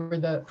faced over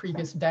the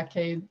previous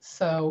decade.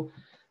 So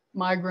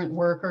migrant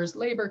workers,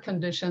 labor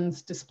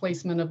conditions,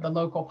 displacement of the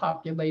local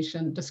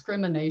population,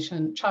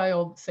 discrimination,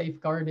 child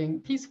safeguarding,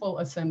 peaceful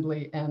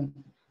assembly, and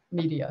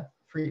media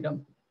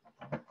freedom.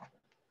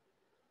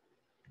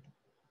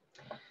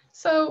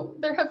 So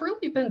there have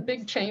really been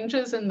big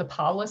changes in the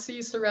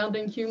policy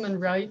surrounding human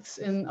rights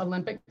in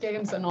Olympic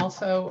Games and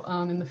also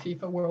in the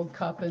FIFA World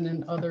Cup and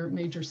in other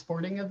major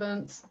sporting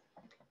events.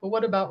 But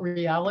what about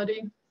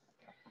reality?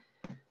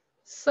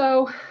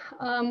 So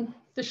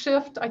the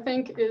shift, I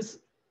think, is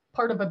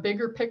part of a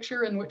bigger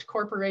picture in which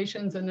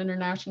corporations and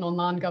international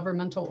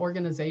non-governmental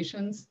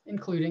organizations,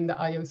 including the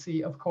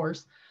IOC, of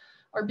course,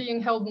 are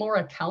being held more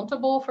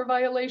accountable for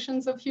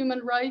violations of human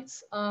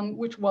rights,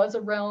 which was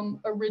a realm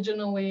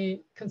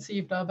originally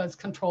conceived of as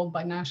controlled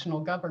by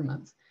national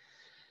governments.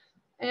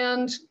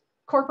 And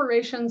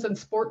corporations and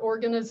sport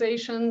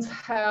organizations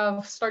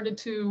have started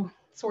to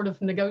sort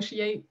of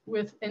negotiate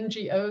with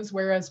NGOs,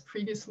 whereas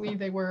previously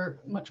they were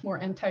much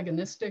more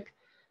antagonistic,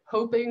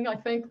 hoping, I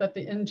think, that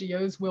the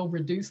NGOs will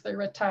reduce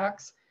their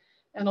attacks,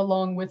 and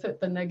along with it,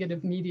 the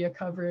negative media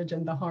coverage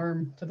and the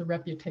harm to the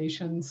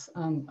reputations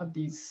of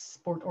these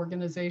sport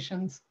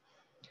organizations.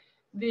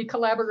 The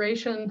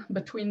collaboration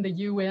between the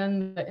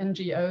UN, the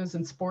NGOs,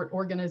 and sport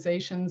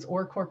organizations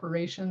or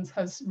corporations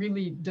has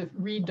really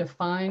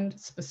redefined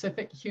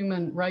specific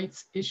human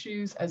rights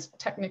issues as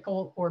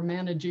technical or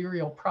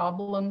managerial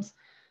problems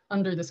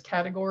under this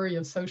category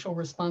of social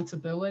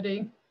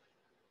responsibility.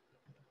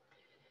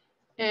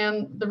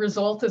 And the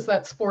result is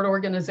that sport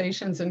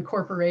organizations and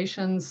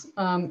corporations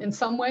in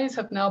some ways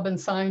have now been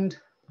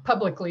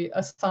publicly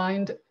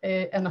assigned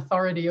an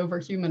authority over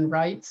human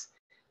rights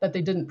that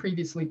they didn't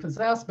previously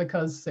possess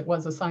because it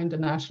was assigned to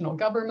national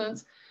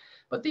governments.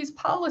 But these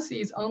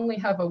policies only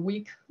have a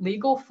weak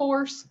legal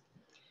force.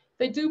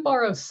 They do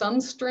borrow some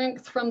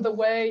strength from the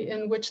way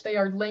in which they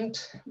are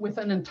linked with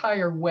an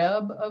entire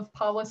web of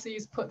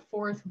policies put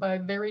forth by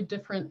very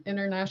different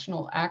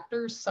international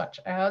actors, such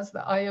as the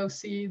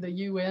IOC, the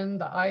UN,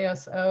 the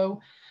ISO,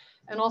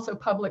 and also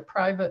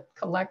public-private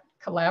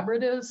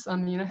collaboratives. I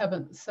mean, I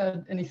haven't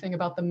said anything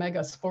about the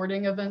Mega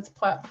Sporting Events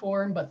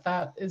platform, but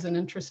that is an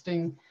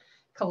interesting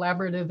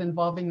collaborative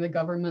involving the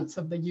governments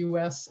of the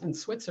US and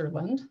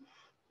Switzerland,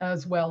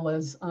 as well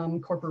as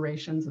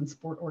corporations and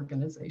sport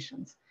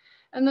organizations.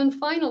 And then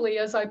finally,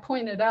 as I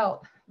pointed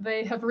out,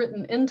 they have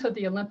written into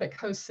the Olympic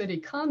host city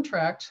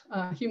contract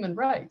human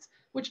rights,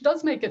 which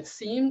does make it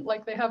seem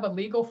like they have a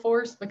legal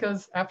force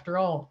because after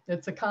all,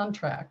 it's a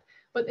contract.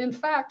 But in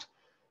fact,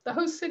 the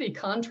host city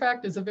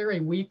contract is a very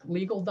weak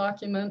legal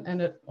document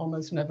and it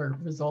almost never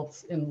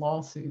results in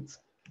lawsuits.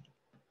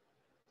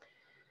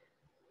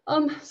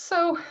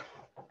 So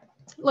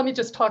let me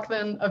just talk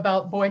then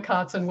about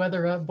boycotts and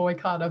whether a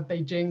boycott of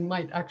Beijing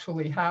might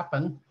actually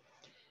happen.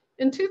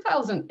 In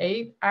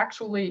 2008,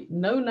 actually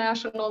no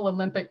National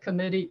Olympic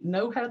Committee,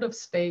 no head of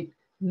state,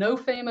 no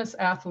famous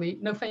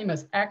athlete, no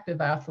famous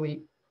active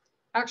athlete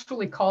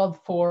actually called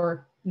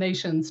for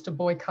nations to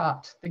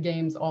boycott the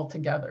games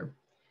altogether.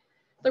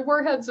 There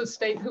were heads of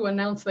state who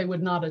announced they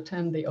would not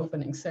attend the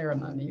opening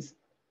ceremonies.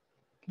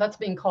 That's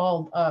being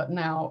called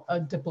now a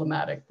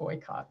diplomatic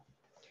boycott.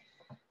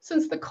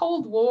 Since the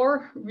Cold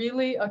War,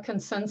 really a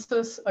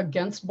consensus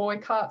against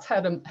boycotts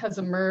has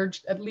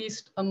emerged, at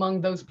least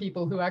among those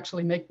people who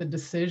actually make the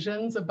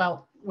decisions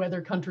about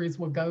whether countries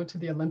will go to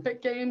the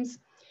Olympic Games.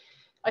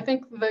 I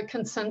think the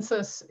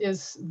consensus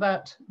is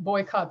that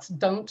boycotts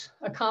don't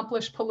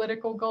accomplish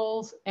political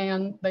goals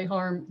and they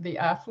harm the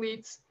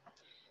athletes.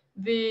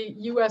 The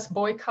US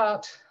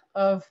boycott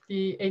of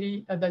the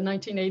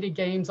 1980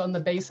 Games on the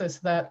basis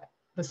that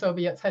the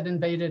Soviets had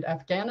invaded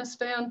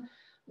Afghanistan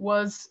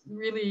was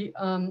really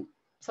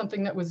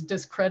something that was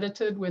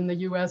discredited when the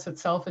US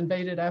itself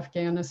invaded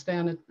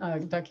Afghanistan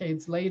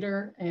decades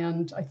later.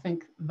 And I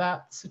think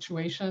that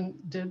situation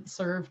did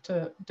serve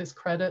to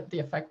discredit the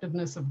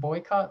effectiveness of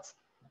boycotts.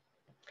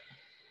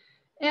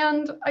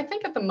 And I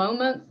think at the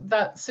moment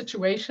that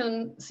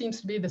situation seems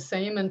to be the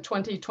same in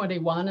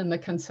 2021 and the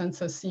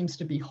consensus seems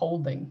to be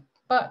holding.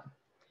 But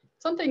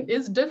something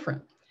is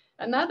different.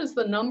 And that is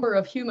the number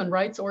of human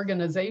rights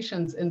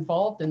organizations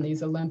involved in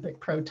these Olympic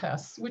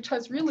protests, which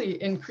has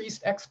really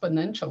increased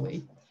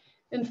exponentially.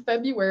 In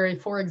February,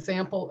 for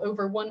example,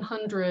 over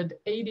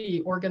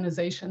 180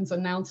 organizations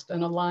announced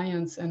an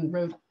alliance and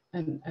wrote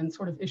and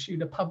sort of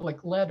issued a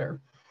public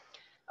letter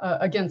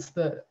against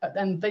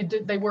and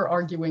they were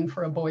arguing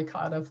for a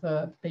boycott of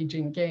the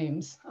Beijing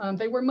Games.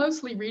 They were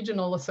mostly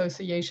regional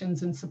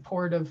associations in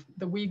support of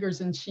the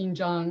Uyghurs in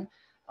Xinjiang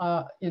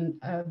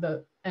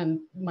and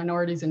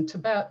minorities in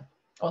Tibet,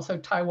 also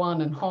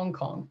Taiwan and Hong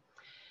Kong.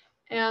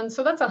 And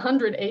so that's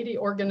 180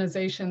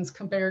 organizations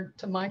compared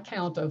to my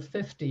count of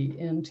 50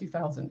 in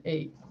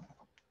 2008.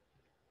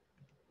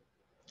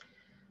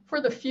 For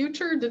the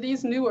future, do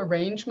these new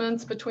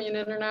arrangements between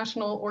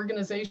international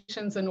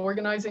organizations and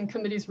organizing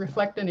committees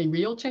reflect any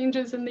real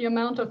changes in the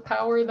amount of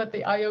power that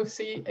the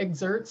IOC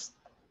exerts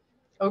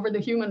over the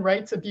human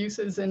rights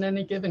abuses in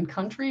any given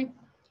country?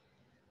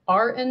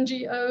 Are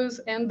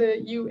NGOs and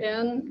the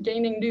UN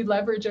gaining new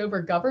leverage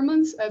over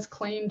governments as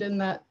claimed in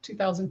that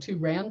 2002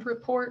 RAND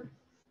report?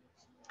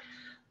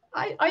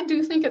 I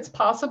do think it's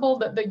possible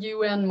that the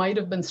UN might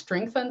have been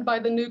strengthened by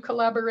the new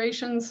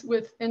collaborations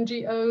with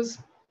NGOs,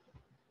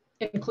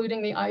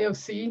 including the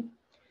IOC.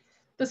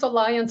 This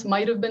alliance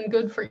might have been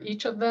good for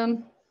each of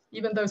them,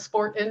 even though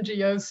sport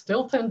NGOs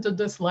still tend to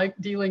dislike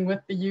dealing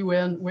with the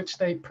UN, which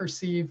they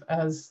perceive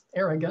as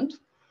arrogant.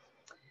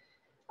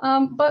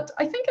 But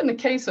I think in the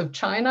case of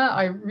China,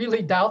 I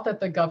really doubt that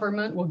the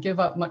government will give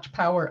up much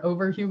power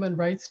over human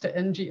rights to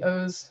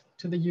NGOs,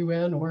 to the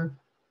UN or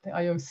the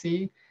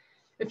IOC.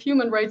 If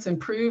human rights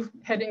improve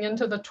heading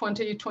into the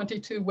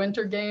 2022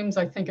 Winter Games,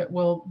 I think it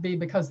will be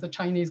because the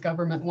Chinese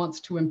government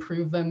wants to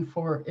improve them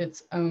for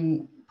its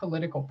own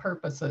political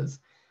purposes,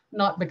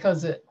 not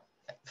because it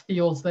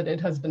feels that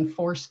it has been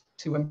forced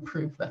to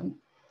improve them.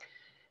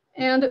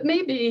 And it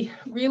may be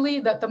really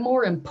that the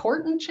more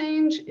important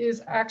change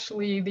is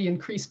actually the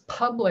increased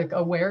public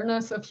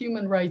awareness of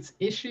human rights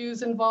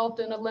issues involved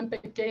in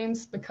Olympic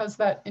Games, because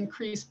that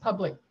increased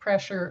public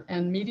pressure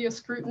and media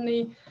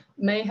scrutiny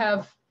may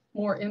have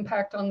more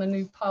impact on the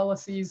new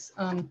policies,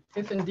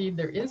 if indeed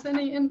there is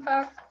any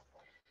impact.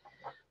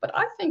 But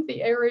I think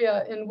the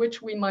area in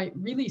which we might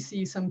really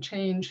see some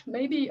change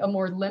may be a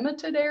more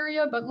limited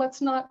area, but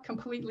let's not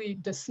completely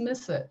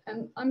dismiss it.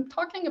 And I'm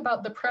talking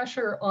about the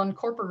pressure on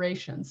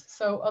corporations,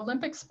 so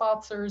Olympic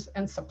sponsors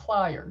and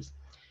suppliers.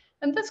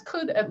 And this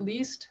could at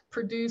least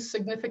produce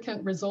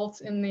significant results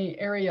in the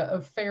area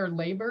of fair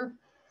labor.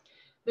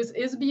 This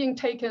is being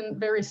taken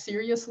very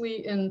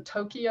seriously in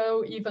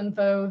Tokyo, even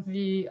though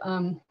the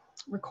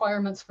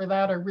requirements for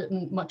that are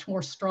written much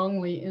more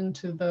strongly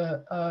into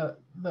the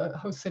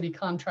host city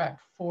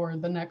contract for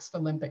the next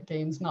Olympic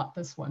Games, not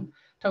this one.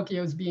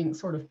 Tokyo is being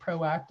sort of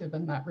proactive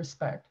in that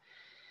respect.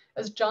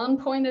 As John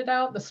pointed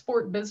out, the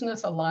Sport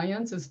Business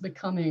Alliance is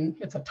becoming,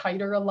 it's a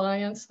tighter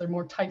alliance. They're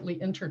more tightly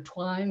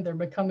intertwined. They're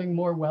becoming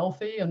more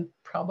wealthy and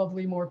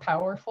probably more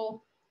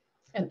powerful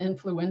and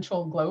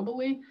influential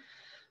globally.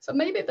 So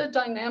maybe the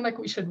dynamic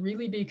we should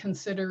really be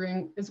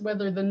considering is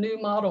whether the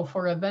new model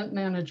for event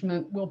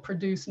management will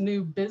produce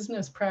new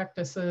business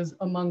practices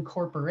among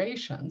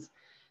corporations.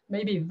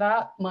 Maybe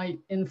that might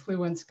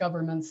influence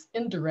governments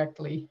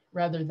indirectly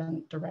rather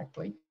than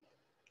directly.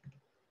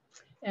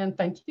 And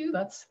thank you,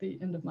 that's the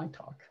end of my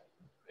talk.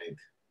 Great,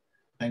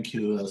 thank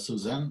you,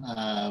 Susan.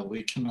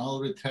 We can all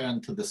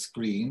return to the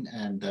screen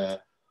and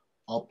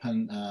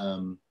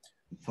open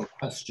for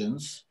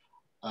questions.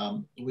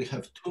 We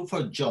have two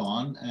for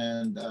John,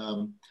 and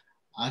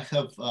I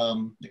have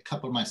a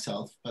couple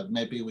myself, but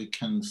maybe we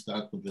can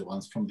start with the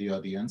ones from the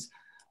audience.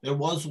 There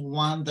was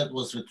one that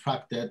was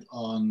retracted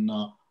on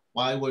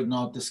why we're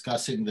not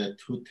discussing the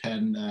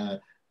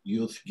 2010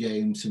 Youth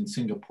Games in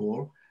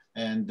Singapore.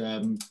 And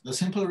the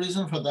simple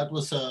reason for that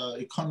was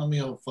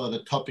economy of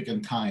the topic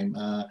and time.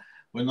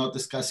 We're not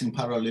discussing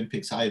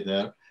Paralympics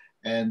either.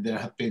 And there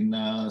have been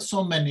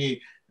so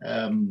many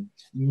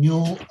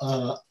new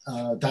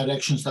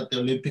directions that the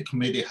Olympic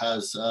Committee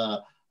has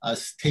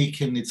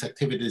taken its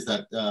activities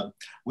that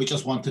we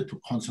just wanted to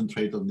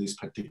concentrate on these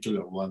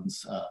particular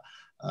ones.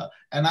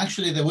 And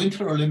actually the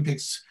Winter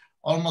Olympics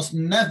almost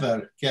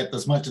never get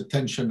as much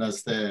attention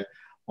as the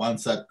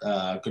ones that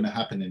are going to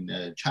happen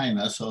in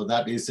China. So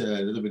that is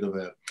a little bit of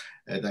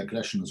a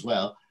digression as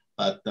well.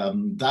 But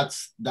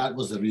that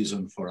was the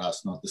reason for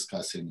us not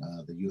discussing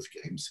the Youth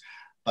Games.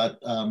 But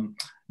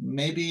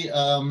maybe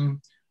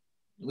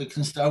we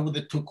can start with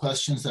the two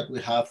questions that we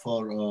have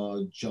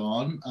for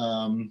John.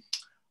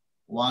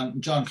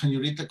 One, John, can you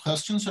read the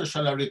questions or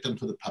shall I read them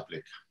to the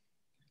public?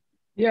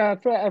 Yeah,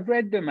 I've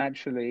read them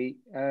actually.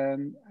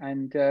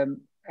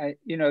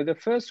 You know, the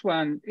first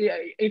one,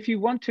 if you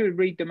want to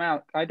read them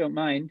out, I don't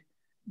mind.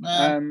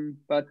 I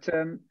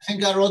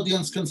think our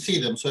audience can see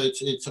them, so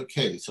it's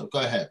okay. So go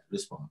ahead,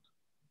 respond.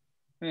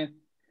 Yeah.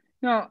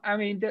 No, I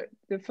mean,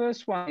 the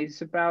first one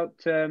is about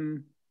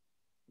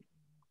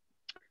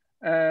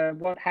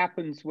what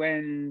happens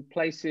when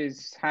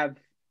places have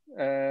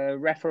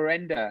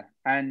referenda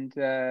and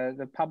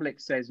the public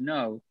says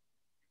no.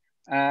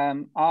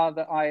 Are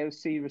the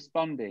IOC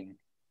responding?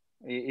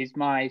 Is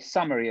my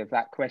summary of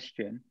that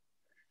question.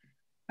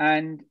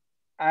 And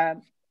I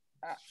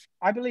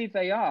believe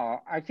they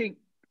are. I think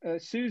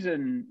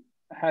Susan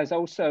has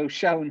also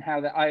shown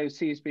how the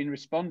IOC has been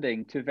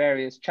responding to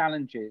various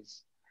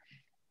challenges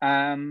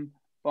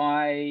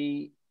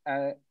by,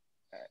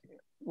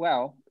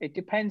 well, it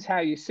depends how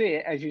you see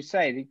it. As you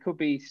say, it could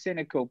be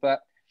cynical,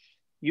 but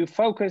you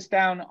focus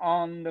down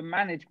on the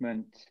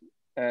management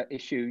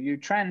issue. You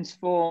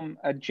transform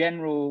a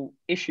general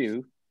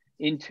issue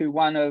into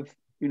one of,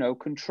 you know,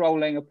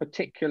 controlling a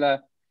particular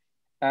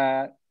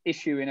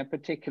issue in a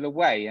particular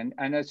way.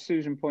 And as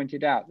Susan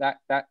pointed out,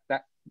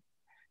 that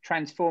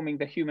transforming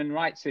the human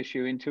rights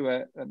issue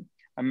into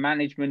and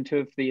management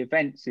of the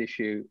events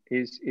issue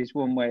is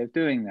one way of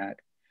doing that.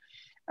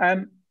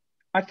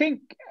 I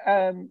think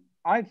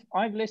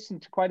I've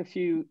listened to quite a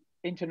few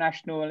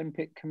International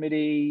Olympic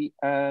Committee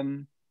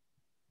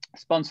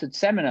sponsored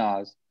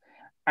seminars,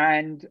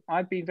 and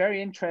I'd be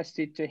very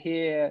interested to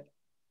hear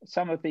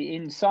some of the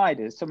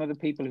insiders, some of the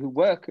people who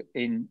work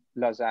in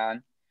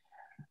Lausanne,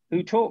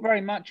 who talk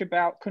very much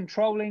about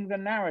controlling the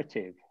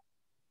narrative.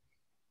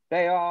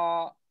 They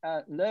are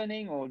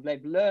learning, or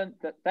they've learned,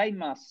 that they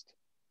must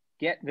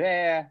get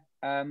their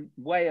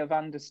way of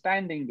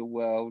understanding the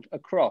world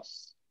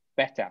across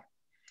better.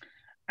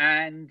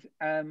 And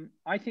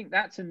I think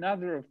that's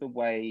another of the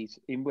ways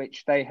in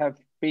which they have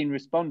been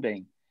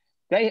responding.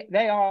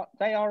 They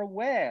are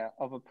aware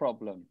of a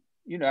problem.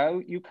 You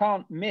know, you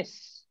can't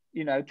miss,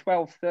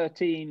 12,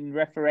 13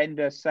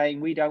 referenda saying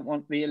we don't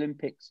want the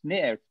Olympics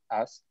near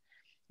us.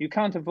 You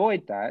can't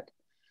avoid that.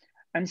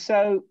 And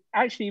so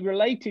actually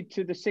related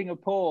to the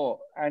Singapore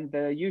and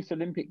the Youth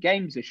Olympic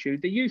Games issue,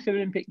 the Youth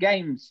Olympic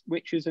Games,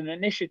 which is an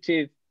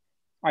initiative,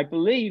 I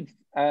believe,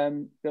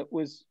 that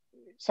was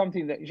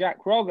something that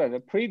Jacques Rogge,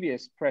 the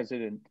previous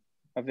president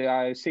of the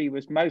IOC,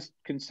 was most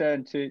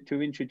concerned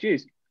to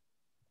introduce,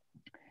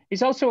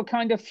 is also a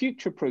kind of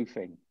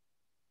future-proofing.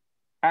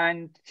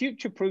 And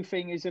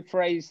future-proofing is a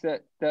phrase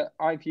that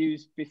I've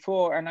used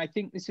before, and I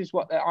think this is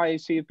what the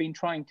IOC have been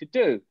trying to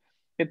do.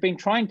 They've been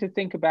trying to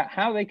think about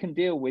how they can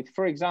deal with,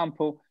 for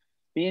example,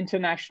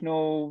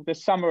 the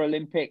Summer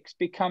Olympics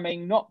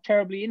becoming not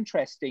terribly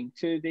interesting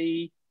to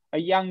a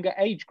younger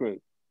age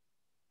group.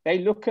 They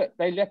look at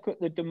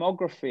the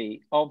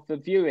demography of the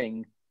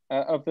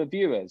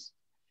viewers,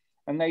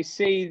 and they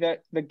see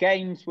that the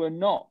games were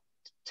not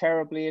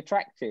terribly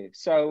attractive.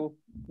 So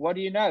what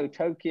do you know?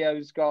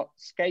 Tokyo's got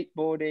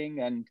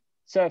skateboarding and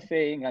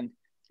surfing and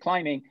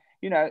climbing.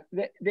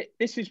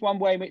 This is one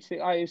way in which the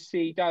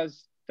IOC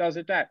does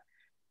adapt.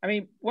 I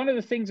mean, one of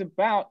the things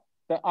about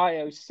the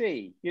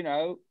IOC,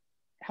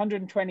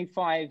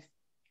 125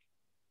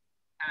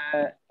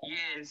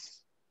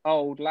 years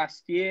old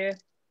last year.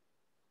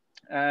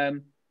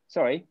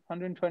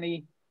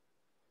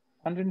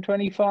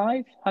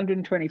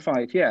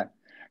 125, yeah.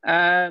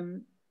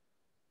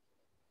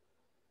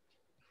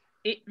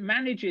 It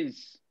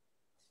manages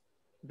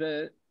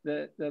the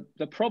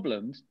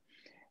problems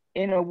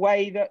in a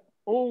way that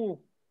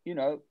all,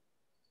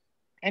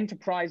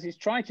 enterprises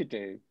try to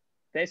do.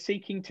 They're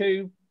seeking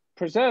to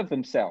preserve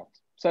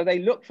themselves. So they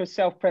look for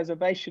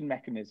self-preservation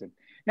mechanism.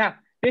 Now,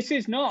 this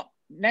is not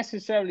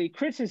necessarily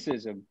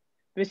criticism.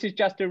 This is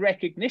just a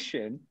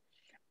recognition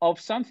of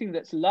something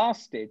that's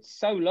lasted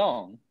so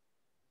long,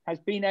 has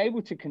been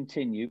able to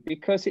continue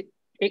because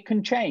it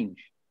can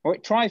change, or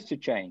it tries to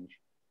change.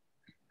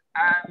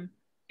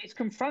 It's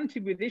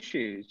confronted with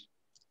issues,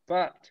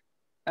 but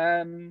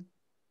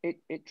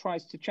it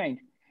tries to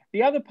change.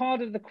 The other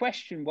part of the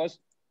question was,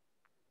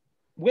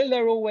 will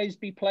there always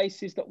be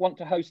places that want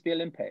to host the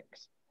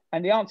Olympics?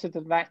 And the answer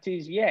to that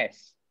is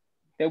yes,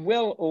 there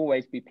will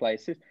always be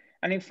places.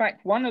 And in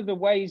fact, one of the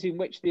ways in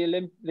which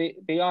the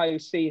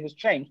IOC has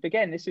changed,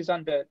 again, this is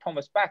under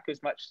Thomas Bach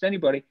as much as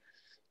anybody,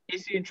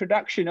 is the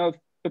introduction of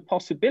the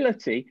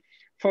possibility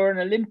for an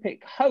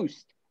Olympic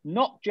host,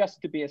 not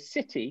just to be a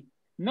city,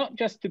 not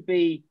just to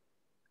be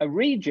a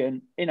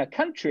region in a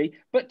country,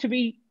 but to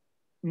be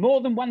more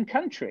than one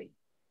country.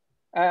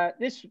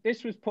 This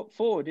was put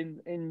forward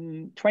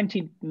in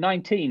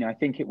 2019, I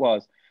think it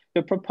was.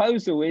 The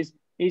proposal is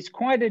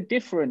quite a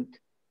different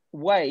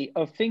way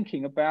of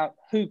thinking about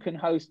who can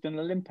host an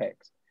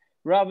Olympics.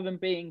 Rather than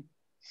being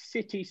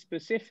city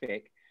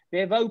specific,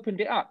 they've opened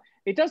it up.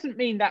 It doesn't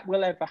mean that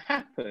will ever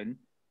happen,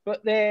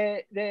 but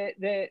they're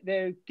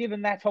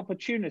given that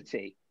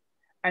opportunity.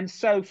 And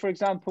so, for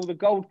example, the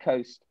Gold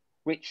Coast,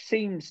 which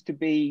seems to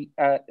be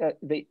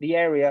the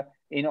area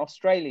in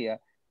Australia,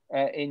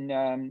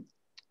 in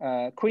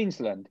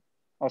Queensland,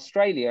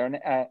 Australia, and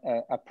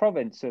a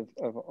province of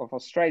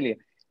Australia,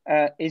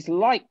 is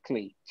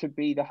likely to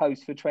be the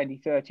host for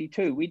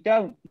 2032. We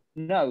don't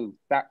know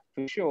that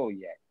for sure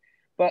yet,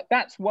 but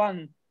that's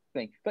one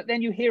thing. But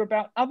then you hear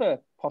about other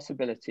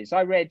possibilities.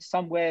 I read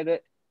somewhere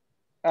that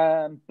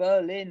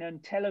Berlin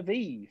and Tel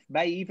Aviv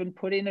may even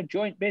put in a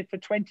joint bid for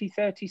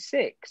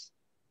 2036.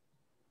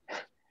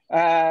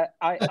 The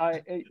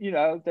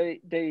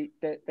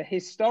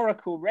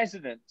historical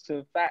resonance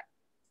of that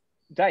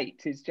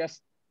date is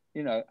just,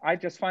 I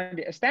just find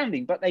it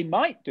astounding. But they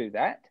might do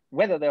that.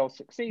 Whether they'll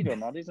succeed or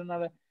not is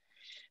another.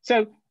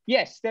 So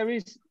yes, there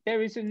is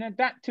an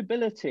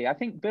adaptability. I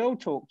think Bill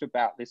talked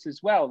about this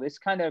as well. This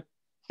kind of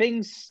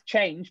things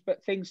change,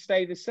 but things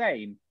stay the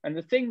same. And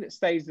the thing that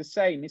stays the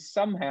same is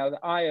somehow the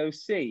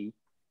IOC.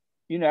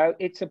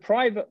 It's a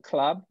private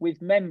club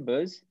with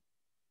members.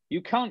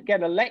 You can't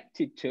get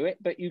elected to it,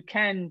 but you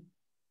can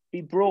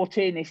be brought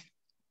in if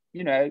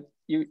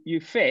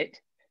you fit.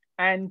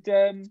 And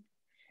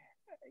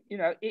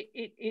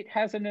it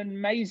has an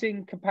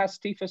amazing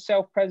capacity for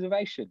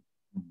self-preservation.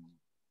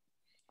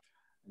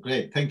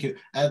 Great, thank you.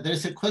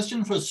 There's a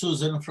question for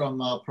Susan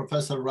from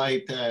Professor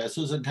Wright.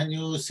 Susan, can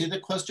you see the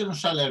question or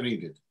shall I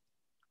read it?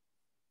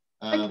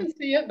 I can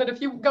see it, but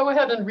if you go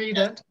ahead and read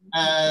it.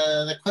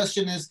 The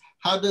question is,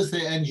 how does the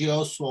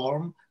NGO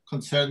swarm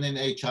concerning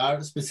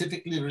HR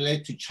specifically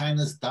relate to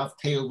China's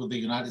dovetail with the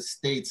United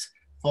States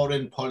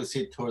foreign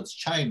policy towards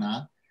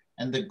China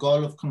and the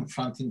goal of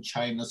confronting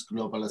China's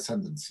global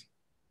ascendancy?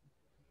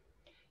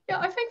 Yeah,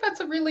 I think that's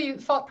a really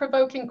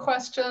thought-provoking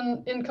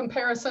question in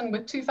comparison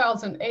with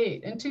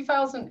 2008. In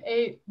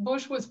 2008,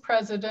 Bush was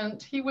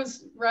president. He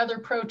was rather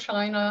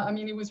pro-China. I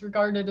mean, he was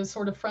regarded as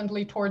sort of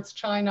friendly towards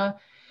China.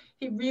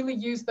 He really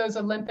used those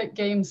Olympic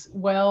Games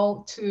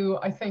well to,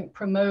 I think,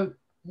 promote,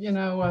 you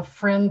know, a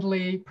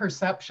friendly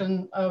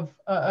perception of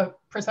a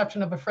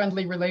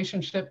friendly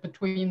relationship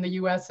between the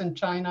U.S. and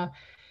China.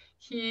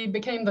 He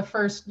became the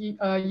first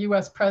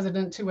US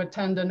president to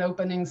attend an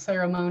opening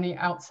ceremony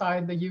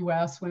outside the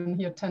US when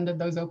he attended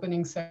those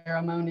opening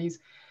ceremonies.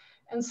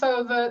 And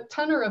so the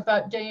tenor of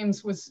that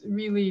Games was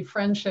really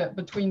friendship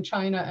between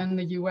China and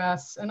the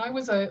US. And I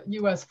was a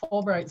US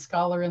Fulbright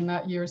scholar in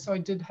that year, so I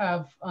did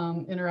have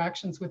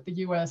interactions with the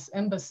US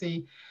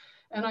Embassy.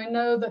 And I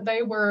know that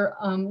they were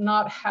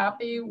not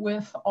happy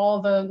with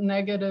all the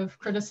negative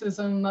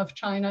criticism of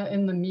China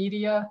in the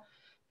media.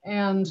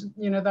 And,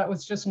 you know, that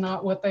was just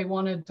not what they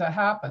wanted to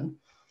happen.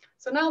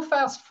 So now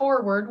fast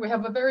forward, we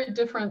have a very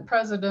different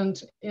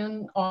president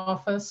in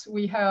office.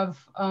 We have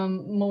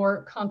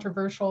more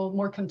controversial,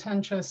 more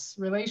contentious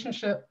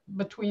relationship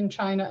between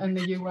China and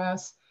the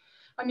US.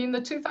 I mean,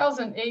 the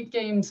 2008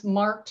 Games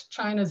marked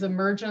China's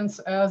emergence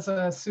as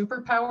a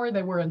superpower.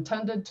 They were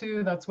intended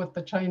to. That's what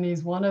the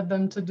Chinese wanted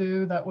them to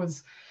do. That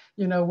was,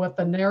 you know, what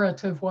the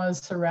narrative was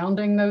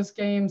surrounding those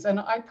games. And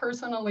I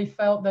personally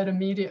felt that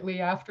immediately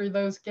after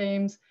those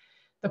games,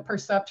 the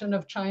perception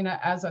of China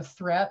as a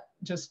threat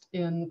just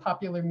in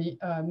popular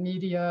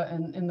media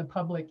and in the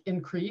public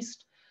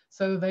increased.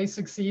 So they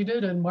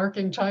succeeded in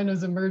marking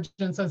China's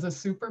emergence as a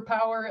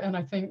superpower. And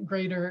I think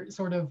greater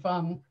sort of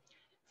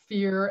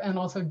fear and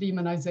also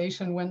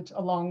demonization went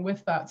along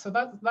with that. So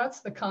that's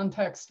the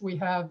context we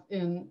have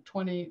in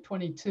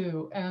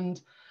 2022.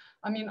 And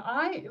I mean,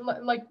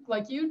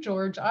 like you,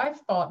 George, I've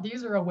thought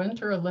these are a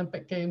Winter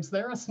Olympic Games.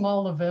 They're a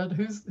small event.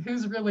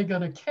 Who's really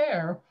going to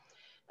care?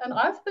 And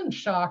I've been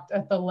shocked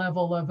at the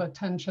level of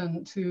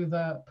attention to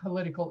the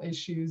political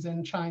issues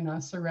in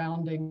China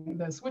surrounding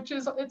this, which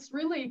is, it's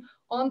really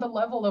on the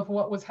level of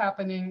what was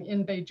happening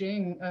in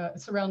Beijing,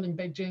 surrounding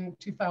Beijing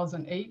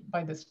 2008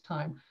 by this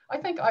time. I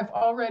think I've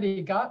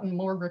already gotten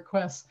more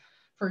requests,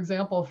 for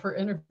example, for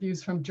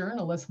interviews from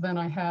journalists than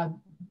I had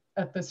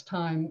at this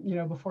time, you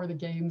know, before the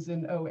Games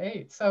in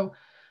 2008. So,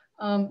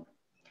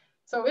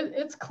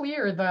 it's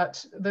clear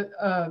that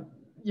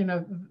you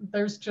know,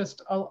 there's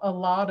just a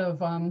lot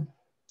of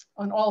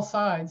on all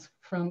sides,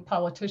 from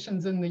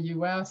politicians in the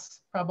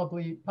US,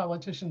 probably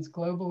politicians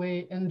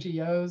globally,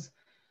 NGOs.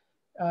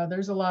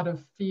 There's a lot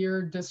of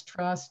fear,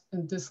 distrust,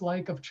 and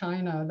dislike of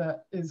China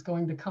that is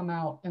going to come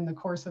out in the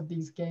course of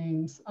these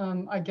games.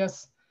 I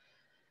guess,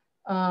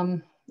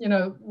 you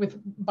know, with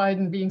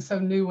Biden being so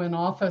new in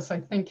office, I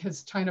think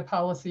his China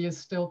policy is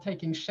still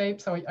taking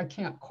shape. So I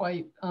can't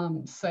quite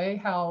say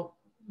how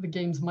the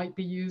games might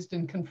be used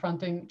in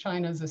confronting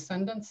China's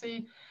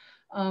ascendancy.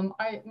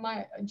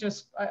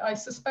 I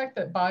suspect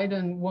that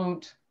Biden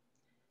won't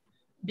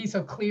be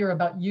so clear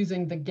about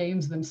using the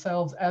games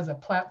themselves as a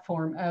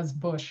platform as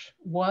Bush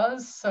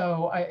was.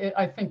 So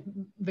I think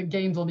the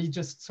games will be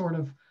just sort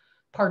of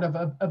part of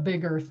a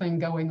bigger thing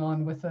going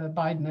on with the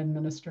Biden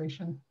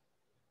administration.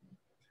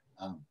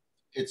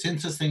 It's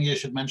interesting you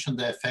should mention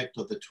the effect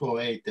of the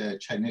 2008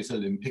 Chinese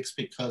Olympics,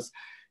 because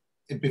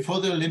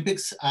before the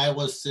Olympics, I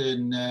was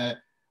in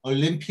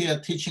Olympia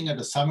teaching at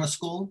a summer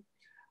school,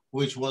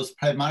 which was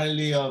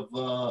primarily of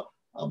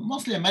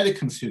mostly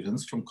American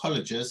students from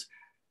colleges,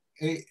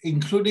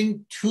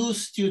 including 2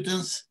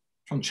 students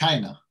from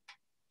China.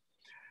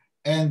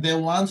 And the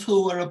ones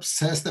who were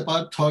obsessed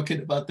about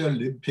talking about the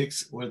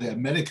Olympics were the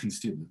American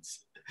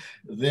students.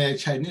 The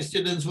Chinese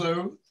students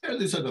were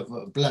fairly sort of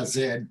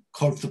blasé and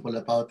comfortable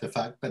about the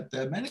fact, but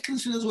the American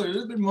students were a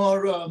little bit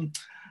more,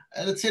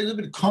 let's say a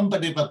little bit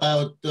combative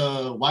about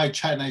why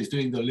China is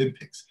doing the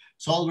Olympics.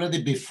 So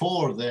already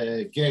before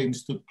the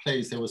games took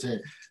place, there was a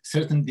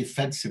certain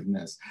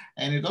defensiveness.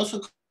 And it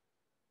also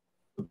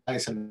with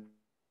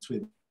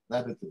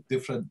that at a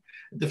different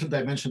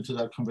dimension to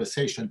that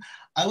conversation.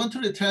 I want to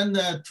return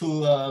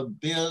to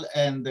Bill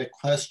and the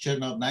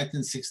question of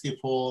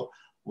 1964,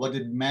 what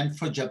it meant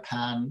for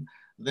Japan.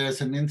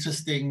 There's an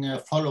interesting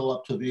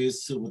follow-up to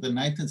this with the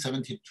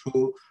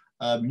 1972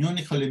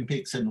 Munich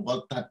Olympics and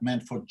what that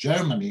meant for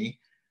Germany,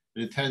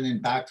 returning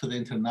back to the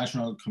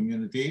international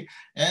community.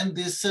 And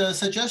this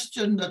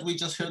suggestion that we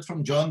just heard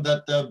from John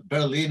that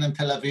Berlin and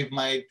Tel Aviv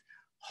might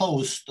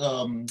host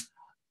the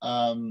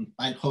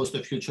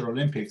future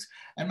Olympics.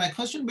 And my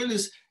question, Bill,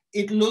 is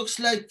it looks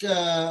like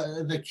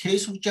the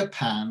case of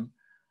Japan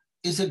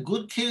is a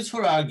good case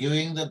for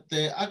arguing that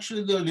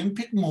actually the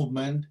Olympic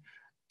movement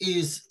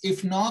is,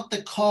 if not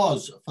the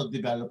cause for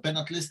development,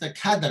 at least the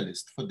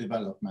catalyst for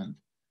development.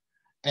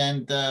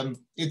 And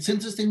it's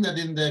interesting that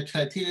in the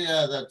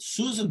criteria that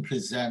Susan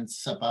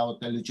presents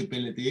about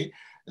eligibility,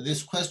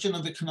 this question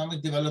of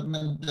economic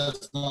development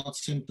does not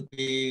seem to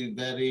be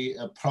very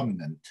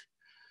prominent.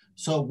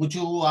 So would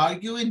you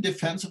argue in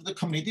defense of the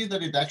committee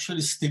that it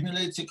actually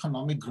stimulates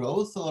economic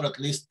growth, or at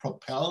least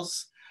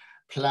propels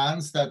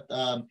plans that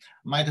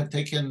might have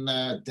taken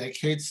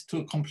decades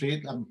to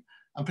complete? I'm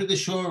pretty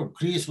sure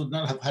Greece would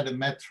not have had a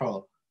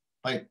metro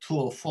by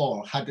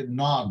 2004 had it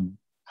not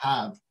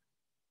have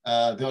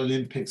the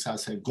Olympics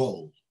as a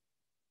goal.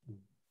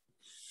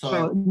 So,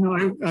 well,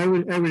 no, I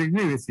would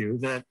agree with you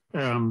that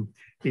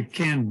it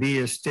can be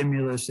a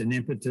stimulus, an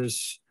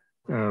impetus,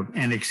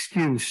 an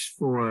excuse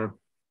for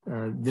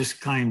this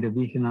kind of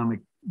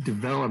economic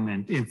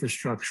development,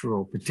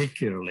 infrastructural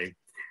particularly.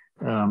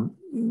 The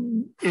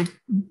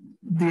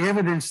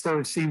evidence, though,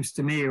 it seems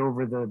to me,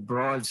 over the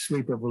broad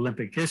sweep of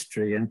Olympic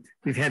history, and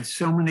we've had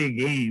so many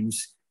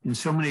games in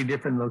so many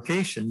different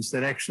locations,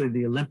 that actually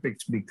the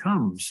Olympics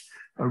becomes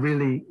a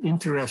really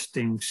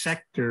interesting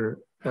sector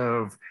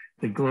of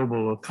the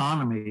global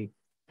economy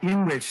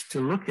in which to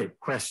look at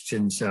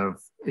questions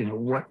of, you know,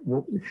 what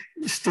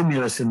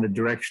stimulus in the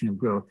direction of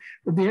growth.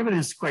 But the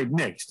evidence is quite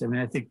mixed. I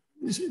mean, I think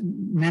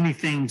many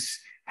things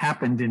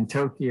happened in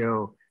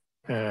Tokyo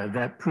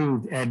that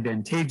proved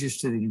advantageous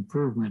to the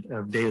improvement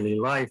of daily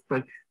life,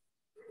 but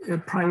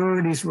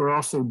priorities were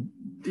also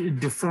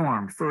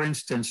deformed. For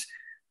instance,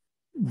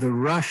 the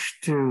rush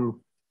to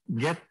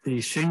get the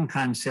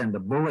Shinkansen, the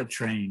bullet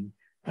train,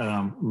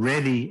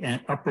 ready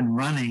and up and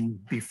running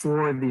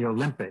before the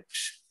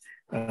Olympics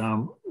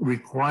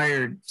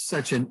required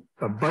such a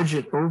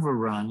budget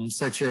overrun and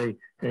such a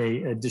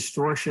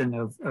distortion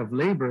of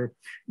labor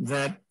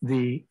that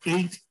the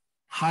 8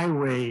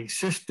 highway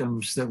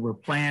systems that were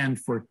planned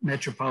for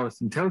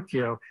metropolitan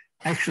Tokyo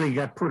actually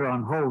got put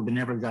on hold and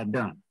never got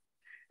done.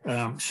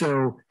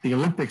 So the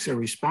Olympics are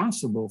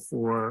responsible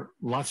for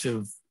lots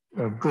of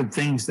good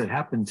things that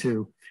happen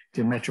to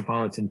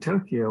metropolitan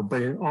Tokyo,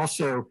 but it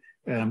also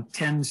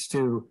tends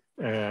to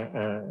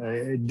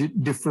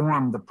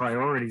deform the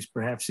priorities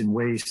perhaps in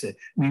ways that,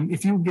 I mean,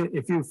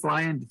 if you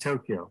fly into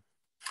Tokyo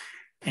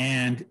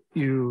and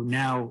you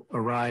now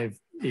arrive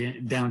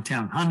in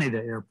downtown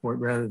Haneda Airport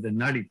rather than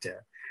Narita,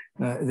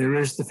 there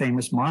is the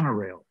famous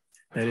monorail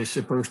that is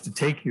supposed to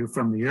take you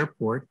from the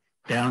airport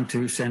down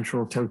to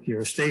central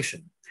Tokyo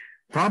Station.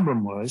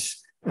 Problem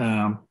was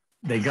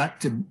they got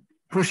to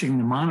pushing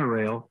the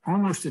monorail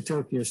almost to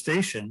Tokyo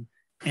Station,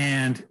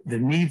 and the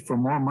need for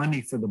more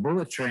money for the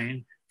bullet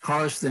train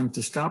caused them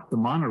to stop the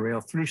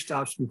monorail 3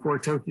 stops before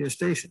Tokyo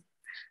Station.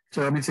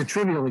 So, I mean, it's a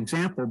trivial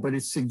example, but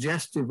it's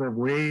suggestive of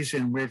ways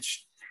in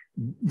which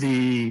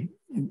the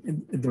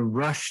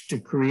rush to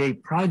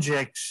create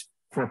projects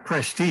for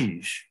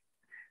prestige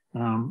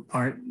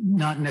are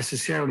not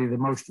necessarily the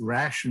most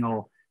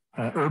rational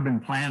urban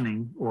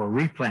planning or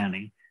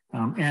replanning.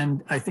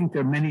 And I think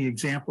there are many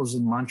examples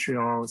in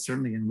Montreal,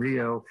 certainly in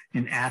Rio,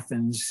 in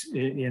Athens,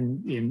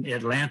 in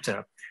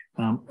Atlanta,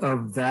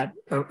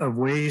 of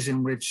ways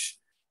in which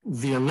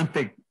the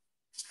Olympic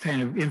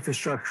kind of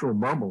infrastructural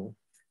bubble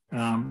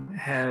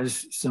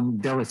has some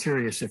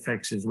deleterious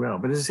effects as well.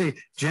 But as I say,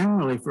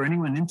 generally, for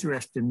anyone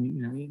interested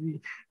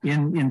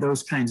in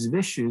those kinds of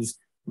issues,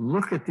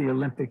 look at the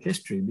Olympic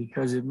history,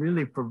 because it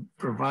really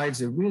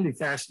provides a really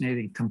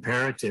fascinating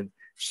comparative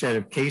set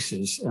of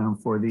cases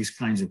for these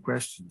kinds of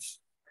questions.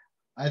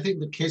 I think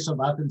the case of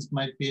Athens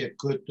might be a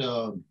good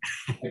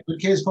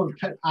case for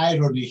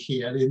irony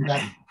here, in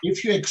that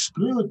if you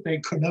exclude the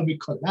economic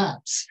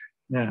collapse,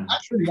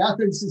 actually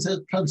Athens is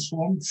a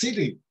transformed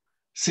city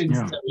since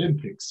the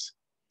Olympics.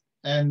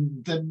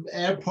 And the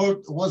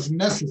airport was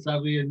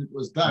necessary and it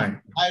was done.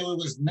 Right. The highway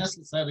was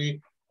necessary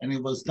and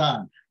it was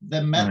done.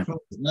 The metro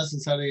was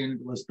necessary and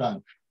it was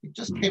done. It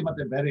just came at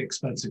a very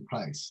expensive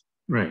price.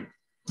 Right.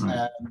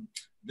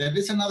 There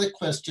is another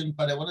question,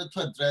 but I wanted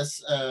to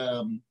address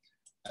a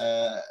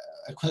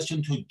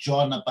question to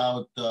John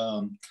about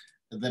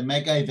the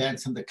mega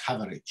events and the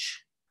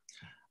coverage.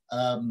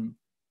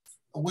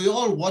 We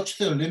all watch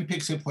the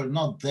Olympics, if we're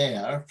not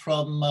there,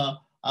 from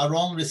our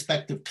own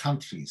respective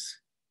countries.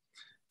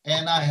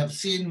 And I have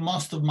seen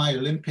most of my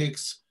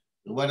Olympics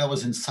when I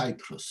was in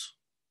Cyprus.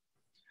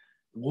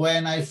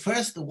 When I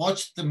first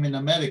watched them in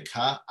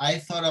America, I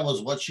thought I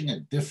was watching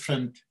a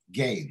different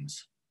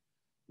games.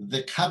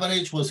 The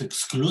coverage was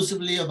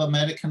exclusively of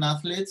American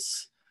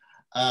athletes.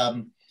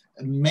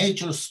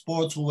 Major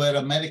sports where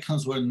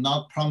Americans were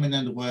not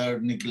prominent were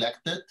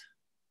neglected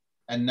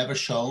and never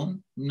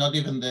shown, not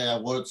even the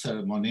award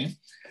ceremony.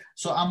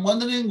 So I'm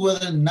wondering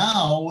whether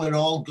now we're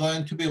all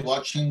going to be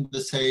watching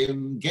the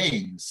same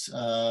games,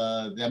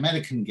 the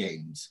American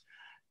games.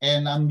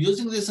 And I'm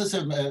using this as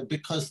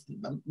because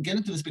I'm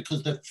getting to this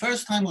because the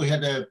first time we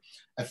had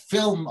a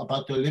film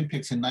about the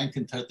Olympics in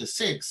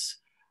 1936,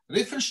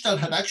 Riefenstahl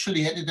had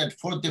actually edited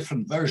 4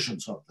 different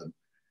versions of them,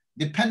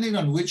 depending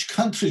on which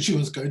country she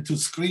was going to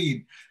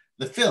screen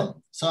the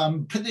film. So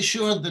I'm pretty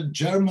sure the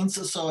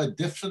Germans saw a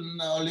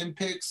different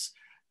Olympics,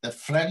 the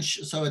French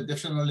saw a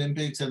different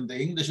Olympics, and the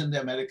English and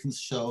the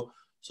Americans saw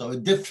a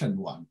different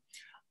one.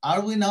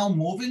 are we now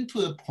moving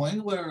to a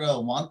point where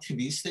one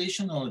TV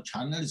station or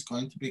channel is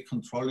going to be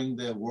controlling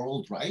the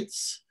world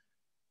rights?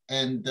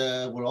 And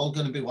we're all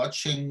going to be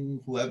watching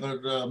whoever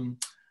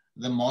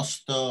the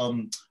most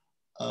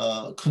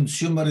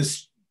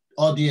consumerist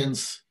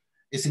audience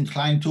is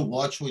inclined to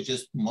watch, which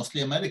is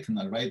mostly American,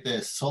 right?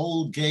 The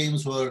Seoul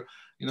games were,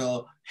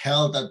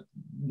 held at,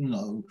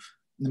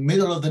 the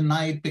middle of the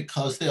night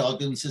because the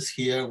audiences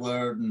here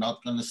were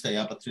not going to stay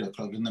up at 3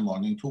 o'clock in the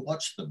morning to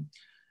watch them.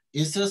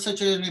 Is there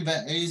such an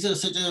event? Is there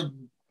such a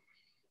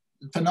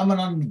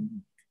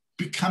phenomenon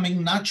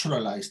becoming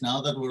naturalized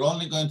now that we're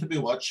only going to be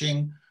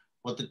watching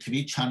what the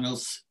TV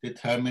channels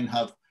determine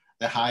have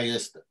the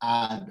highest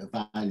ad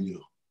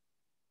value?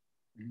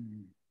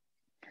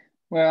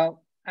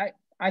 Well,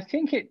 I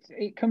think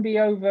it can be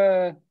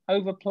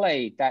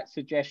overplayed, that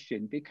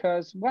suggestion,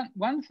 because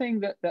one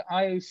thing that the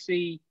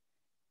IOC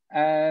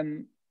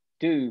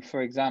do,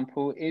 for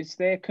example, is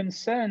they're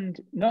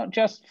concerned not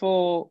just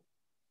for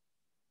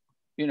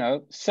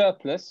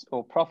surplus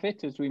or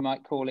profit, as we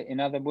might call it in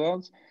other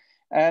worlds,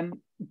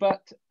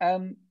 but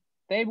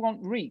they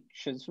want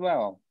reach as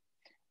well.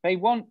 They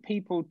want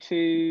people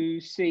to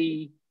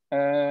see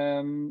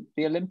the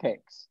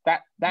Olympics.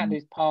 That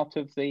is part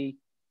of the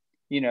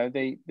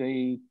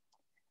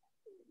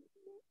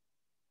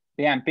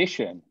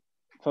ambition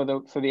for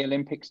the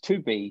Olympics to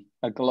be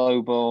a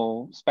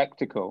global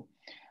spectacle.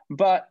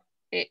 But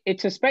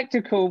it's a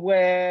spectacle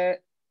where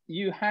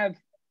you have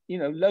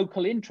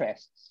local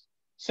interests.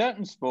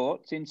 Certain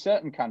sports in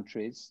certain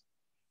countries,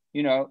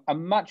 are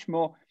much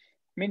more.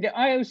 I mean, the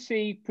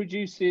IOC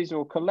produces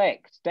or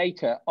collects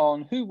data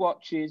on who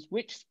watches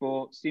which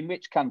sports in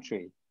which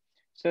country.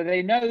 So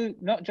they know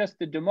not just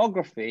the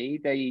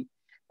demography, the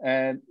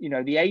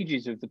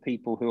ages of the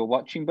people who are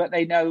watching, but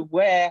they know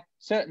where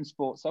certain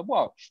sports are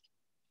watched.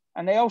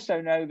 And they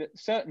also know that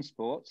certain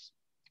sports,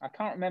 I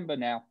can't remember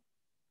now,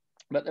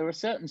 but there are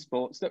certain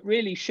sports that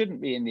really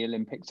shouldn't be in the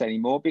Olympics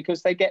anymore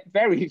because they get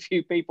very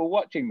few people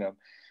watching them,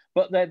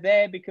 but they're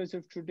there because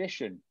of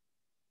tradition.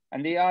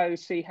 And the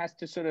IOC has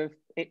to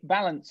it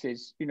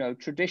balances,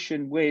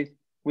 tradition with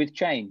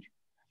change.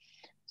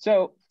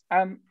 So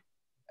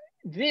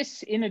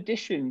this, in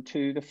addition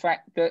to the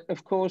fact that,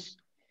 of course,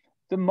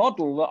 the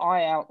model that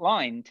I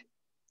outlined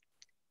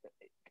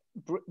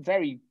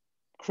very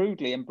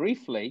crudely and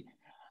briefly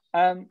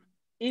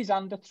is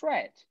under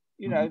threat.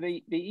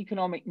 The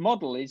economic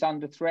model is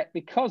under threat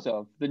because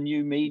of the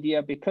new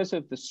media, because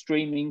of the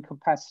streaming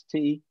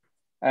capacity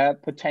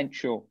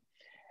potential.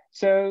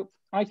 So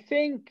I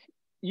think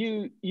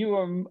you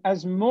are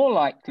as more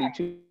likely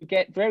to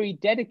get very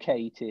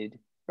dedicated,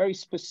 very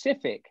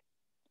specific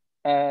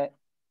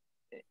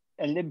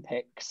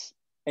Olympics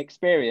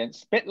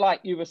experience, a bit like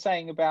you were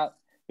saying about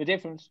the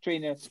difference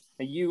between a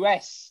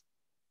US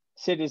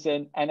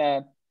citizen and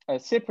a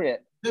Cypriot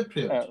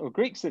or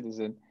Greek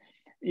citizen.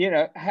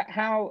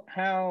 How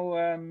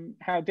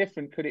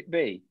different could it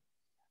be?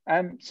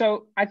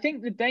 So I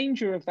think the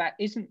danger of that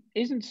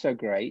isn't so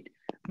great,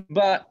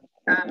 but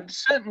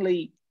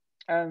certainly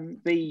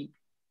the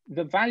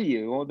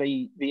value or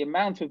the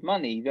amount of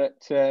money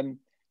that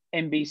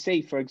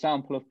NBC, for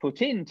example, have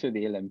put into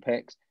the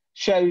Olympics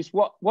shows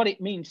what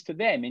it means to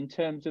them in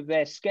terms of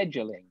their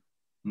scheduling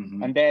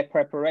and their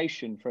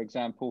preparation, for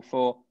example,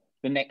 for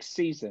the next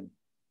season.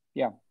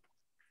 Yeah.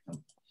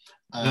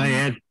 Can I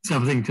add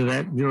something to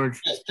that, George?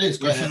 Yes, please,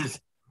 go ahead.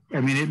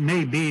 It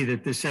may be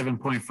that the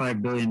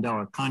 $7.5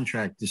 billion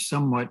contract is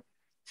somewhat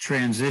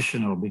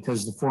transitional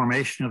because the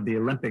formation of the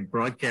Olympic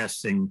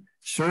Broadcasting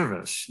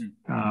Service,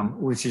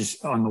 which is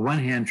on the one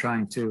hand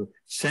trying to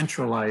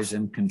centralize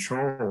and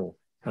control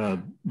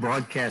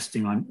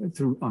broadcasting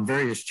on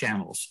various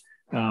channels,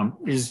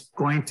 is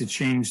going to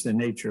change the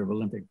nature of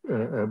Olympic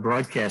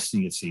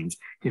broadcasting, it seems.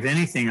 If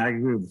anything, I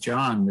agree with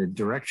John, the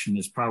direction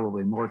is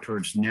probably more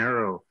towards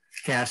narrow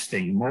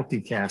casting,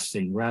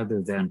 multicasting,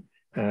 rather than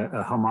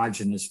a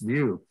homogeneous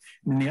view.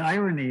 And the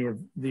irony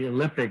of the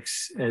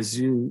Olympics, as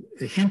you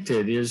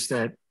hinted, is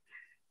that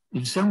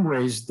in some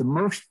ways, the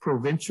most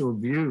provincial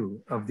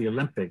view of the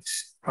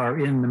Olympics are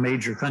in the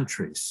major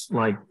countries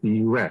like the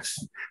US.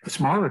 The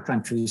smaller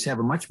countries have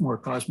a much more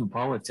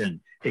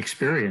cosmopolitan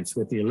experience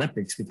with the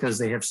Olympics because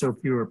they have so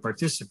fewer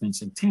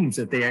participants and teams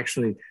that they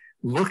actually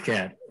look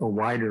at a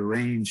wider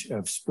range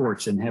of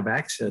sports and have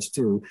access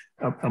to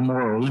a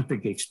more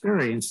Olympic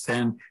experience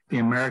than the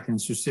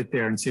Americans who sit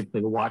there and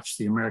simply watch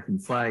the American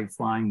flag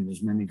flying in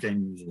as many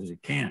venues as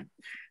it can.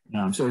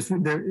 So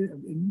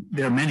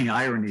there are many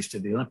ironies to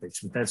the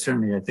Olympics, but that's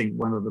certainly, I think,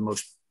 one of the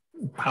most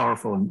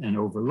powerful and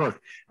overlooked.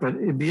 But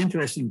it'd be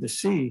interesting to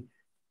see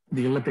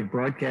the Olympic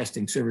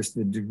Broadcasting Service,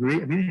 the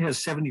degree. I mean, it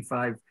has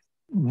 75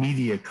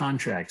 media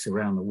contracts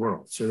around the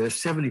world. So there's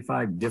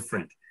 75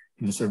 different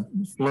sort of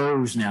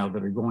flows now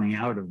that are going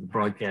out of the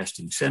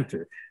broadcasting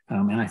center.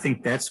 And I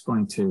think that's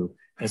going to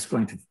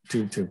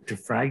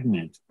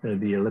fragment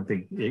the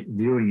Olympic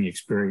viewing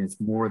experience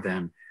more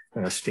than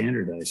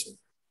standardize it.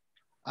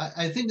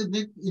 I think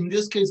in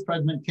this case,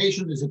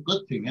 fragmentation is a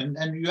good thing.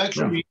 And you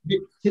actually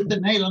hit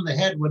the nail on the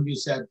head when you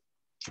said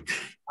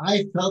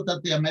I felt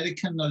that the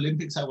American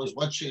Olympics I was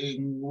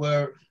watching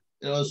were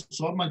it was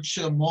so much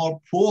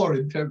more poor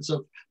in terms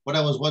of what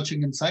I was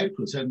watching in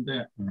Cyprus, and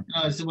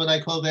it's what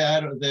I call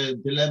the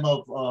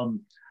dilemma of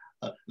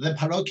the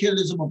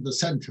parochialism of the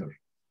center.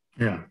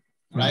 Yeah,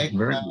 right.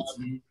 Very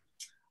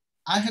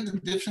I had a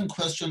different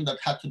question that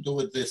had to do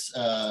with this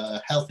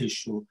health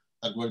issue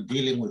that we're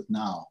dealing with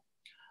now.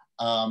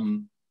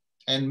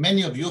 And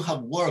many of you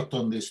have worked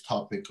on this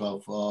topic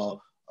of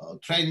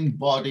training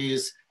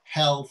bodies,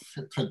 health,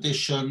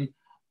 tradition,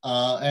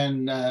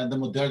 and the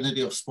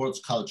modernity of sports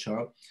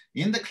culture.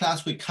 In the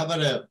class, we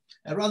covered a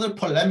rather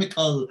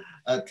polemical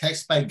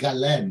text by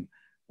Galen,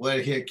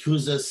 where he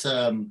accuses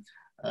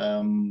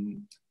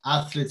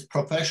athletes,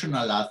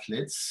 professional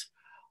athletes,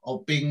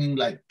 of being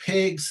like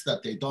pigs,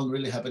 that they don't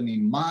really have any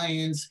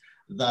minds,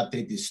 that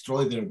they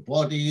destroy their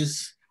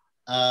bodies.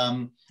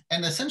 And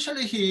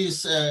essentially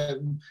he's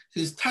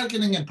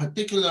targeting a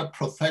particular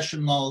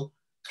professional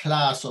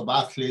class of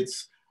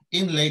athletes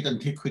in late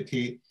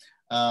antiquity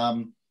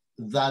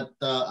that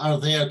are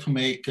there to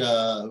make,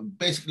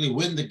 basically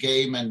win the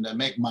game and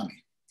make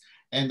money.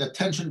 And the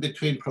tension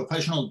between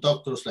professional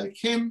doctors like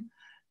him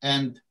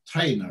and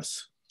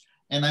trainers.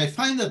 And I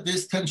find that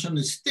this tension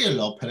is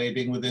still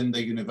operating within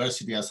the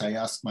university as I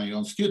ask my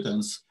own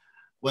students,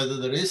 whether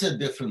there is a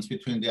difference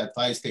between the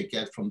advice they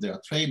get from their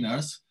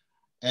trainers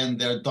and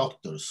their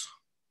doctors.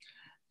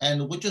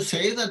 And would you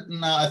say that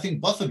now, I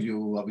think both of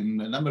you, I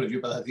mean, a number of you,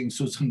 but I think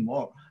Susan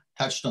more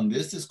touched on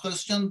this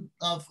question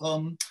of,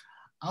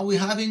 are we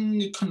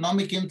having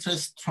economic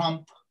interest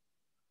trump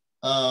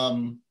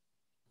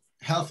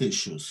health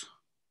issues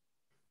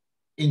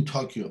in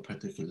Tokyo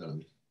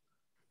particularly?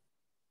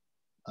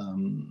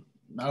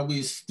 Are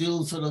we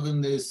still sort of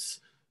in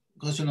this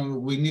question of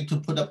we need to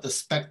put up the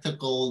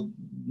spectacle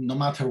no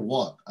matter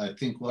what? I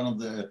think one of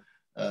the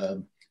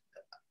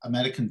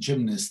American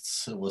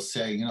gymnasts was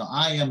saying,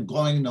 I am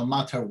going no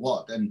matter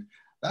what. And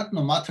that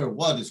no matter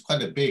what is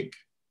quite a big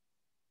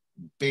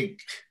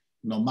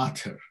no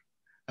matter.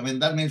 I mean,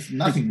 that means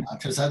nothing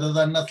matters other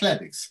than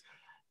athletics.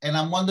 And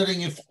I'm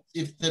wondering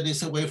if there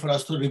is a way for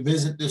us to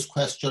revisit this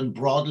question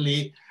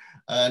broadly,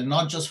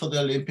 not just for the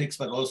Olympics,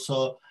 but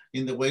also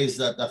in the ways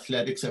that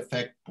athletics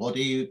affect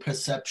body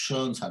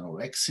perceptions,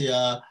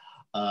 anorexia,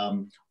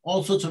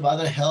 all sorts of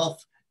other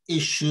health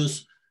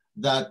issues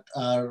that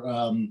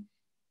are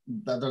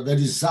the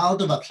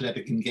result of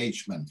athletic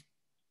engagement,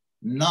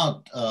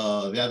 not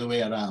the other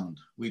way around.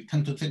 We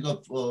tend to think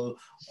of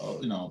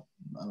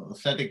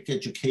athletic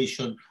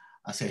education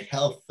as a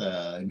health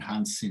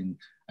enhancing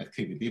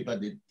activity,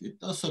 but it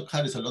also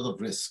carries a lot of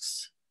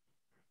risks.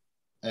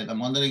 And I'm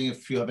wondering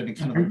if you have any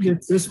kind of...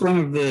 It's just one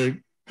of the,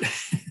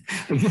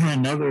 again,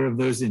 another of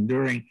those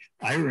enduring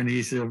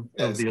ironies of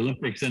the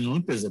Olympics and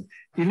Olympism.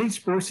 Elite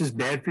sports is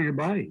bad for your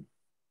body.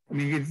 I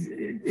mean,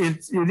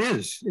 it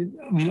is.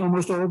 I mean,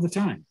 almost all the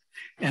time.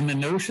 And the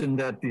notion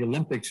that the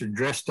Olympics are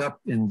dressed up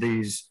in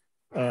these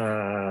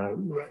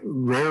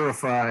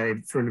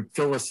rarefied sort of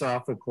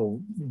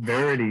philosophical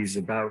verities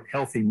about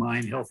healthy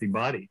mind, healthy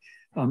body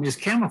is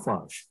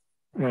camouflage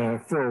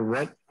for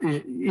what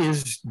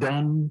is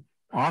done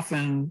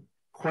often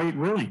quite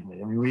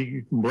willingly. I mean,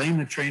 you can blame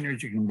the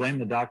trainers, you can blame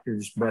the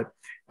doctors, but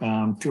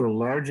to a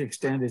large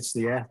extent, it's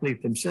the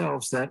athlete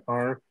themselves that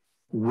are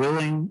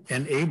willing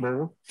and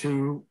able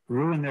to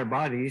ruin their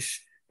bodies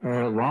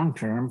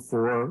long-term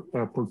for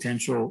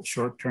potential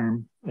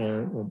short-term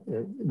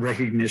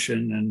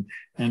recognition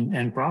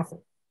and profit.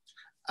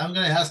 I'm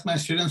going to ask my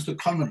students to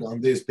comment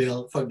on this,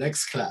 Bill, for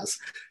next class,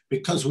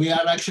 because we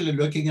are actually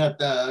looking at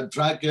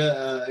drug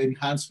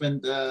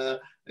enhancement,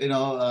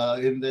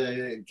 in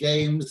the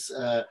games,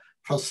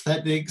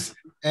 prosthetics,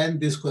 and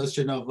this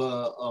question of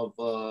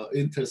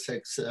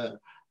intersex.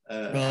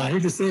 Well, I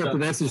hate to say it,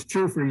 but that's as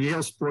true for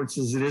Yale sports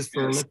as it is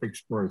for Olympic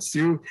sports.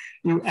 You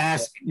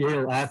ask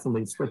Yale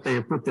athletes what they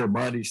have put their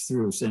bodies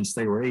through since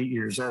they were 8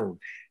 years old,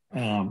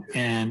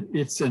 and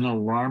it's an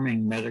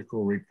alarming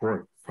medical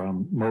report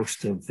from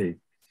most of the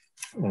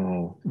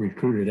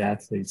recruited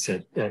athletes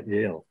at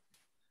Yale.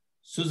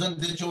 Susan,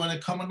 did you want to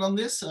comment on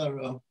this?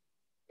 Or,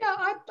 Yeah,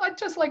 I'd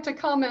just like to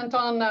comment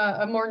on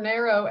a more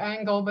narrow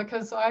angle,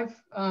 because I've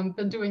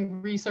been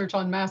doing research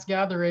on mass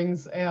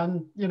gatherings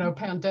and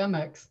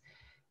pandemics.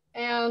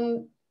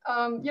 And,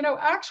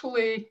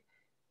 actually,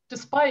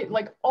 despite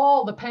like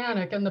all the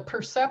panic and the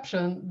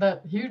perception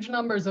that huge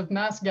numbers of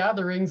mass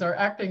gatherings are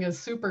acting as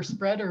super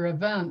spreader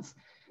events,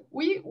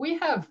 we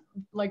have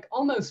like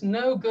almost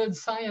no good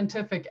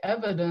scientific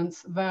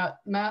evidence that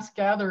mass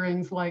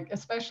gatherings, like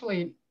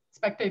especially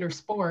spectator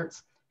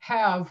sports,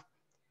 have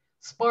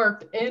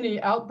sparked any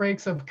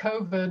outbreaks of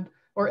COVID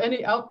or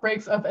any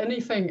outbreaks of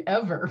anything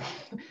ever.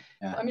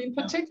 Yeah, I mean,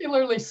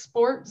 particularly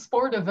sport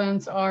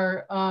events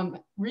are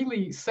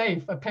really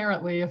safe,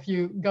 apparently, if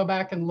you go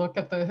back and look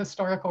at the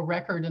historical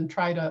record and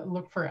try to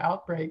look for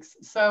outbreaks.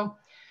 So,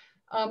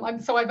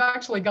 I've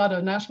actually got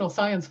a National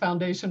Science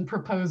Foundation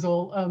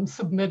proposal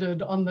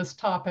submitted on this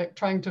topic,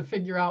 trying to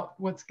figure out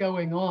what's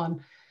going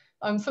on.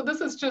 So this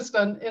is just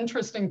an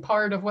interesting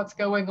part of what's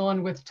going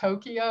on with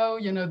Tokyo,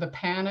 you know, the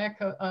panic,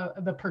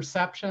 the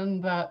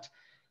perception that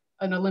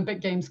an Olympic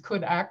Games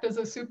could act as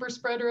a super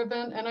spreader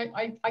event. And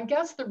I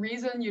guess the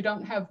reason you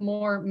don't have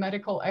more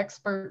medical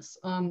experts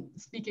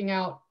speaking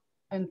out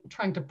and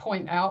trying to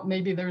point out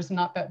maybe there's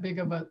not that big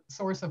of a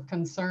source of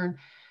concern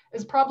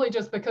is probably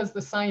just because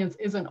the science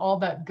isn't all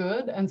that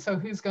good. And so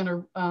who's going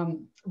to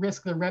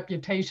risk their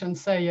reputation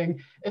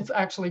saying it's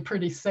actually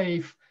pretty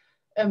safe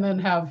and then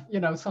have, you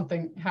know,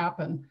 something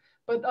happen.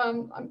 But,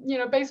 you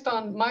know, based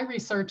on my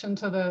research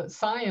into the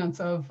science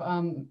of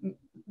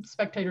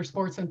spectator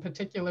sports in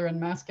particular and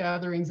mass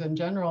gatherings in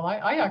general,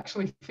 I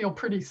actually feel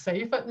pretty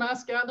safe at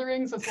mass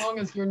gatherings as long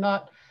as you're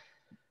not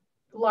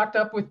locked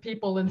up with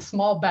people in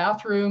small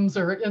bathrooms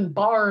or in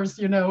bars,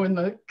 you know, in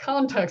the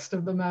context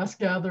of the mass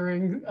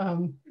gathering.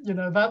 You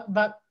know,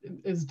 that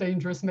is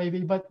dangerous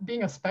maybe, but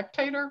being a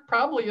spectator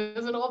probably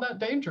isn't all that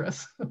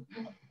dangerous.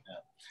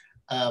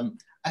 Yeah.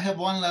 I have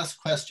one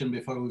last question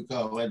before we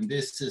go, and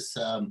this is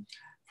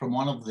from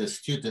one of the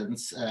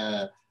students,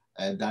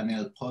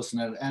 Daniel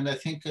Posner. And I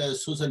think,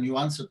 Susan, you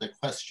answered the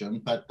question,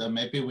 but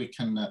maybe we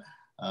can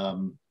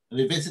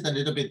revisit a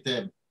little bit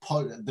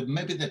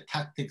maybe the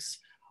tactics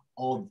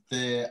of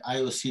the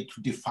IOC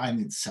to define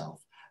itself.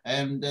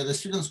 And the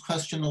student's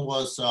question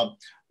was,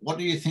 what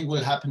do you think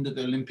will happen to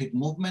the Olympic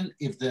movement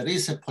if there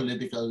is a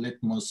political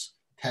litmus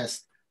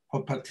test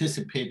for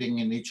participating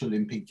in each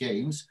Olympic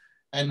Games,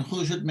 and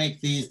who should make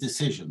these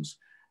decisions?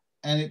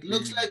 And it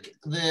looks like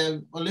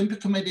the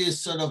Olympic Committee is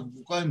sort of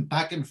going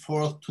back and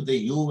forth to the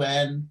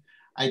UN,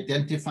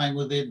 identifying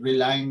with it,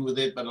 relying with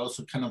it, but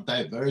also kind of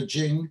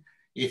diverging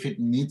if it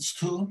needs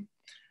to.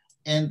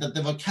 And that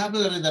the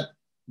vocabulary that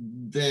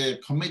the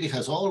committee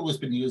has always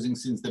been using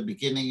since the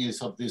beginning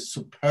is of these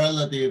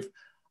superlative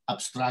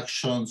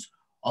abstractions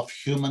of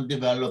human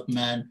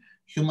development,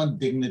 human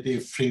dignity,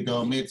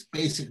 freedom. It's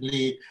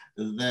basically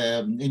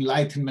the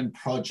Enlightenment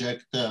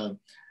project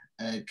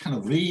kind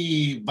of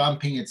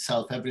revamping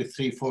itself every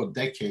 3-4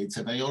 decades.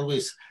 And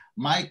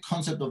my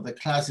concept of the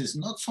class is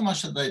not so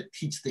much that I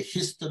teach the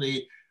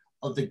history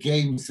of the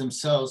games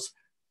themselves,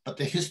 but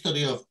the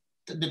history of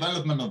the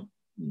development of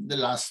the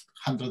last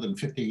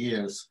 150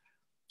 years.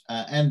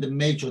 And the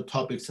major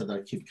topics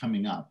that keep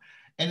coming up.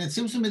 And it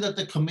seems to me that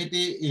the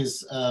committee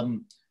is,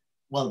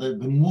 well, the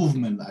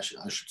movement,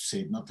 I should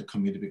say, not the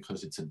committee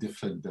because it's a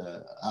different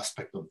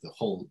aspect of the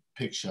whole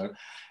picture,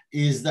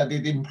 is that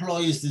it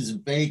employs these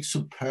vague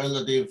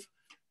superlative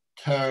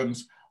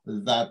terms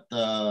that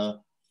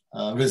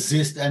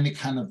resist any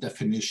kind of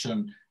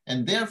definition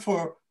and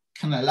therefore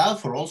can allow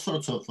for all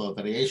sorts of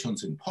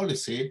variations in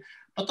policy,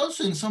 but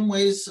also in some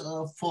ways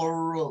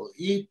for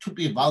it to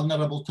be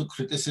vulnerable to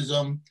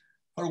criticism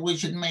for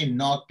which it may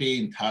not be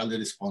entirely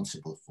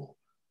responsible for.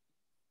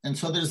 And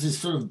so there's this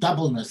sort of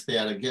doubleness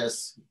there, I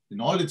guess,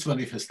 in all its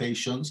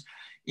manifestations,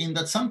 in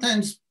that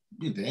sometimes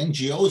the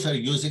NGOs are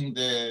using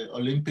the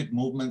Olympic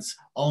movement's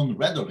own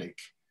rhetoric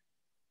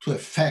to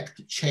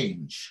effect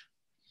change.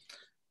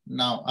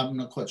 Now, I'm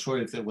not quite sure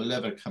if they will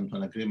ever come to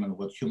an agreement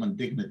what human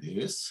dignity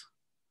is,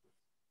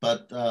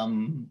 but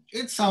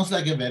it sounds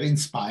like a very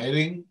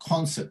inspiring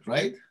concept,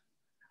 right?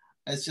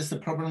 It's just a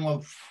problem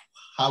of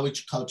how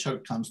each culture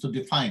comes to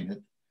define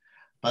it.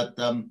 But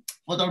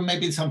what are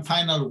maybe some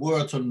final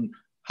words on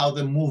how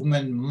the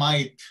movement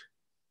might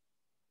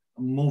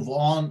move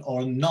on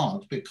or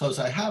not? Because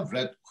I have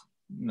read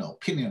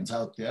opinions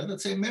out there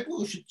that say maybe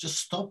we should just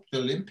stop the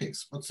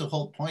Olympics. What's the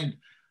whole point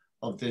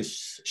of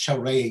this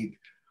charade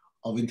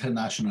of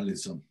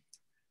internationalism?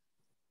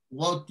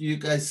 What do you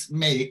guys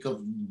make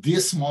of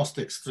this most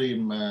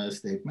extreme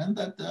statement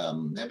that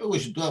maybe we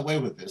should do away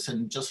with this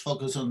and just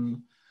focus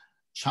on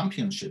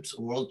championships,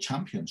 world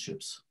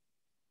championships?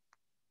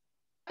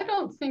 I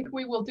don't think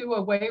we will do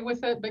away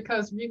with it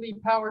because really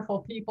powerful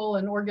people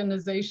and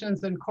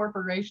organizations and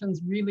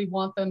corporations really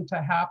want them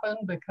to happen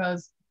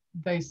because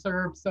they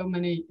serve so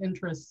many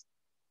interests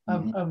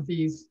of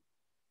these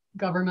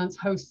governments,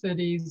 host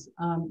cities,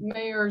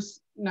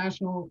 mayors,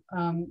 national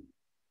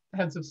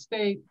heads of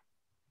state,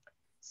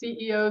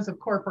 CEOs of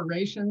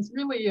corporations.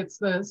 Really, it's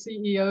the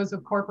CEOs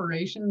of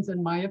corporations,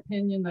 in my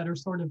opinion, that are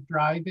sort of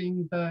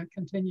driving the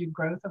continued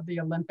growth of the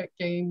Olympic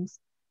Games.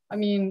 I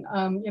mean,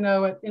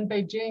 in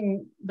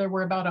Beijing, there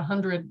were about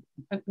 100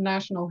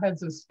 national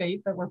heads of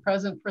state that were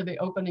present for the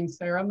opening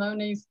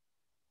ceremonies.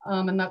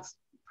 And that's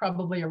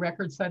probably a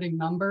record-setting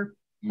number.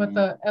 But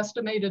the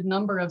estimated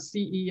number of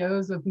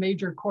CEOs of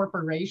major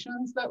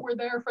corporations that were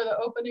there for the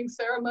opening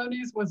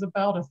ceremonies was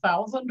about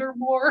 1,000 or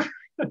more.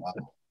 Wow.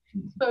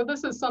 So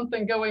this is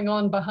something going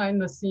on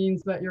behind the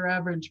scenes that your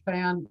average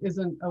fan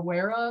isn't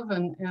aware of.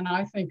 And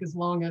I think as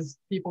long as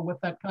people with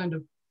that kind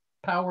of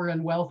power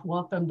and wealth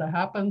want them to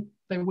happen,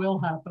 they will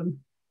happen.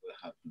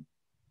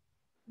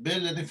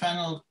 Bill, any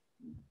final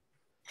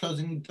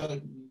closing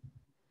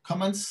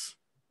comments?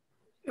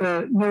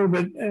 No,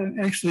 but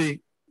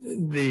actually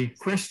the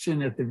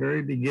question at the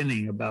very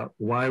beginning about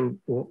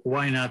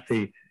why not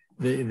the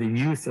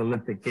Youth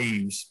Olympic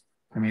Games,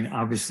 I mean,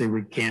 obviously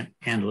we can't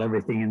handle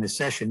everything in the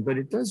session, but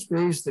it does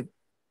raise the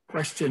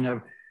question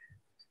of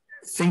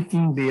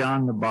thinking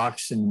beyond the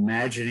box and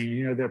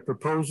imagining, there are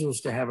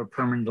proposals to have a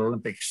permanent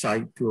Olympic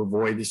site to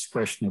avoid this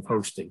question of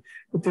hosting.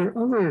 But there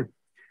are other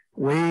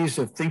ways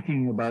of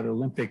thinking about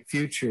Olympic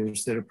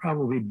futures that are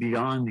probably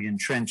beyond the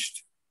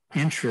entrenched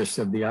interests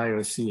of the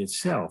IOC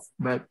itself.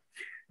 But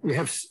they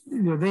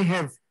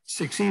have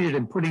succeeded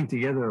in putting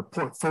together a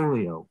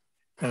portfolio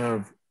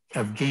of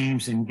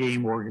games and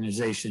game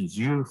organizations,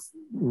 youth,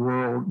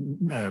 world,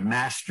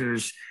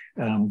 masters,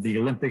 the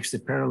Olympics, the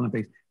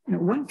Paralympics.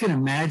 One can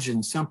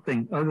imagine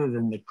something other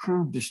than the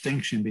crude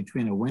distinction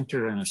between a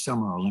winter and a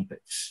summer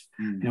Olympics.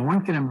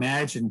 One can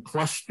imagine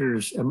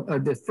clusters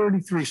of the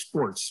 33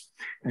 sports,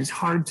 and it's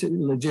hard to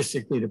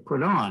logistically to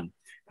put on.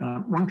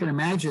 One can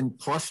imagine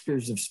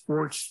clusters of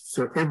sports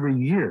so every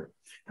year,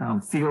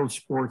 field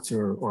sports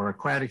or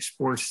aquatic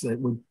sports that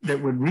would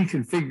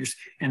reconfigure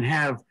and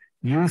have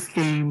youth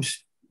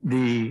games,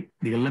 the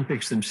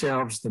Olympics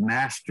themselves, the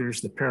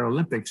Masters, the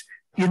Paralympics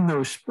in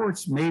those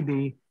sports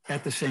maybe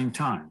at the same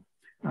time.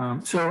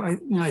 So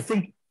I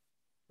think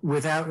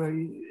without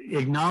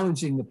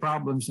acknowledging the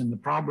problems and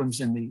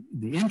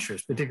the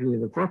interest, particularly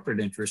the corporate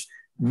interest,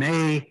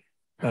 may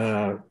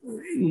pull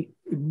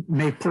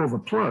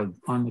the plug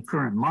on the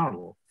current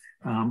model.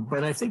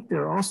 But I think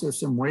there are also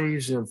some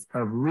ways of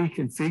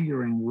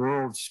reconfiguring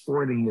world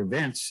sporting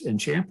events and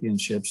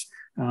championships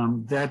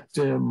that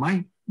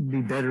might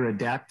be better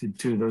adapted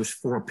to those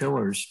four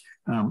pillars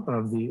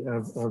of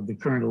the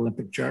current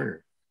Olympic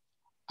charter.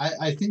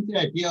 I think the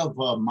idea of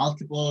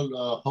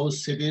multiple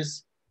host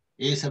cities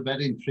is a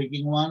very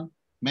intriguing one.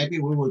 Maybe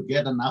we will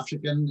get an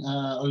African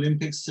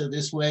Olympics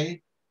this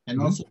way.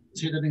 And also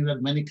considering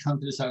that many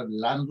countries are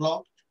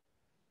landlocked,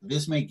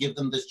 this may give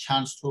them the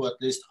chance to at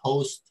least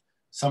host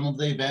some of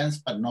the events,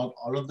 but not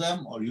all of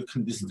them, or you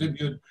can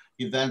distribute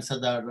events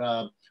that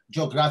are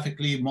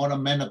geographically more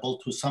amenable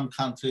to some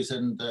countries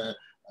and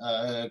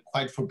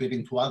quite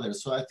forbidding to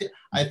others. So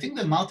I think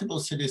the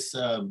multiple cities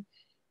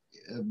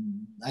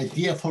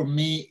idea for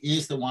me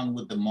is the one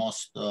with the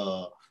most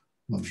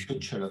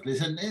future, at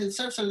least, and it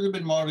serves a little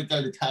bit more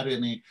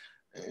egalitarian,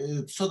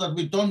 so that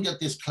we don't get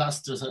these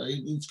clusters.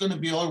 It's going to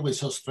be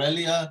always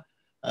Australia,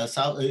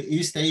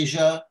 East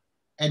Asia,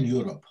 and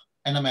Europe,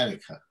 and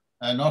America,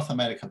 North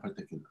America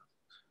particularly,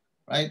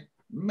 right?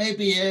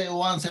 Maybe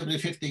once every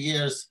 50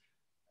 years,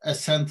 a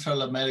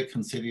Central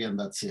American city, and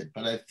that's it.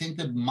 But I think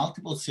that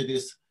multiple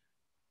cities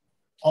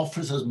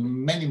offers us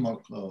many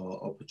more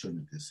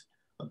opportunities.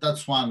 But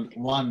that's one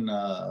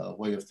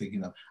way of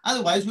thinking of.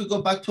 Otherwise, we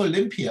go back to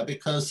Olympia,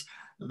 because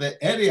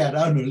the area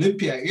around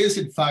Olympia is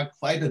in fact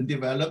quite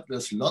undeveloped.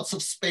 There's lots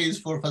of space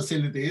for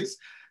facilities.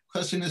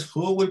 Question is,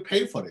 who will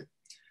pay for it?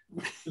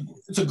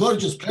 It's a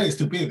gorgeous place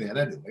to be there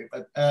anyway.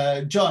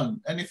 But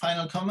John, any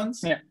final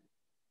comments? Yeah.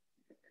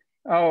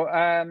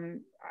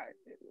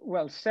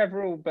 Well,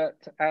 several, but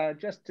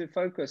just to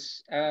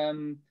focus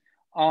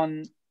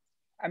on,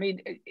 I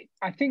mean,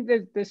 I think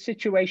that the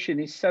situation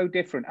is so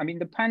different. I mean,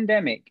 the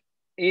pandemic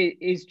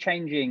is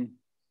changing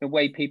the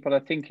way people are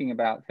thinking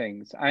about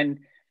things, and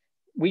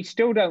we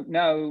still don't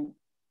know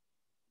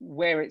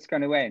where it's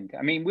going to end.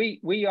 I mean,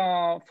 we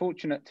are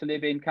fortunate to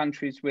live in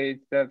countries with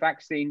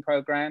vaccine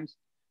programs.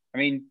 I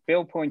mean,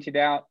 Bill pointed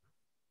out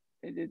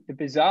the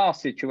bizarre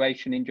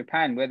situation in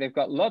Japan, where they've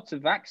got lots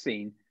of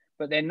vaccine,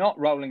 but they're not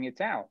rolling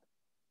it out.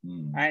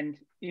 And,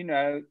 you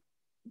know,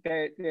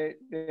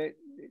 the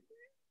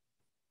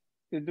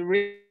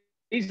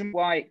reason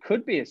why it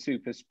could be a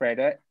super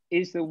spreader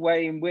is the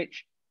way in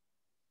which,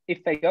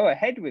 if they go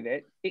ahead with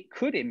it, it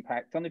could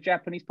impact on the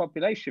Japanese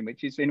population,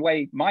 which is in a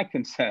way my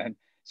concern,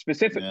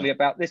 specifically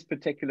about this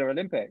particular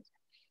Olympics.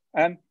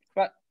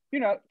 But, you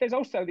know, there's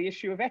also the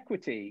issue of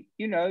equity.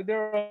 You know,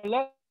 there are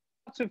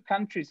lots of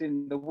countries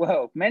in the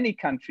world, many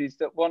countries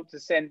that want to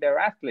send their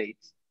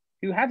athletes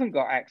who haven't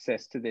got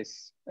access to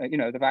this, you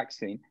know, the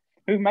vaccine,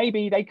 who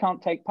maybe they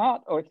can't take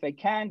part, or if they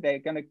can, they're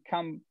going to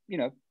come, you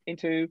know,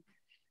 into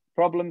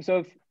problems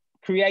of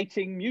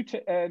creating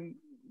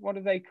what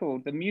are they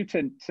called? The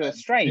mutant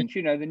strains,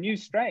 you know, the new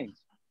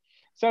strains.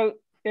 So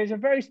there's a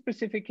very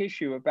specific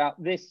issue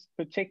about this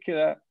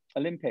particular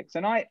Olympics.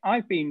 And I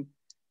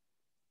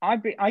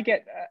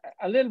get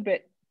a little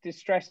bit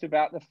distressed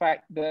about the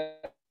fact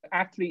that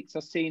athletes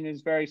are seen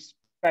as very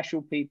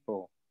special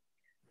people.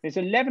 There's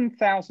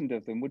 11,000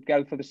 of them would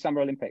go for the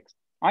Summer Olympics.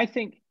 I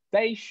think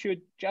they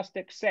should just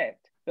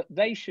accept that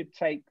they should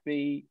take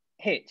the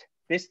hit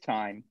this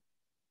time.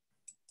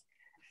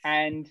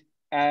 And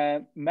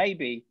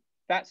maybe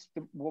that's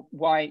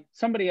why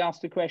somebody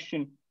asked the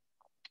question,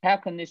 how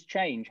can this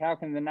change? How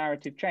can the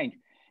narrative change?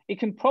 It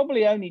can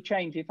probably only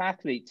change if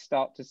athletes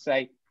start to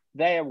say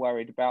they're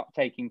worried about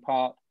taking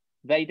part.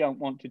 They don't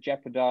want to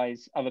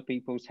jeopardize other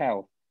people's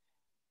health.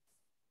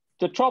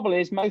 The trouble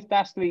is most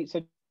athletes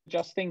are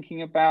just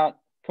thinking about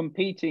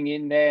competing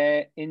in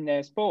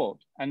their sport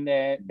and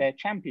their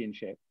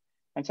championship.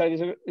 And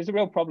so there's a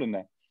real problem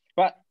there.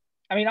 But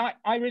I mean,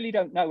 I really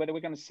don't know whether we're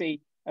going to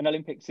see an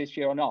Olympics this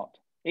year or not.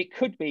 It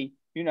could be,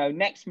 you know,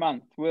 next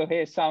month we'll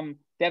hear some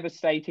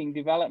devastating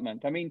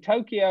development. I mean,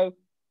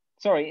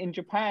 in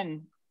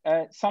Japan,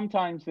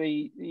 sometimes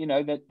the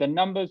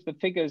numbers, the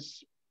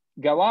figures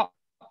go up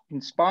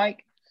and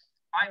spike.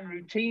 I'm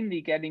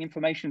routinely getting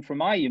information from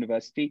my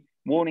university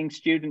warning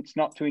students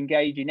not to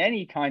engage in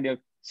any kind of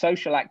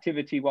social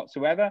activity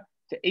whatsoever,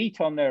 to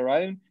eat on their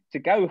own, to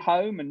go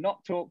home and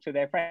not talk to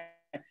their friends.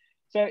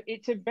 So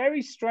it's a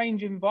very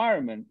strange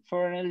environment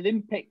for an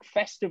Olympic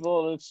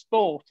festival of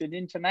sport and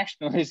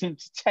internationalism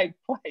to take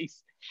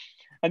place.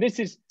 And this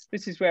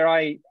is where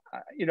I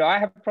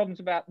have problems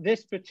about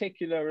this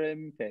particular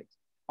Olympics.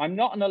 I'm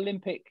not an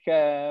Olympic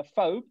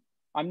phobe.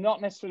 I'm not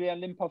necessarily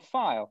an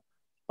Olympophile,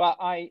 but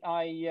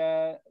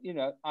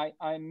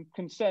I'm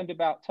concerned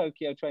about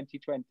Tokyo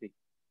 2020.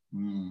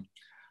 Mm.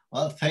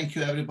 Well, thank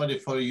you everybody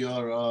for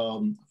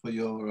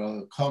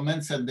your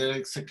comments, and there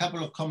is a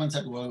couple of comments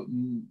that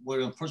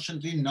we're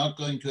unfortunately not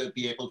going to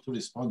be able to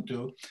respond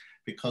to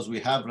because we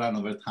have run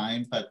over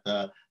time, but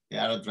they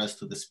are addressed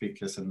to the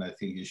speakers, and I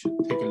think you should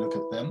take a look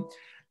at them.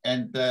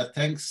 And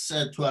thanks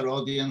to our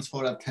audience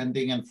for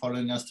attending and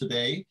following us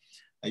today.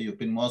 You've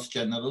been most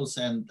generous,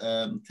 and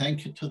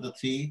thank you to the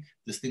three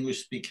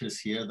distinguished speakers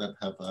here that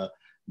have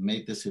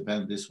made this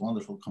event, this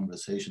wonderful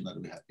conversation that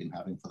we have been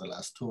having for the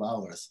last 2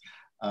 hours.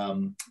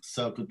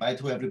 So goodbye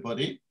to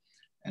everybody.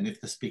 And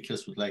if the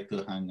speakers would like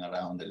to hang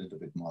around a little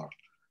bit more,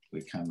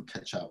 we can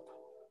catch up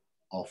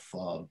of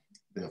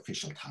the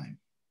official time.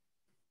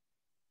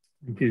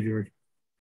 Thank you, George.